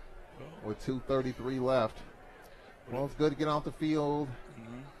with 2:33 left. Well, it's good to get off the field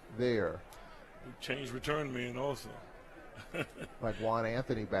there. We changed return man also. Like Juan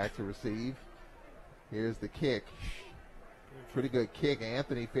Anthony back to receive. Here's the kick. Pretty good kick.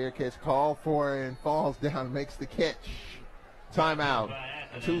 Anthony, fair catch call for and falls down, makes the catch. Timeout.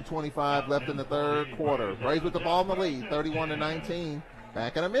 2:25 left in the third quarter. Braves with the ball in the lead, 31-19.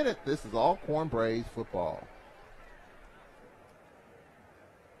 Back in a minute. This is Alcorn Braves football.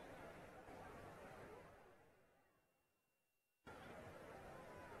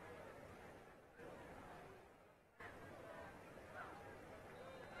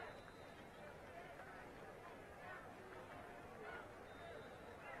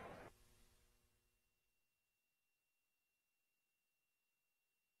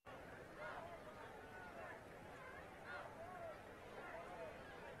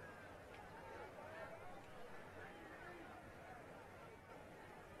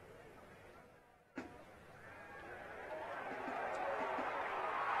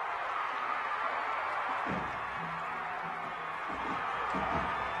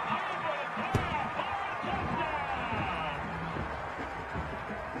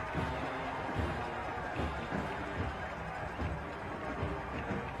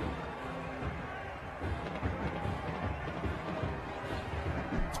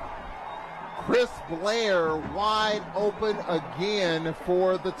 Chris Blair wide open again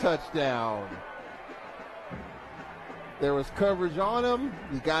for the touchdown. There was coverage on him.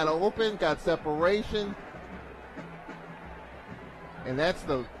 He got open, got separation. And that's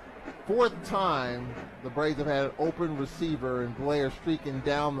the 4th time the Braves have had an open receiver, and Blair streaking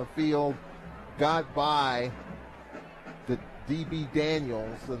down the field, got by the D.B.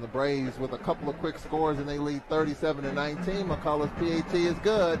 Daniels, and the Braves with a couple of quick scores, and they lead 37-19. McCullough's PAT is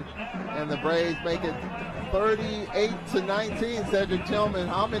good, and the Braves make it 38-19. Cedric Tillman,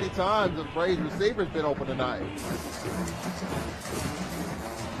 how many times have Braves receivers been open tonight?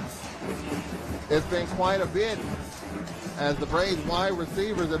 It's been quite a bit, as the Braves wide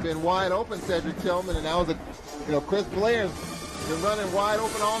receivers have been wide open. Cedric Tillman, and that was Chris Blair's been running wide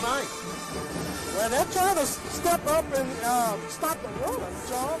open all night. Well, they're trying to step up and stop the run,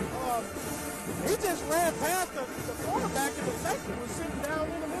 John. He just ran past the quarterback, and the safety was sitting down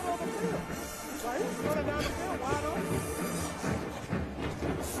in the middle of the field. So he was running down the field wide open.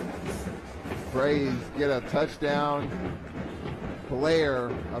 Braves get a touchdown.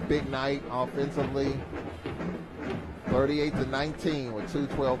 Blair, a big night offensively. 38-19 with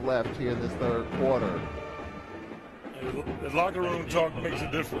 2:12 left here in this third quarter. The locker room talk makes a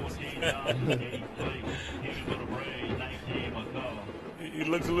difference. He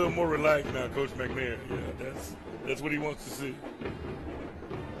looks a little more relaxed now, Coach McNair. Yeah, that's what he wants to see.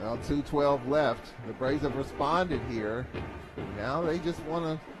 Well, 2:12 left. The Braves have responded here. Now they just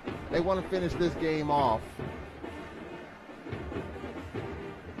want to finish this game off.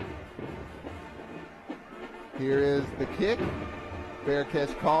 Here is the kick. Fair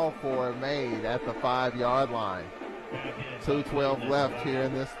catch call for made at the 5-yard line. 2:12 left here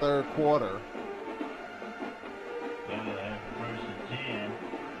in this third quarter.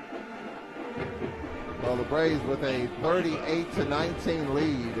 Well, the Braves with a 38-19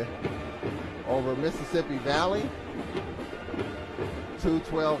 lead over Mississippi Valley.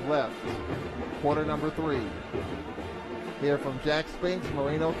 2:12 left. Quarter number 3. Here from Jack Spinks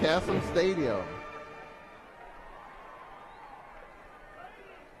Marino Castle Stadium.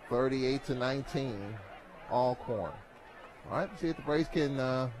 38-19, Alcorn. All right, see if the Braves can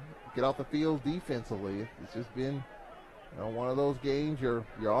get off the field defensively. It's just been one of those games. Your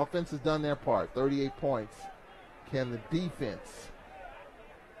offense has done their part, 38 points. Can the defense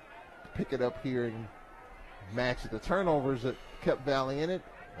pick it up here and match the turnovers that kept Valley in it?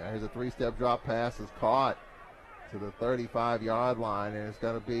 Now here's a 3-step drop pass is caught to the 35-yard line, and it's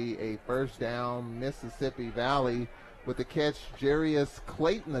going to be a first down, Mississippi Valley. With the catch, Jarius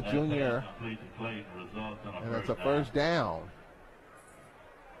Clayton, the junior, and it's a first down.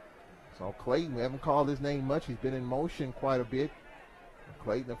 So Clayton, we haven't called his name much. He's been in motion quite a bit.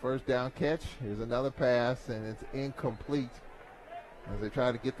 Clayton, the first down catch. Here's another pass, and it's incomplete as they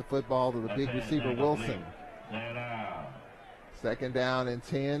try to get the football to the big receiver, Wilson. Second down and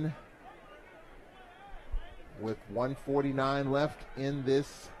 10 with 1:49 left in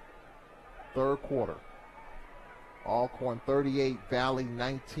this third quarter. Alcorn 38, Valley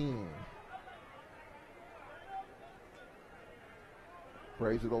 19.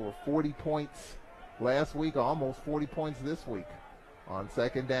 Braves with over 40 points last week, almost 40 points this week. On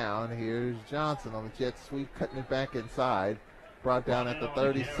second down, here's Johnson on the jet sweep, cutting it back inside. Brought down at the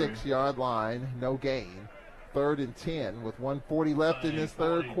 36-yard line, no gain. Third and 10 with 1:40 left in this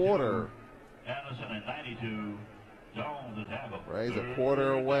third quarter. Anderson at 92. Jones at half. Braves a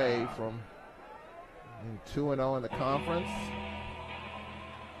quarter away from 2-0 in the conference.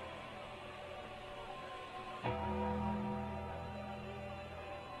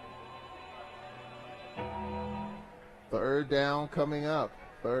 Third down coming up.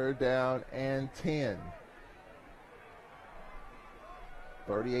 Third down and 10.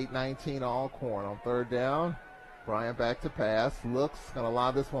 38-19 Alcorn on third down. Bryant back to pass. Looks, going to allow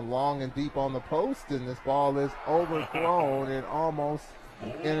this one long and deep on the post, and this ball is overthrown and almost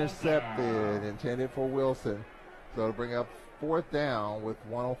intercepted, intended for Wilson. So to bring up fourth down with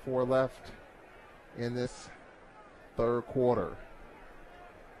 1:04 left in this third quarter.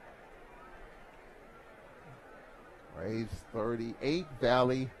 Braves 38,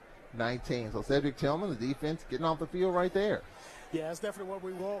 Valley 19. So Cedric Tillman, the defense, getting off the field right there. Yeah, that's definitely what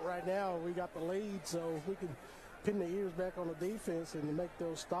we want right now. We got the lead, so we can pin the ears back on the defense and make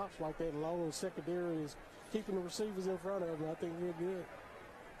those stops like that. Along with secondary is keeping the receivers in front of them. I think we're good.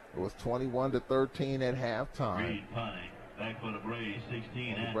 It was 21-13 at halftime. Back for the Braves,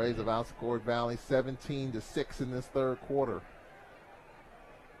 16. The Braves have outscored Valley 17-6 in this third quarter.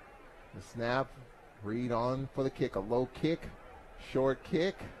 The snap, Reed on for the kick, a low kick, short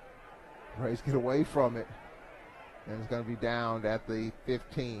kick. Braves get away from it. And it's going to be down at the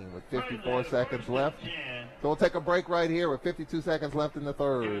 15 with 54 seconds left. So we'll take a break right here with 52 seconds left in the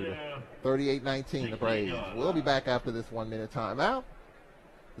third. 38-19 the Braves. We'll be back after this 1-minute timeout.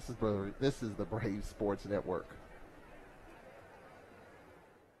 This is the Braves Sports Network.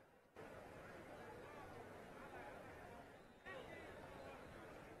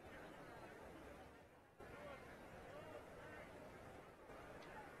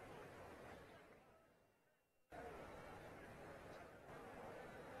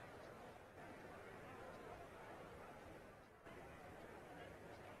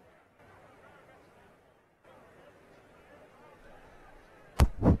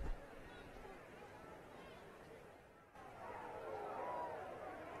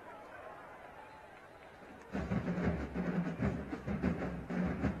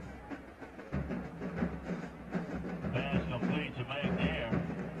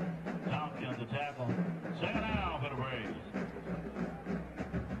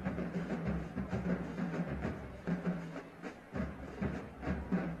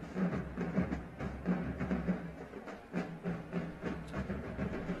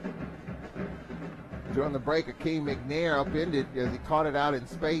 During the break, Akeem McNair upended as he caught it out in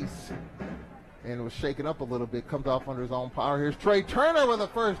space and was shaken up a little bit, comes off under his own power. Here's Trey Turner with a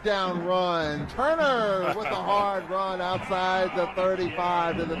first down run. Turner with a hard run outside the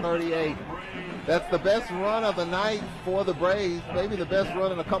 35 to the 38. That's the best run of the night for the Braves, maybe the best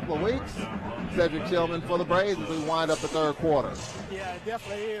run in a couple of weeks. Cedric Tillman for the Braves as we wind up the third quarter. Yeah, it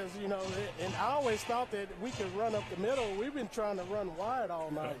definitely is, you know, and I always thought that we could run up the middle. We've been trying to run wide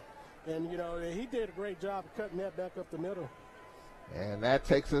all night, and, you know, he did a great job of cutting that back up the middle. And that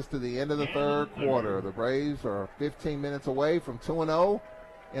takes us to the end of the third quarter. The Braves are 15 minutes away from 2-0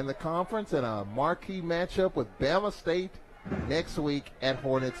 in the conference and a marquee matchup with Bama State next week at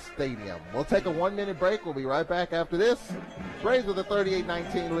Hornets Stadium. We'll take a 1-minute break. We'll be right back after this. Braves with a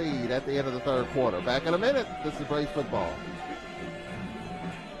 38-19 lead at the end of the third quarter. Back in a minute. This is Braves football.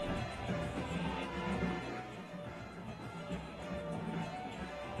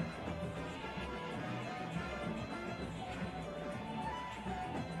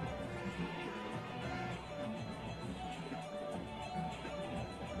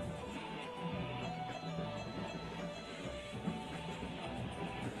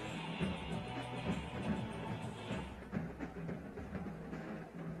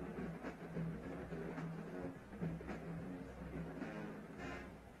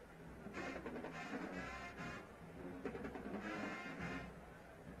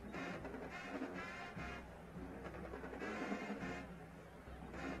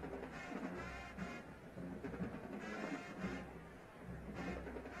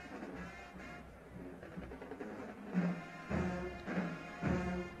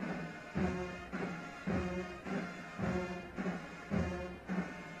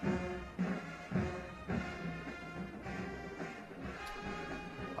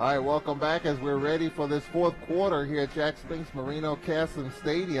 All right, welcome back as we're ready for this fourth quarter here at Jack Spinks Marino Castle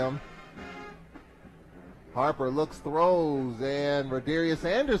Stadium. Harper looks, throws, and Rodarius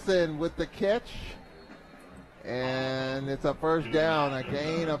Anderson with the catch. And it's a first down, a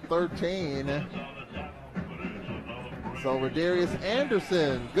gain of 13. So Rodarius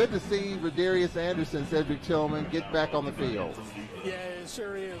Anderson, good to see Rodarius Anderson, Cedric Tillman, get back on the field. Yeah, it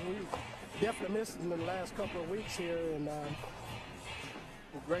sure is. We definitely missed him in the last couple of weeks here, and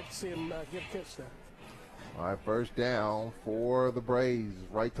great to see him get a catch there. All right, first down for the Braves,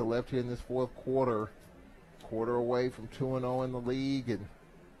 right to left here in this fourth quarter. Quarter away from 2-0 in the league and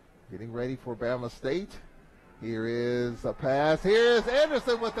getting ready for Bama State. Here is a pass. Here is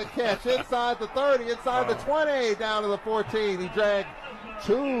Anderson with the catch inside the 30, inside the 20, down to the 14. He dragged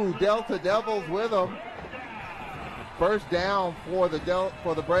two Delta Devils with him. First down for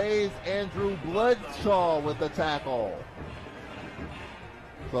the Braves, Andrew Bloodshaw with the tackle.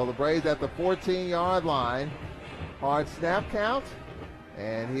 So the Braves at the 14-yard line. Hard snap count.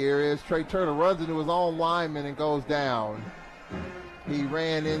 And here is Trey Turner, runs into his own lineman and goes down. He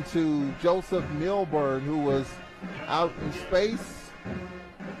ran into Joseph Milburn, who was out in space.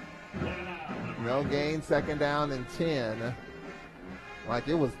 No gain, second down and 10. Like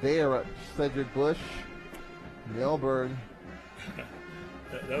it was there, Cedric Bush. Milburn.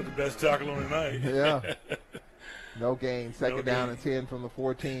 That was the best tackle on the night. Yeah. No gain, second down and 10 from the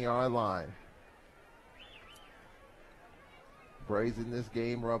 14-yard line. Braves in this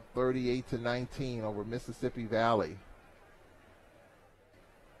game are up 38-19 over Mississippi Valley.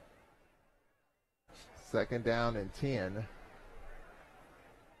 Second down and 10.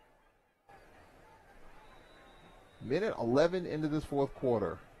 Minute 11 into this fourth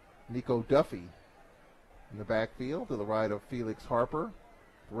quarter. Nico Duffy in the backfield to the right of Felix Harper.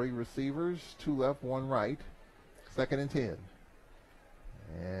 3 receivers, 2 left, 1 right. Second and 10.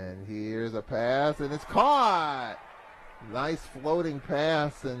 And here's a pass, and it's caught. Nice floating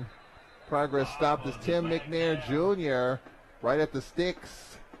pass, and progress stopped as Tim McNair Jr. right at the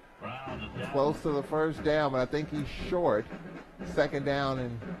sticks. Close to the first down, but I think he's short. Second down,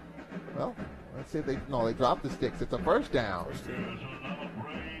 and, well, let's see if they dropped the sticks. It's a first down.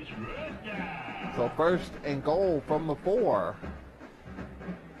 So first and goal from the 4.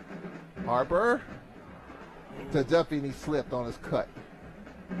 Harper to Duffy, and he slipped on his cut.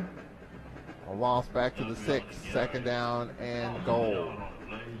 A loss back to the 6, second down and goal.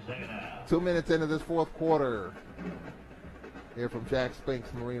 2 minutes into this fourth quarter. Here from Jack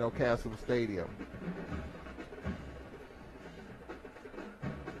Spinks Marino Castle Stadium.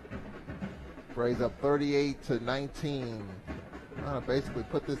 Braves up 38-19. Basically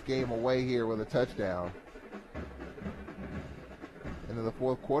put this game away here with a touchdown. Into the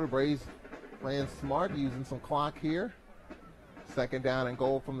fourth quarter, Braves playing smart, using some clock here. Second down and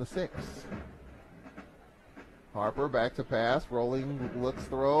goal from the 6. Harper back to pass, rolling, looks,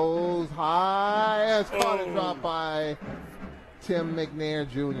 throws, high. It's caught and dropped by Tim McNair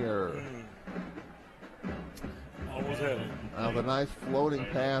Jr. Almost had it. A nice floating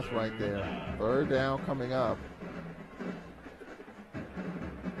pass right there. Third down coming up.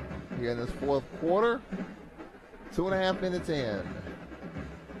 Here in this fourth quarter, 2.5 minutes in.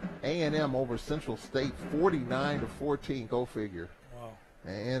 A&M over Central State, 49-14. Go figure. Wow.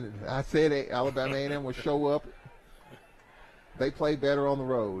 And I said Alabama A&M would show up. They play better on the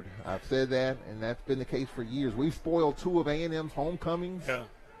road. I've said that, and that's been the case for years. We've spoiled 2 of A&M's homecomings. Yeah.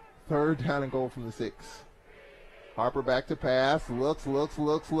 Third down and goal from the 6. Harper back to pass. Looks.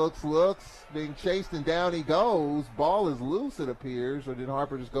 Being chased, and down he goes. Ball is loose, it appears. Or did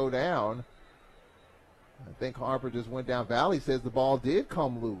Harper just go down? I think Harper just went down. Valley says the ball did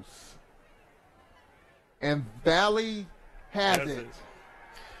come loose. And Valley has it.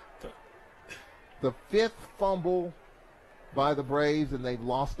 The 5th fumble by the Braves, and they've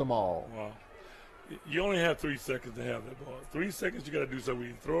lost them all. Wow. You only have 3 seconds to have that ball. 3 seconds, you got to do something.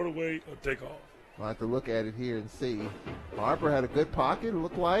 You throw it away or take off. I'll have to look at it here and see. Harper had a good pocket, it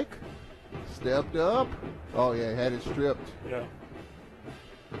looked like. Stepped up. Oh, yeah, had it stripped. Yeah.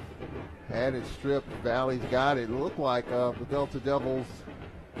 Had it stripped. Valley's got it. It looked like the Delta Devils,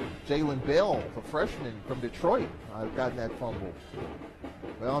 Jalen Bell, the freshman from Detroit, I've gotten that fumble.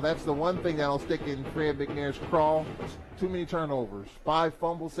 Well, that's the one thing that'll stick in Fred McNair's craw. Too many turnovers. 5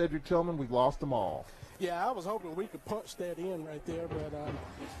 fumbles, Cedric Tillman. We've lost them all. Yeah, I was hoping we could punch that in right there, but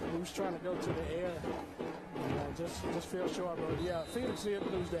we was trying to go to the air. Just fell short. But yeah, Felix did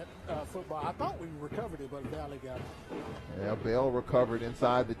lose that football. I thought we recovered it, but Valley got it. Yeah, Bell recovered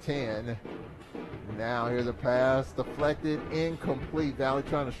inside the 10. Now here's a pass deflected, incomplete. Valley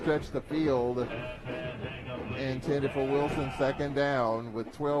trying to stretch the field. Intended for Wilson, second down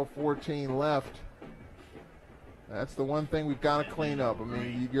with 12:14 left. That's the one thing we've got to clean up. I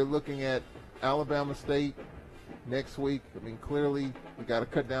mean, you're looking at Alabama State next week. I mean, clearly we got to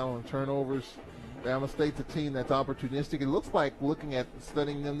cut down on turnovers. Alabama State's a team that's opportunistic. It looks like, looking at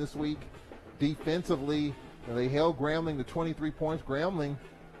studying them this week, defensively, they held Grambling to 23 points. Grambling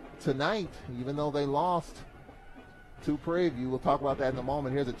tonight, even though they lost to Prairie View, we'll talk about that in a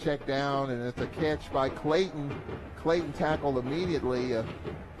moment. Here's a check down, and it's a catch by Clayton. Clayton tackled immediately, a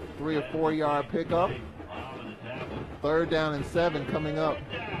 3 or 4 yard pickup. Third down and 7 coming up.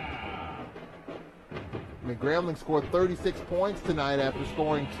 I mean, Grambling scored 36 points tonight after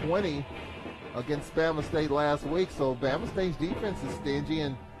scoring 20 against Bama State last week. So Bama State's defense is stingy,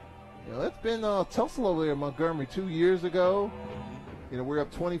 and it's been tussle over there in Montgomery 2 years ago. We're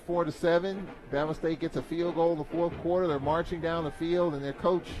up 24-7. Bama State gets a field goal in the fourth quarter. They're marching down the field, and their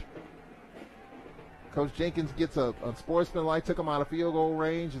coach Jenkins gets a sportsmanlike, took them out of field goal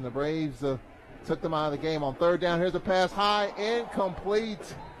range, and the Braves took them out of the game. On third down, here's a pass high,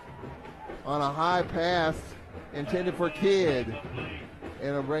 incomplete on a high pass intended for Kidd. And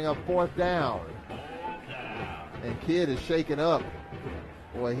it'll bring up fourth down. And Kidd is shaken up.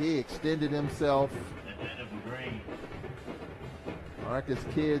 Boy, he extended himself. Marcus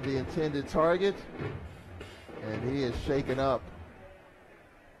Kidd, the intended target. And he is shaken up.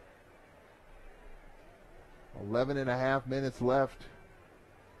 11.5 minutes left.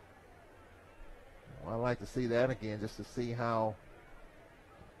 Well, I'd like to see that again, just to see how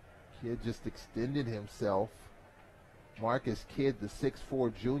Kidd just extended himself. Marcus Kidd, the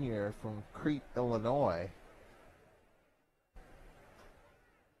 6'4 junior from Crete, Illinois.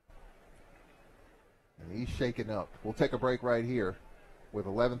 And he's shaken up. We'll take a break right here with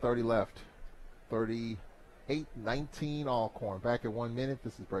 11:30 left. 38-19 Alcorn. Back in 1 minute.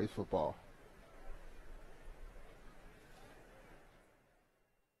 This is Braves football.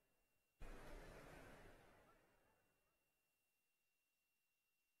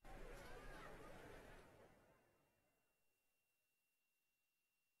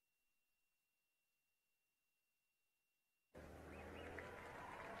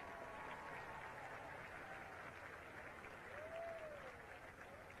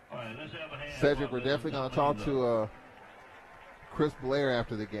 Cedric, we're definitely going to talk to Chris Blair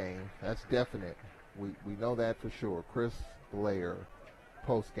after the game. That's definite. We know that for sure. Chris Blair,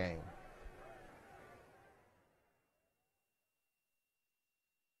 post-game.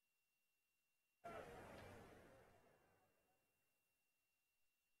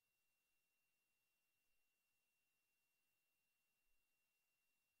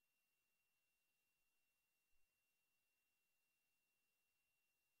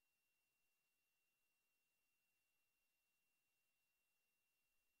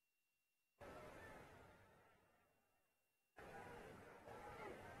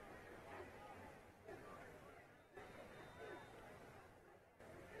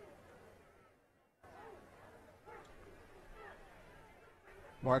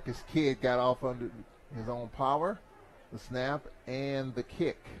 Marcus Kidd got off under his own power, the snap, and the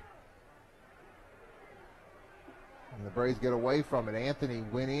kick. And the Braves get away from it. Anthony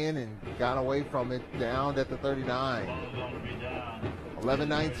went in and got away from it, down at the 39.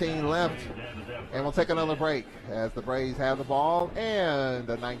 11:19 left, and we'll take another break as the Braves have the ball and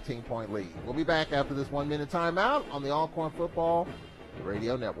a 19-point lead. We'll be back after this 1-minute timeout on the Alcorn Football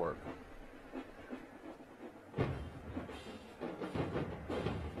Radio Network.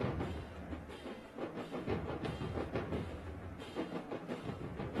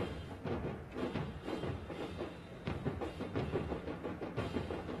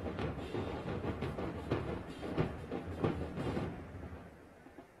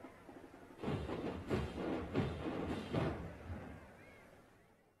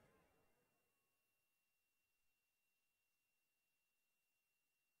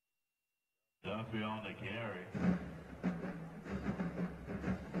 Duffy on the carry.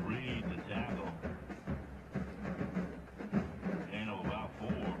 Reed the tackle. Gain of about 4.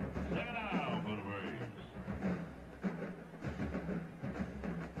 Second down for the Braves.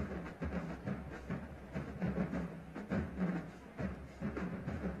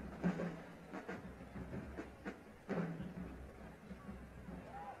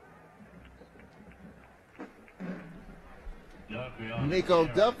 Nico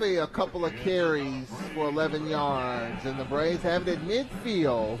Duffy, a couple of carries for 11 yards, and the Braves have it at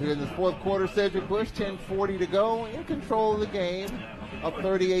midfield here in the fourth quarter. Cedric Bush, 10:40 to go, in control of the game, up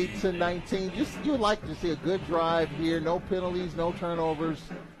 38-19. You would like to see a good drive here, no penalties, no turnovers.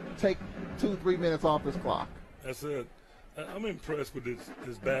 Take 2-3 minutes off this clock. That's it. I'm impressed with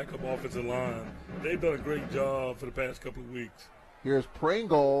this backup offensive line. They've done a great job for the past couple of weeks. Here's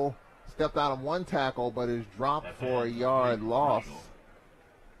Pringle. Stepped out on one tackle, but is dropped for a yard loss.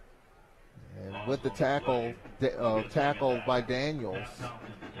 And with the tackle, tackled by Daniels.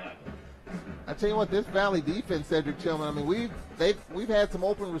 I tell you what, this Valley defense, Cedric Tillman, I mean, we've had some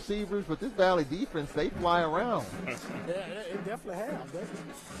open receivers, but this Valley defense, they fly around. Yeah, it definitely have.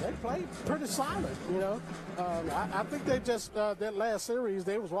 They played pretty solid, you know. I think they just, that last series,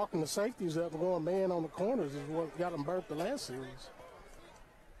 they was walking the safeties up and going man on the corners is what got them burnt the last series.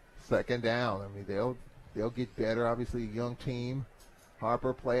 Second down. I mean, they'll get better. Obviously, a young team.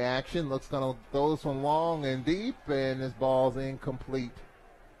 Harper play action. Looks going to throw this one long and deep, and this ball's incomplete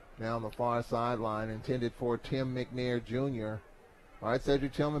down the far sideline, intended for Tim McNair Jr. All right,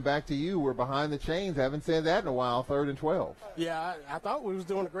 Cedric Tillman, back to you. We're behind the chains. Haven't said that in a while. 3rd and 12. Yeah, I thought we was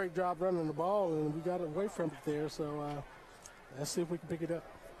doing a great job running the ball, and we got away from it there. So let's see if we can pick it up.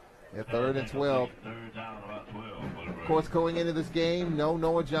 Yeah, 3rd and 12. Of course, going into this game, no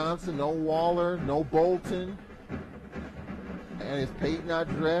Noah Johnson, no Waller, no Bolton. And is Peyton not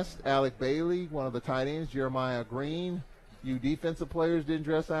dressed? Alec Bailey, one of the tight ends, Jeremiah Green. You defensive players didn't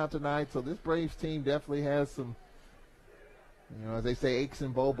dress out tonight, so this Braves team definitely has some, you know, as they say, aches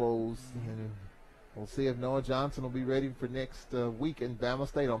and bobos. And we'll see if Noah Johnson will be ready for next week in Bama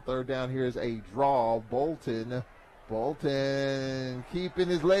State. On 3rd down, here's a draw. Bolton keeping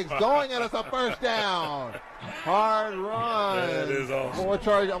his legs going, and it's a 1st down. Hard run. That is awesome.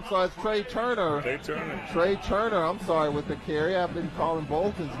 It's Trey Turner. Trey Turner, I'm sorry, with the carry. I've been calling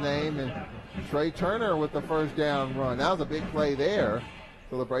Bolton's name, and Trey Turner with the 1st down run. That was a big play there.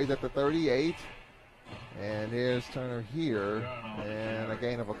 So the Braves at the 38. And here's Turner here, and a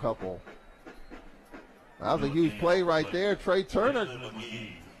gain of a couple. That was a huge play right there. Trey Turner,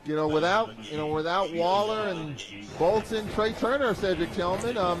 without Waller and Bolton, Trey Turner, Cedric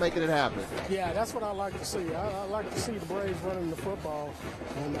Tillman, making it happen. Yeah, that's what I like to see. I like to see the Braves running the football,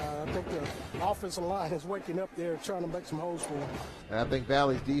 and I think the offensive line is waking up there trying to make some holes for them. And I think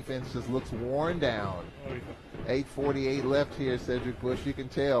Valley's defense just looks worn down. 8:48 left here, Cedric Bush. You can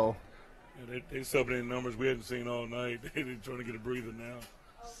tell. Yeah, they subbing in numbers we hadn't seen all night. They're trying to get a breather now.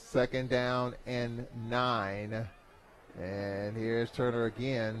 2nd down and 9. And here's Turner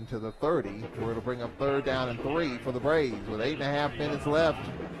again to the 30. We're to bring up 3rd down and 3 for the Braves with 8.5 minutes left.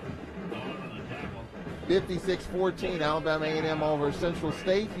 56-14, Alabama A&M over Central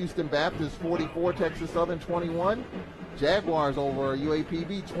State. Houston Baptist 44, Texas Southern 21. Jaguars over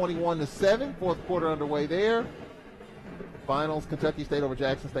UAPB 21-7. 4th quarter underway there. Finals, Kentucky State over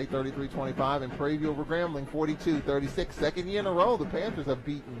Jackson State 33-25, and Prairie View over Grambling 42-36. Second year in a row, the Panthers have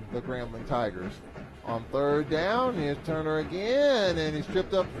beaten the Grambling Tigers. On 3rd down, here's Turner again, and he's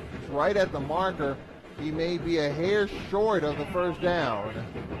tripped up right at the marker. He may be a hair short of the 1st down.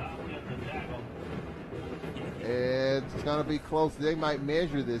 It's going to be close. They might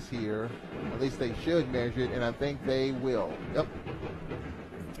measure this here. At least they should measure it, and I think they will. Yep.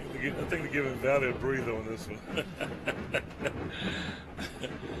 I think they're they're giving Valley a breather on this one.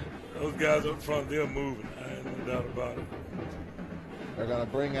 Those guys up front, they're moving. I ain't no doubt about it. They're going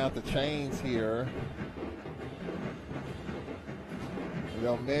to bring out the chains here.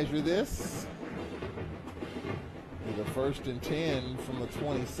 They'll measure this. Either 1st and 10 from the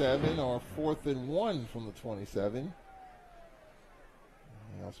 27 or 4th and 1 from the 27.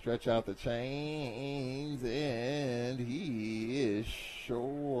 He'll stretch out the chains, and he is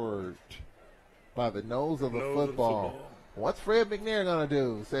short by the nose of the football. What's Fred McNair going to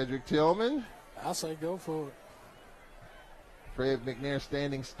do, Cedric Tillman? I'll say go for it. Fred McNair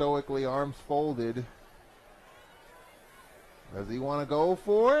standing stoically, arms folded. Does he want to go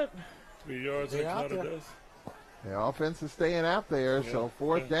for it? 3 yards, like Connor does. The offense is staying out there, so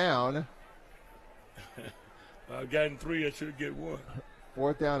 4th down. I've gotten 3, I should get 1.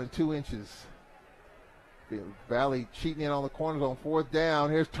 4th down and 2 inches. Valley cheating in on the corners on 4th down.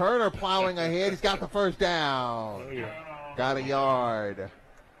 Here's Turner plowing ahead. He's got the 1st down. Oh, yeah. Got a yard.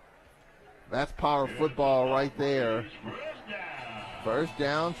 That's power football right there. 1st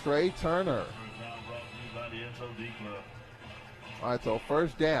down, Trey Turner. All right, so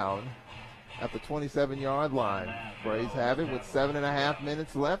 1st down at the 27-yard line. Braves have it with 7.5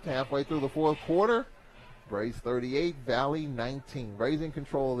 minutes left, halfway through the 4th quarter. Braves 38, Valley 19. Braves in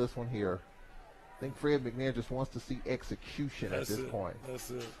control of this one here. I think Fred McNair just wants to see execution at this point. That's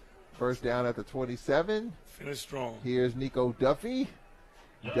it. 1st down at the 27. Finish strong. Here's Nico Duffy.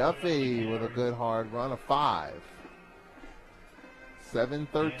 Duffy with a good hard run of 5.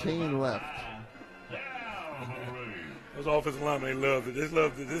 7:13 left. Those offensive linemen, they loved it. They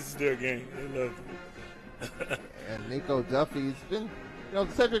loved it. This is their game. They loved it. And Nico Duffy's been,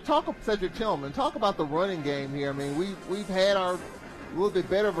 Cedric Tillman, talk about the running game here. I mean, we've had our a little bit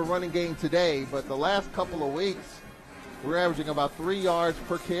better of a running game today, but the last couple of weeks, we're averaging about 3 yards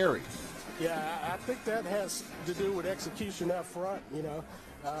per carry. Yeah, I think that has to do with execution up front,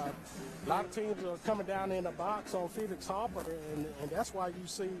 A lot of teams are coming down in the box on Felix Harper, and that's why you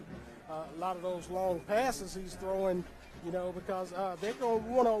see a lot of those long passes he's throwing, because they're going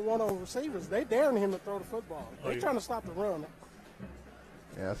one-on-one on receivers. They daring him to throw the football. They're trying to stop the run.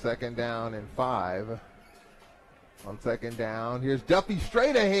 Yeah, 2nd down and 5. On 2nd down, here's Duffy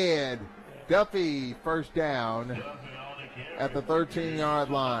straight ahead. Duffy 1st down at the 13-yard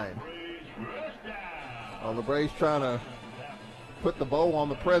line. Well, the Braves trying to put the bow on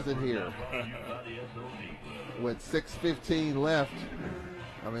the present here with 6:15 left.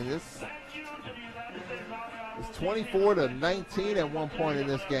 I mean, this is 24-19 at one point in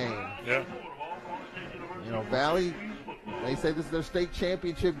this game. Yeah. Valley, they say this is their state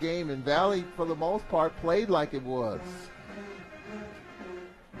championship game, and Valley, for the most part, played like it was.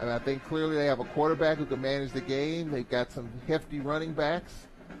 And I think clearly they have a quarterback who can manage the game. They've got some hefty running backs.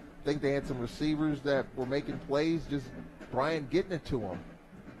 I think they had some receivers that were making plays, just Brian getting it to them.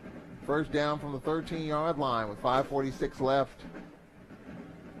 1st down from the 13-yard line with 5:46 left.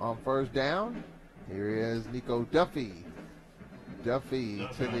 On 1st down, here is Nico Duffy. Duffy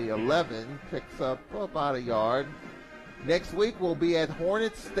to the 11, picks up about a yard. Next week we'll be at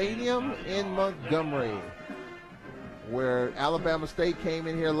Hornet Stadium in Montgomery, where Alabama State came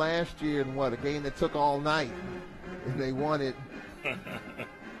in here last year and a game that took all night, and they won it.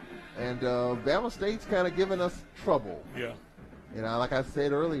 And Bama State's kind of giving us trouble. Yeah. Like I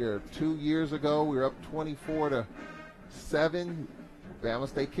said earlier, 2 years ago we were up 24-7. Bama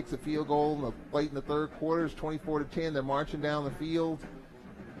State kicks a field goal late in the 3rd quarter. It's 24-10. They're marching down the field,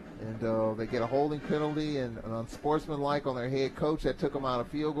 and they get a holding penalty and an unsportsmanlike on their head coach that took them out of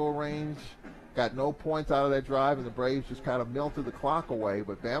field goal range. Got no points out of that drive, and the Braves just kind of melted the clock away.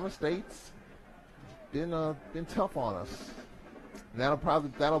 But Bama State's been tough on us. And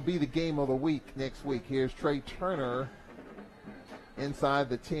that'll be the game of the week next week. Here's Trey Turner inside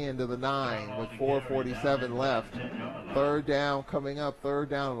the 10 to the 9 with 4:47 left. 3rd down coming up. 3rd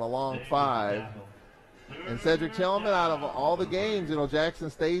down and a long 5. And Cedric Tillman, out of all the games, Jackson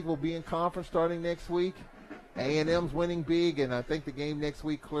State will be in conference starting next week. A&M's winning big, and I think the game next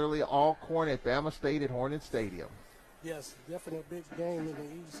week clearly Alcorn at Bama State at Hornet Stadium. Yes, definitely a big game in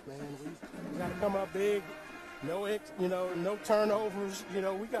the East, man. We got to come up big. No turnovers. We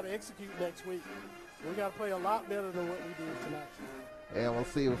got to execute next week. We got to play a lot better than what we did tonight. And we'll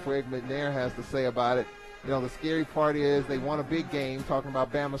see what Fred McNair has to say about it. The scary part is they won a big game, talking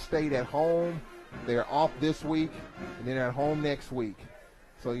about Bama State at home. They're off this week, and then they're at home next week.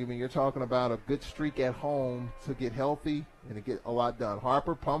 So, you're talking about a good streak at home to get healthy and to get a lot done.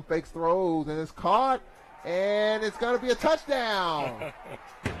 Harper pump fakes, throws, and it's caught, and it's going to be a touchdown.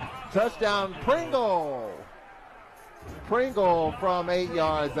 Touchdown, Pringle. Pringle from 8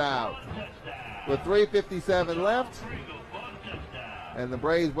 yards out. With 3:57 left. And the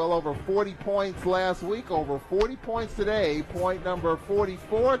Braves well over 40 points last week, over 40 points today. Point number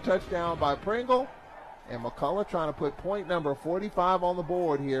 44, touchdown by Pringle. And McCullough trying to put point number 45 on the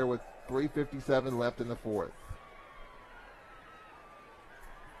board here with 3:57 left in the fourth.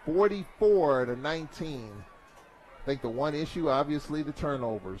 44-19. I think the one issue, obviously, the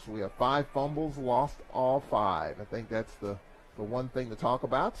turnovers. We have 5 fumbles, lost all 5. I think that's the one thing to talk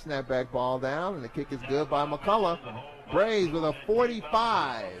about. Snapback ball down, and the kick is good by McCullough. Braves with a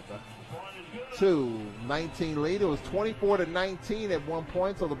 45-19 lead. It was 24-19 at one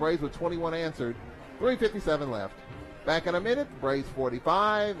point, so the Braves with 21 answered. 3:57 left. Back in a minute, Braves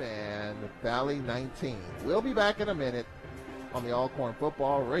 45 and Valley 19. We'll be back in a minute on the Alcorn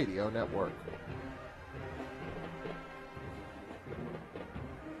Football Radio Network.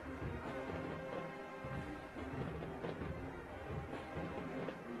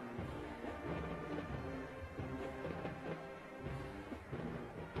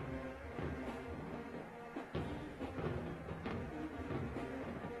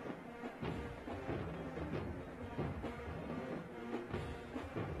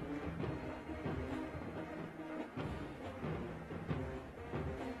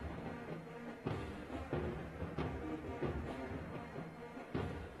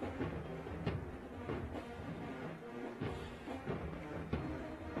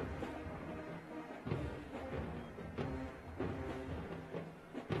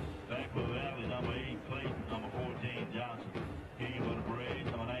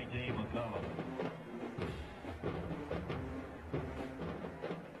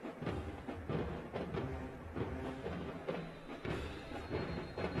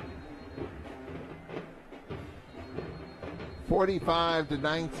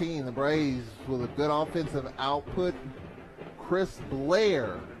 (45-19). The Braves with a good offensive output. Chris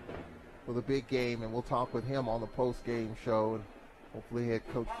Blair with a big game, and we'll talk with him on the post-game show. And hopefully head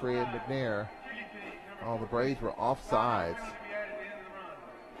coach Fred McNair. Oh, the Braves were offsides.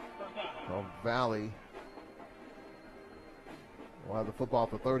 So Valley will have the football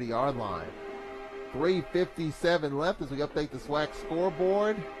at the 30-yard line. 3:57 left as we update the SWAC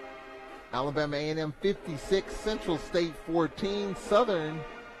scoreboard. Alabama A&M 56, Central State 14. Southern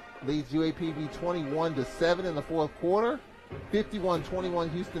leads UAPB 21-7 in the fourth quarter. 51-21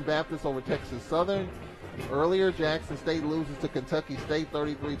 Houston Baptist over Texas Southern. Earlier, Jackson State loses to Kentucky State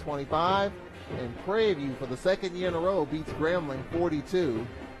 33-25. And Prairie View, for the second year in a row, beats Grambling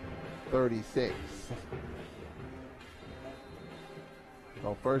 42-36.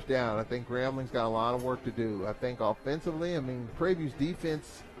 So first down, I think Grambling's got a lot of work to do. I think offensively, Prairie View's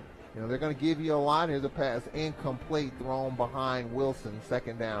defense, they're going to give you a lot. Here's a pass incomplete thrown behind Wilson,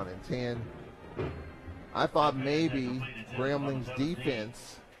 second down and 10. I thought maybe Grambling's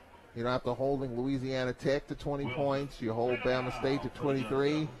defense, after holding Louisiana Tech to 20 points, you hold Bama State to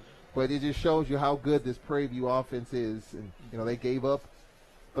 23, but it just shows you how good this Prairie View offense is. And, they gave up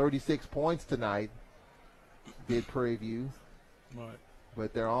 36 points tonight, did Prairie View. Right.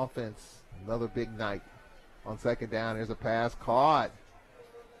 But their offense, another big night. On second down, here's a pass caught.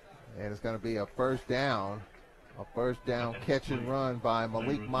 And it's going to be a first down. A first down catch and run by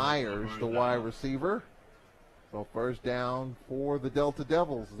Malik Myers, the wide receiver. So first down for the Delta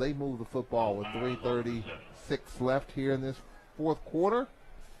Devils. They move the football with 3:36 left here in this fourth quarter.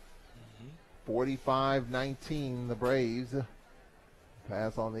 45-19, the Braves.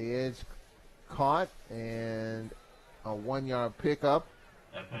 Pass on the edge caught, and a 1-yard pickup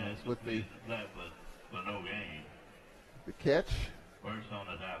with the catch. First on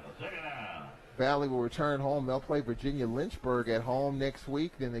the tackle. Second down. Valley will return home. They'll play Virginia Lynchburg at home next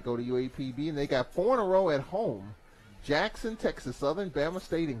week. Then they go to UAPB, and they got 4 in a row at home. Jackson, Texas Southern, Bama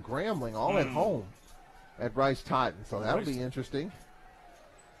State, and Grambling all at home at Bryce Totten. So that'll be interesting.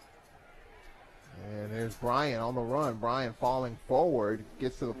 And there's Bryant on the run. Bryant falling forward,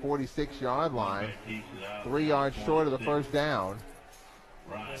 gets to the 46-yard line. 3 yards short of the first down.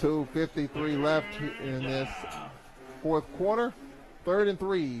 2:53 left in this fourth quarter. 3rd and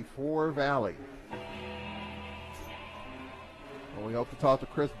 3 for Valley. Well, we hope to talk to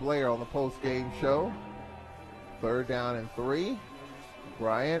Chris Blair on the post-game show. 3rd down and 3.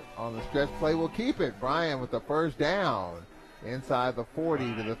 Bryant on the stretch play will keep it. Bryant with the first down inside the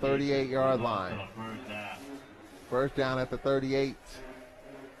 40 to the 38-yard line. First down at the 38.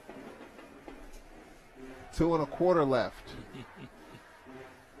 2 1/4 left.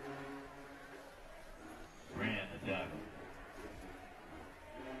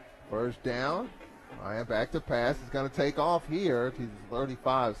 First down. Ryan back to pass. He's going to take off here. He's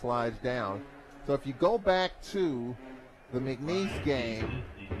 35, slides down. So if you go back to the McNeese game,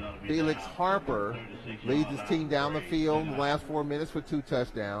 Felix Harper leads his team down the field in the last 4 minutes with 2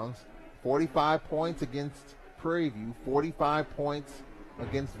 touchdowns. 45 points against Prairie View, 45 points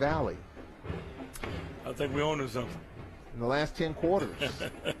against Valley. I think we're on to something. In the last 10 quarters.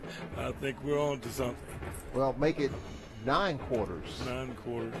 I think we're on to something. Well, make it 9 quarters. 9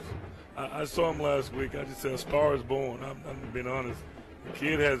 quarters. I saw him last week. I just said, a star is born. I'm being honest. The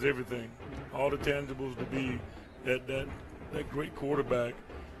kid has everything, all the tangibles to be that great quarterback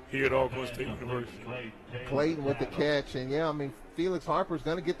here at Alcorn State University. Clayton with the catch, and yeah, I mean, Felix Harper's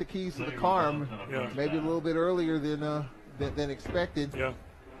going to get the keys to the car, maybe a little bit earlier than expected. Yeah.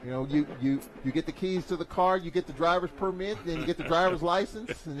 You know, you get the keys to the car, you get the driver's permit, then you get the driver's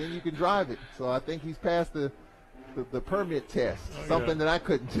license, and then you can drive it. So I think he's passed the permit test, something that I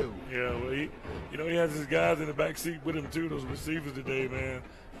couldn't do. Yeah, well, he has his guys in the back seat with him too. Those receivers today, man,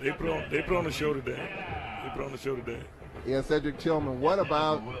 they put on the show today. Yeah, Cedric Tillman. What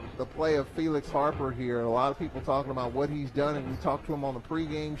about the play of Felix Harper here? A lot of people talking about what he's done, and we talked to him on the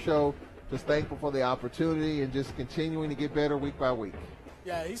pregame show. Just thankful for the opportunity and just continuing to get better week by week.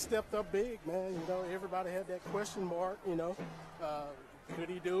 Yeah, he stepped up big, man. You know, everybody had that question mark, you know. Could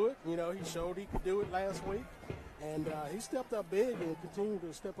he do it? You know, he showed he could do it last week. And he stepped up big and continued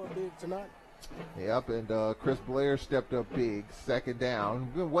to step up big tonight. Yep, and Chris Blair stepped up big, 2nd down.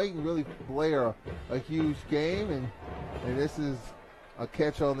 We've been waiting really for Blair a huge game, and this is a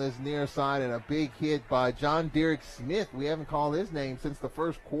catch on this near side and a big hit by John Derek Smith. We haven't called his name since the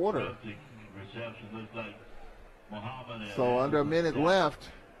first quarter. So under a minute left.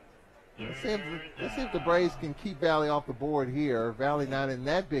 Let's see if the Braves can keep Valley off the board here. Valley not in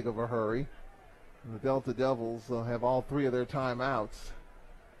that big of a hurry. And the Delta Devils have all 3 of their timeouts.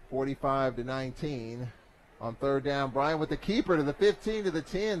 45-19 on 3rd down. Brian with the keeper to the 15 to the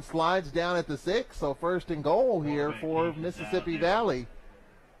 10, slides down at the 6. So 1st and goal here for Mississippi Valley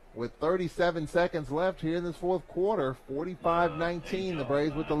with 37 seconds left here in this 4th quarter. 45-19, the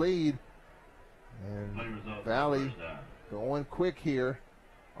Braves with the lead. And Valley going quick here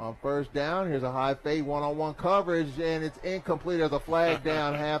on 1st down. Here's a high fade one-on-one coverage, and it's incomplete. There's a flag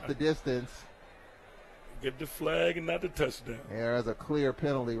down half the distance. Get the flag and not the touchdown. Yeah, there's a clear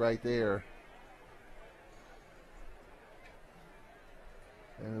penalty right there.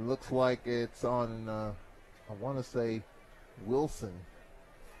 And it looks like it's on, I want to say, Wilson.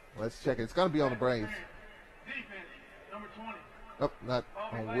 Let's check it. It's going to be on the Braves. Number 20. Oh, not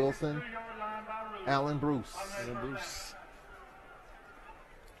on Wilson. Alan Bruce.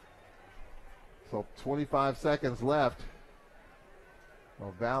 So 25 seconds left.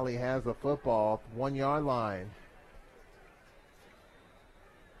 Well, Valley has the football, 1 yard line.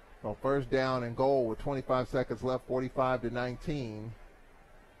 So 1st down and goal with 25 seconds left, 45-19.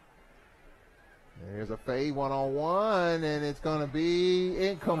 There's a fade one-on-one, and it's going to be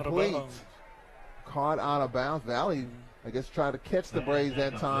incomplete. Caught out of bounds. Valley, I guess, tried to catch the Braves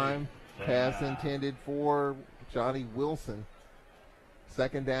that time. Pass intended for Johnny Wilson.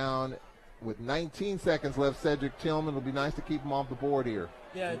 2nd down with 19 seconds left. Cedric Tillman. It'll be nice to keep him off the board here.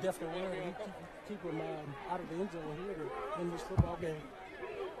 Yeah, it definitely will. Keep him out of the end zone here to win this football game.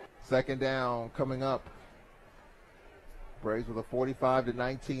 2nd down coming up. Braves with a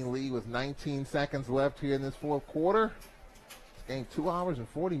 45-19 lead with 19 seconds left here in this 4th quarter. This game 2 hours and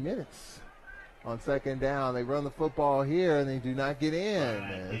 40 minutes. On 2nd down, they run the football here and they do not get in.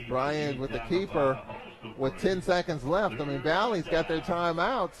 As Brian with the keeper with 10 seconds left. I mean, Valley's got their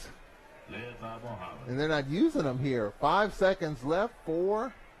timeouts, and they're not using them here. 5 seconds left.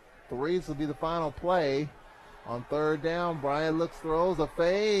 4. 3 will be the final play. On 3rd down, Brian looks, throws a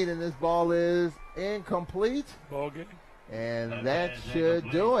fade, and this ball is incomplete. Ball game. And that should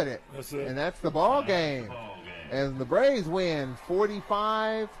do it. That's it. And that's the ball game. And the Braves win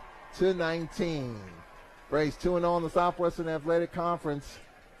 45-19. Braves 2-0 in the Southwestern Athletic Conference.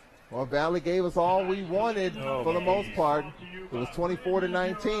 Well, Valley gave us all we wanted for the most part. It was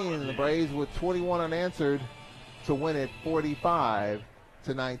 24-19, and the Braves with 21 unanswered to win it 45-19.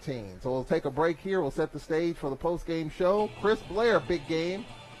 So we'll take a break here. We'll set the stage for the post-game show. Chris Blair, big game.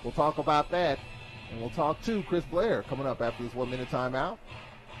 We'll talk about that. And we'll talk to Chris Blair coming up after this 1-minute timeout.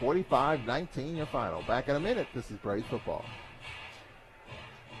 45-19 your final. Back in a minute. This is Braves football.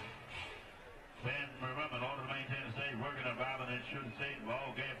 Fans, remember, in order to maintain a safe working environment and ensure the safe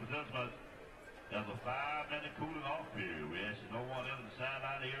ball game participants, there's a 5-minute cooling off period. We ask no one enter the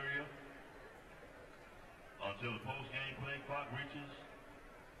sideline area until the post-game play clock reaches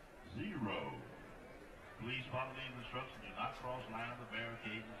 0. Please follow these instructions. Do not cross lines of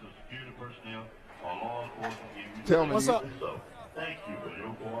barricades until security personnel or law enforcement give you. Tell me. What's up? So, thank you for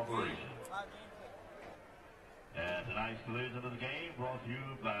your cooperation. And tonight's collision of the game brought to you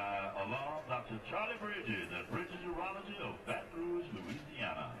by alum Dr. Charlie Bridges at Bridges Urology of Baton Rouge,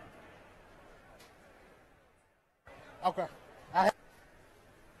 Louisiana. Okay.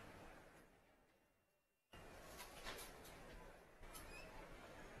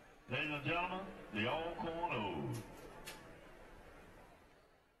 Ladies and gentlemen, the Alcorn O's.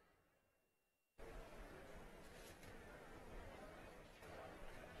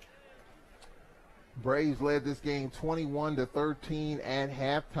 Braves led this game 21-13 at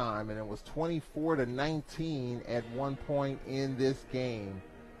halftime, and it was 24-19 at one point in this game.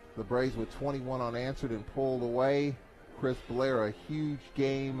 The Braves with 21 unanswered and pulled away. Chris Blair, a huge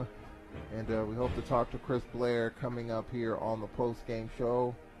game, and we hope to talk to Chris Blair coming up here on the post-game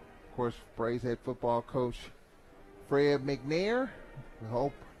show. Of course, Braves head football coach Fred McNair, we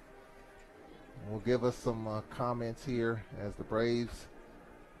hope, will give us some comments here as the Braves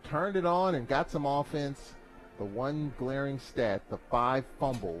turned it on and got some offense. The one glaring stat, the 5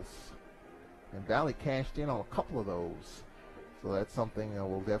 fumbles. And Valley cashed in on a couple of those. So that's something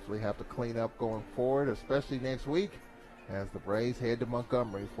we'll definitely have to clean up going forward, especially next week as the Braves head to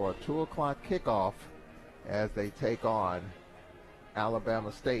Montgomery for a 2 o'clock kickoff as they take on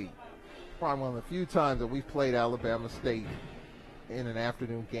Alabama State. Probably one of the few times that we've played Alabama State in an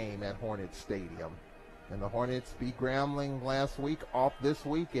afternoon game at Hornet Stadium. And the Hornets beat Grambling last week, off this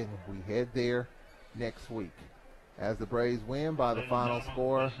week, and we head there next week as the Braves win by the final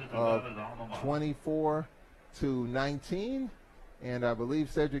score of 24-19. And I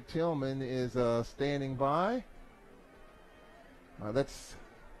believe Cedric Tillman is standing by. That's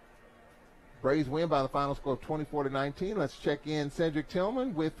Braves win by the final score of 24-19. Let's check in Cedric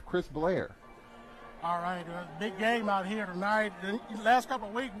Tillman with Chris Blair. All right, big game out here tonight. The last couple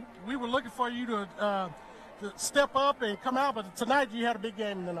of weeks, we were looking for you to step up and come out, but tonight you had a big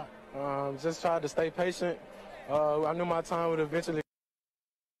game tonight. Just tried to stay patient. I knew my time would eventually